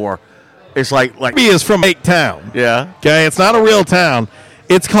before. It's like Barbie is from Lake Town. Yeah. Okay, it's not a real town.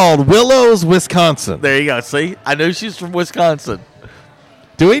 It's called Willows, Wisconsin. There you go. See, I knew she's from Wisconsin.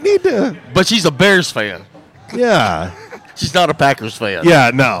 Do we need to? But she's a Bears fan. Yeah. She's not a Packers fan. Yeah.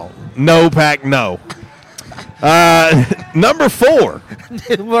 No pack. No. Number 4. Are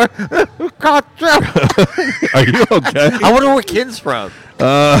you okay? I wonder where Ken's from.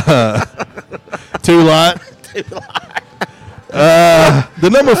 Two-lot. The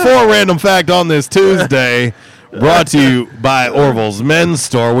number 4 random fact on this Tuesday, brought to you by Orville's Men's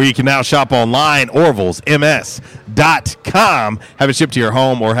Store, where you can now shop online, orvillesms.com. Have it shipped to your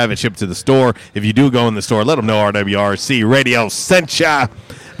home or have it shipped to the store. If you do go in the store, let them know RWRC Radio sent ya.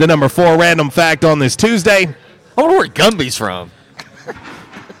 The number 4 random fact on this Tuesday. I wonder where Gumby's from.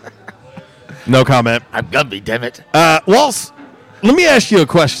 No comment. I'm Gumby, damn it. Waltz, let me ask you a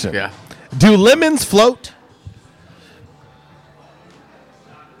question. Yeah. Do lemons float?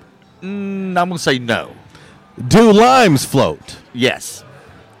 I'm going to say no. Do limes float? Yes.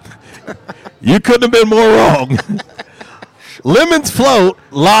 You couldn't have been more wrong. Lemons float,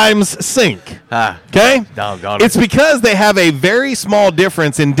 limes sink. Okay? Doggone It's because they have a very small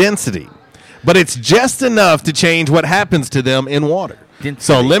difference in density, but it's just enough to change what happens to them in water. Density.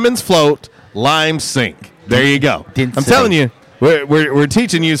 So lemons float, limes sink. There you go. Density. I'm telling you, we're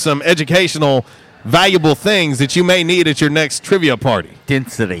teaching you some educational, valuable things that you may need at your next trivia party.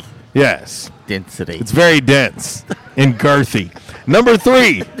 Density. Yes. Density. It's very dense and girthy. Number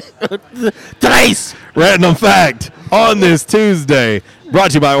 3. Trace. Random fact on this Tuesday,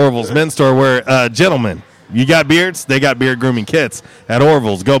 brought to you by Orville's Men's Store, where, gentlemen, you got beards? They got beard grooming kits at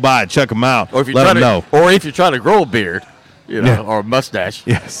Orville's. Go by, check them out. Or if you're let them know. Or if you're trying to grow a beard, or a mustache.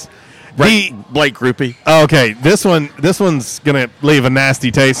 Yes. Blake Groupie. Okay, this one's gonna leave a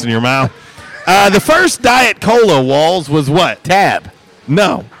nasty taste in your mouth. The first Diet Cola, Walls, was what? Tab.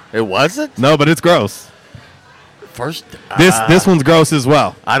 No. It wasn't? No, but it's gross. First. This one's gross as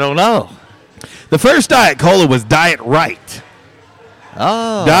well. I don't know. The first Diet Cola was Diet Right.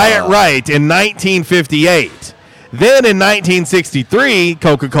 Oh. Diet Right in 1958. Then in 1963,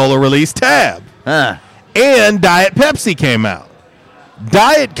 Coca-Cola released Tab. And Diet Pepsi came out.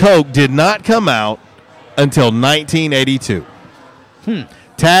 Diet Coke did not come out until 1982.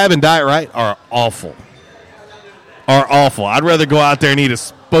 Tab and Diet Right are awful. I'd rather go out there and eat a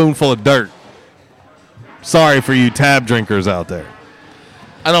spoonful of dirt. Sorry for you Tab drinkers out there.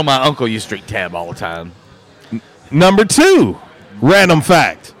 I know my uncle used to drink Tab all the time. Number 2, random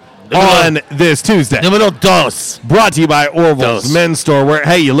fact on this Tuesday. Numero 2. Brought to you by Orville's Men's Store, where,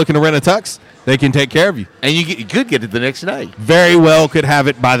 hey, you looking to rent a tux? They can take care of you. And you could get it the next day. Very well could have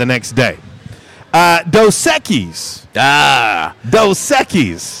it by the next day. Dos Equis. Dos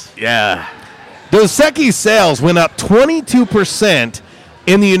Equis. Yeah. Dos Equis sales went up 22%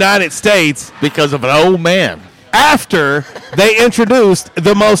 in the United States because of an old man. After they introduced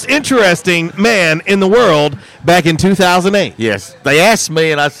the most interesting man in the world back in 2008. Yes. They asked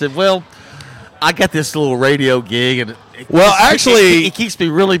me, and I said, well, I got this little radio gig, and it keeps me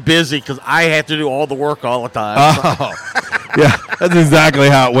really busy because I have to do all the work all the time. Oh, yeah, that's exactly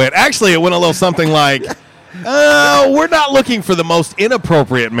how it went. Actually, it went a little something like, we're not looking for the most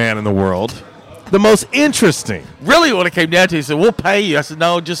inappropriate man in the world. The most interesting. Really, what it came down to, he said, we'll pay you. I said,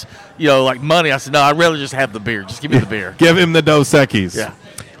 no, just, like money. I said, no, I'd rather just have the beer. Just give me the beer. Give him the Dos Equis. Yeah.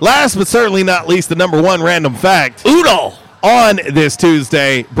 Last but certainly not least, the number 1 random fact. Uno. On this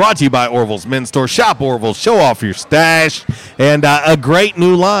Tuesday, brought to you by Orville's Men's Store. Shop Orville's, show off your stash, and a great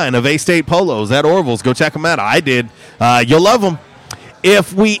new line of A-State polos at Orville's. Go check them out. I did. You'll love them.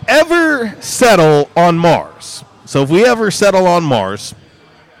 If we ever settle on Mars,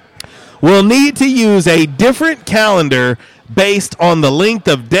 we'll need to use a different calendar based on the length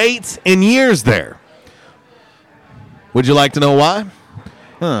of dates and years there. Would you like to know why?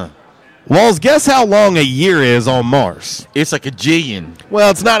 Walls, guess how long a year is on Mars? It's like a jillion. Well,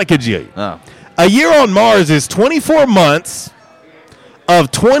 it's not a kajillion. Oh. A year on Mars is 24 months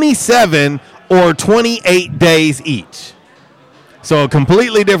of 27 or 28 days each. So a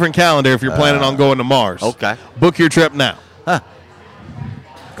completely different calendar if you're planning on going to Mars. Okay. Book your trip now.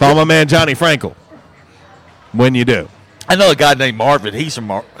 Call my man Johnny Frankel when you do. I know a guy named Marvin. He's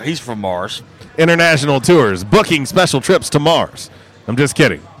from Mars. International Tours, booking special trips to Mars. I'm just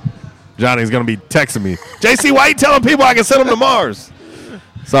kidding. Johnny's going to be texting me. JC, why are you telling people I can send them to Mars?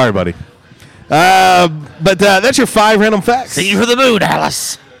 Sorry, buddy. But that's your 5 random facts. See you for the moon,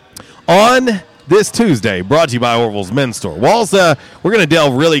 Alice. On this Tuesday, brought to you by Orville's Men's Store. Walls, we're going to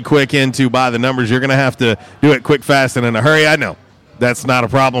delve really quick into by the numbers. You're going to have to do it quick, fast, and in a hurry. I know that's not a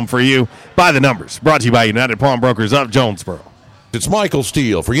problem for you. By the numbers, brought to you by United Pawnbrokers of Jonesboro. It's Michael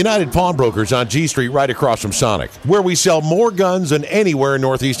Steele for United Pawnbrokers on G Street right across from Sonic, where we sell more guns than anywhere in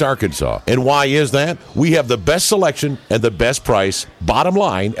Northeast Arkansas. And why is that? We have the best selection and the best price, bottom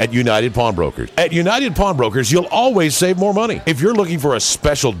line, at United Pawnbrokers. At United Pawnbrokers, you'll always save more money. If you're looking for a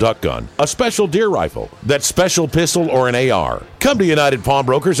special duck gun, a special deer rifle, that special pistol, or an AR, come to United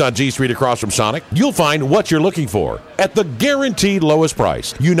Pawnbrokers on G Street across from Sonic. You'll find what you're looking for at the guaranteed lowest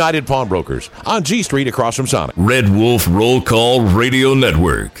price. United Pawnbrokers on G Street across from Sonic. Red Wolf Roll Call Radio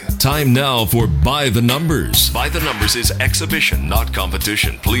Network. Time now for By the Numbers. By the Numbers is exhibition, not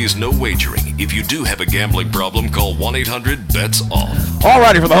competition. Please, no wagering. If you do have a gambling problem, call 1-800-BETS-OFF. All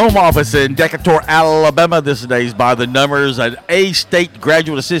righty, from the home office in Decatur, Alabama, this is By the Numbers. An A-State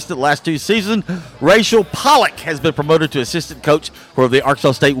graduate assistant last 2 seasons, Rachel Pollock has been promoted to assistant coach for the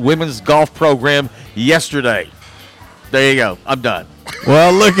Arkansas State women's golf program yesterday. There you go. I'm done.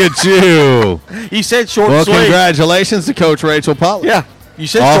 Well, look at you. You said short and sweet. Well, congratulations to Coach Rachel Pollock. Yeah. You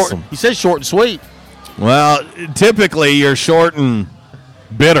said awesome. Short. You said short and sweet. Well, typically you're short and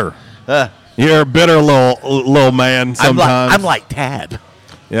bitter. You're a bitter little man sometimes. I'm like Tad.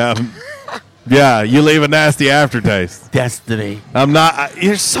 Yeah. Yeah, you leave a nasty aftertaste. Destiny. I'm not.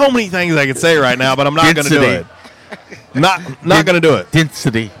 There's so many things I could say right now, but I'm not going to do it. Not going to do it.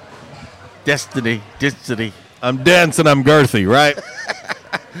 Density. Destiny. Density. I'm dense and I'm girthy, right?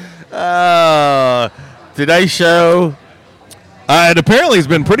 Today's show. It apparently has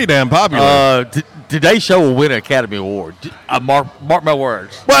been pretty damn popular. Today's show will win an Academy Award. Mark my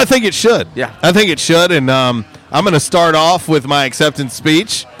words. Well, I think it should. Yeah. I think it should, and I'm going to start off with my acceptance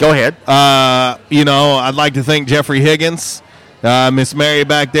speech. Go ahead. I'd like to thank Jeffrey Higgins, Miss Mary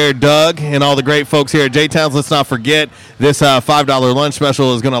back there, Doug, and all the great folks here at J-Towns. Let's not forget, this $5 lunch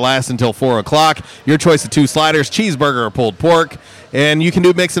special is going to last until 4 o'clock. Your choice of 2 sliders, cheeseburger or pulled pork, and you can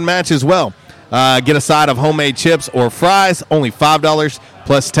do mix and match as well. Get a side of homemade chips or fries, only $5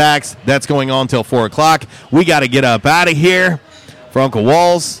 plus tax. That's going on until 4 o'clock. We got to get up out of here. For Uncle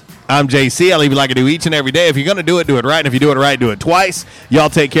Walls, I'm JC. I leave you like I do each and every day. If you're going to do it right. And if you do it right, do it twice. Y'all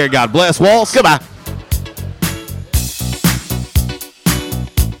take care. God bless. Walls. Goodbye.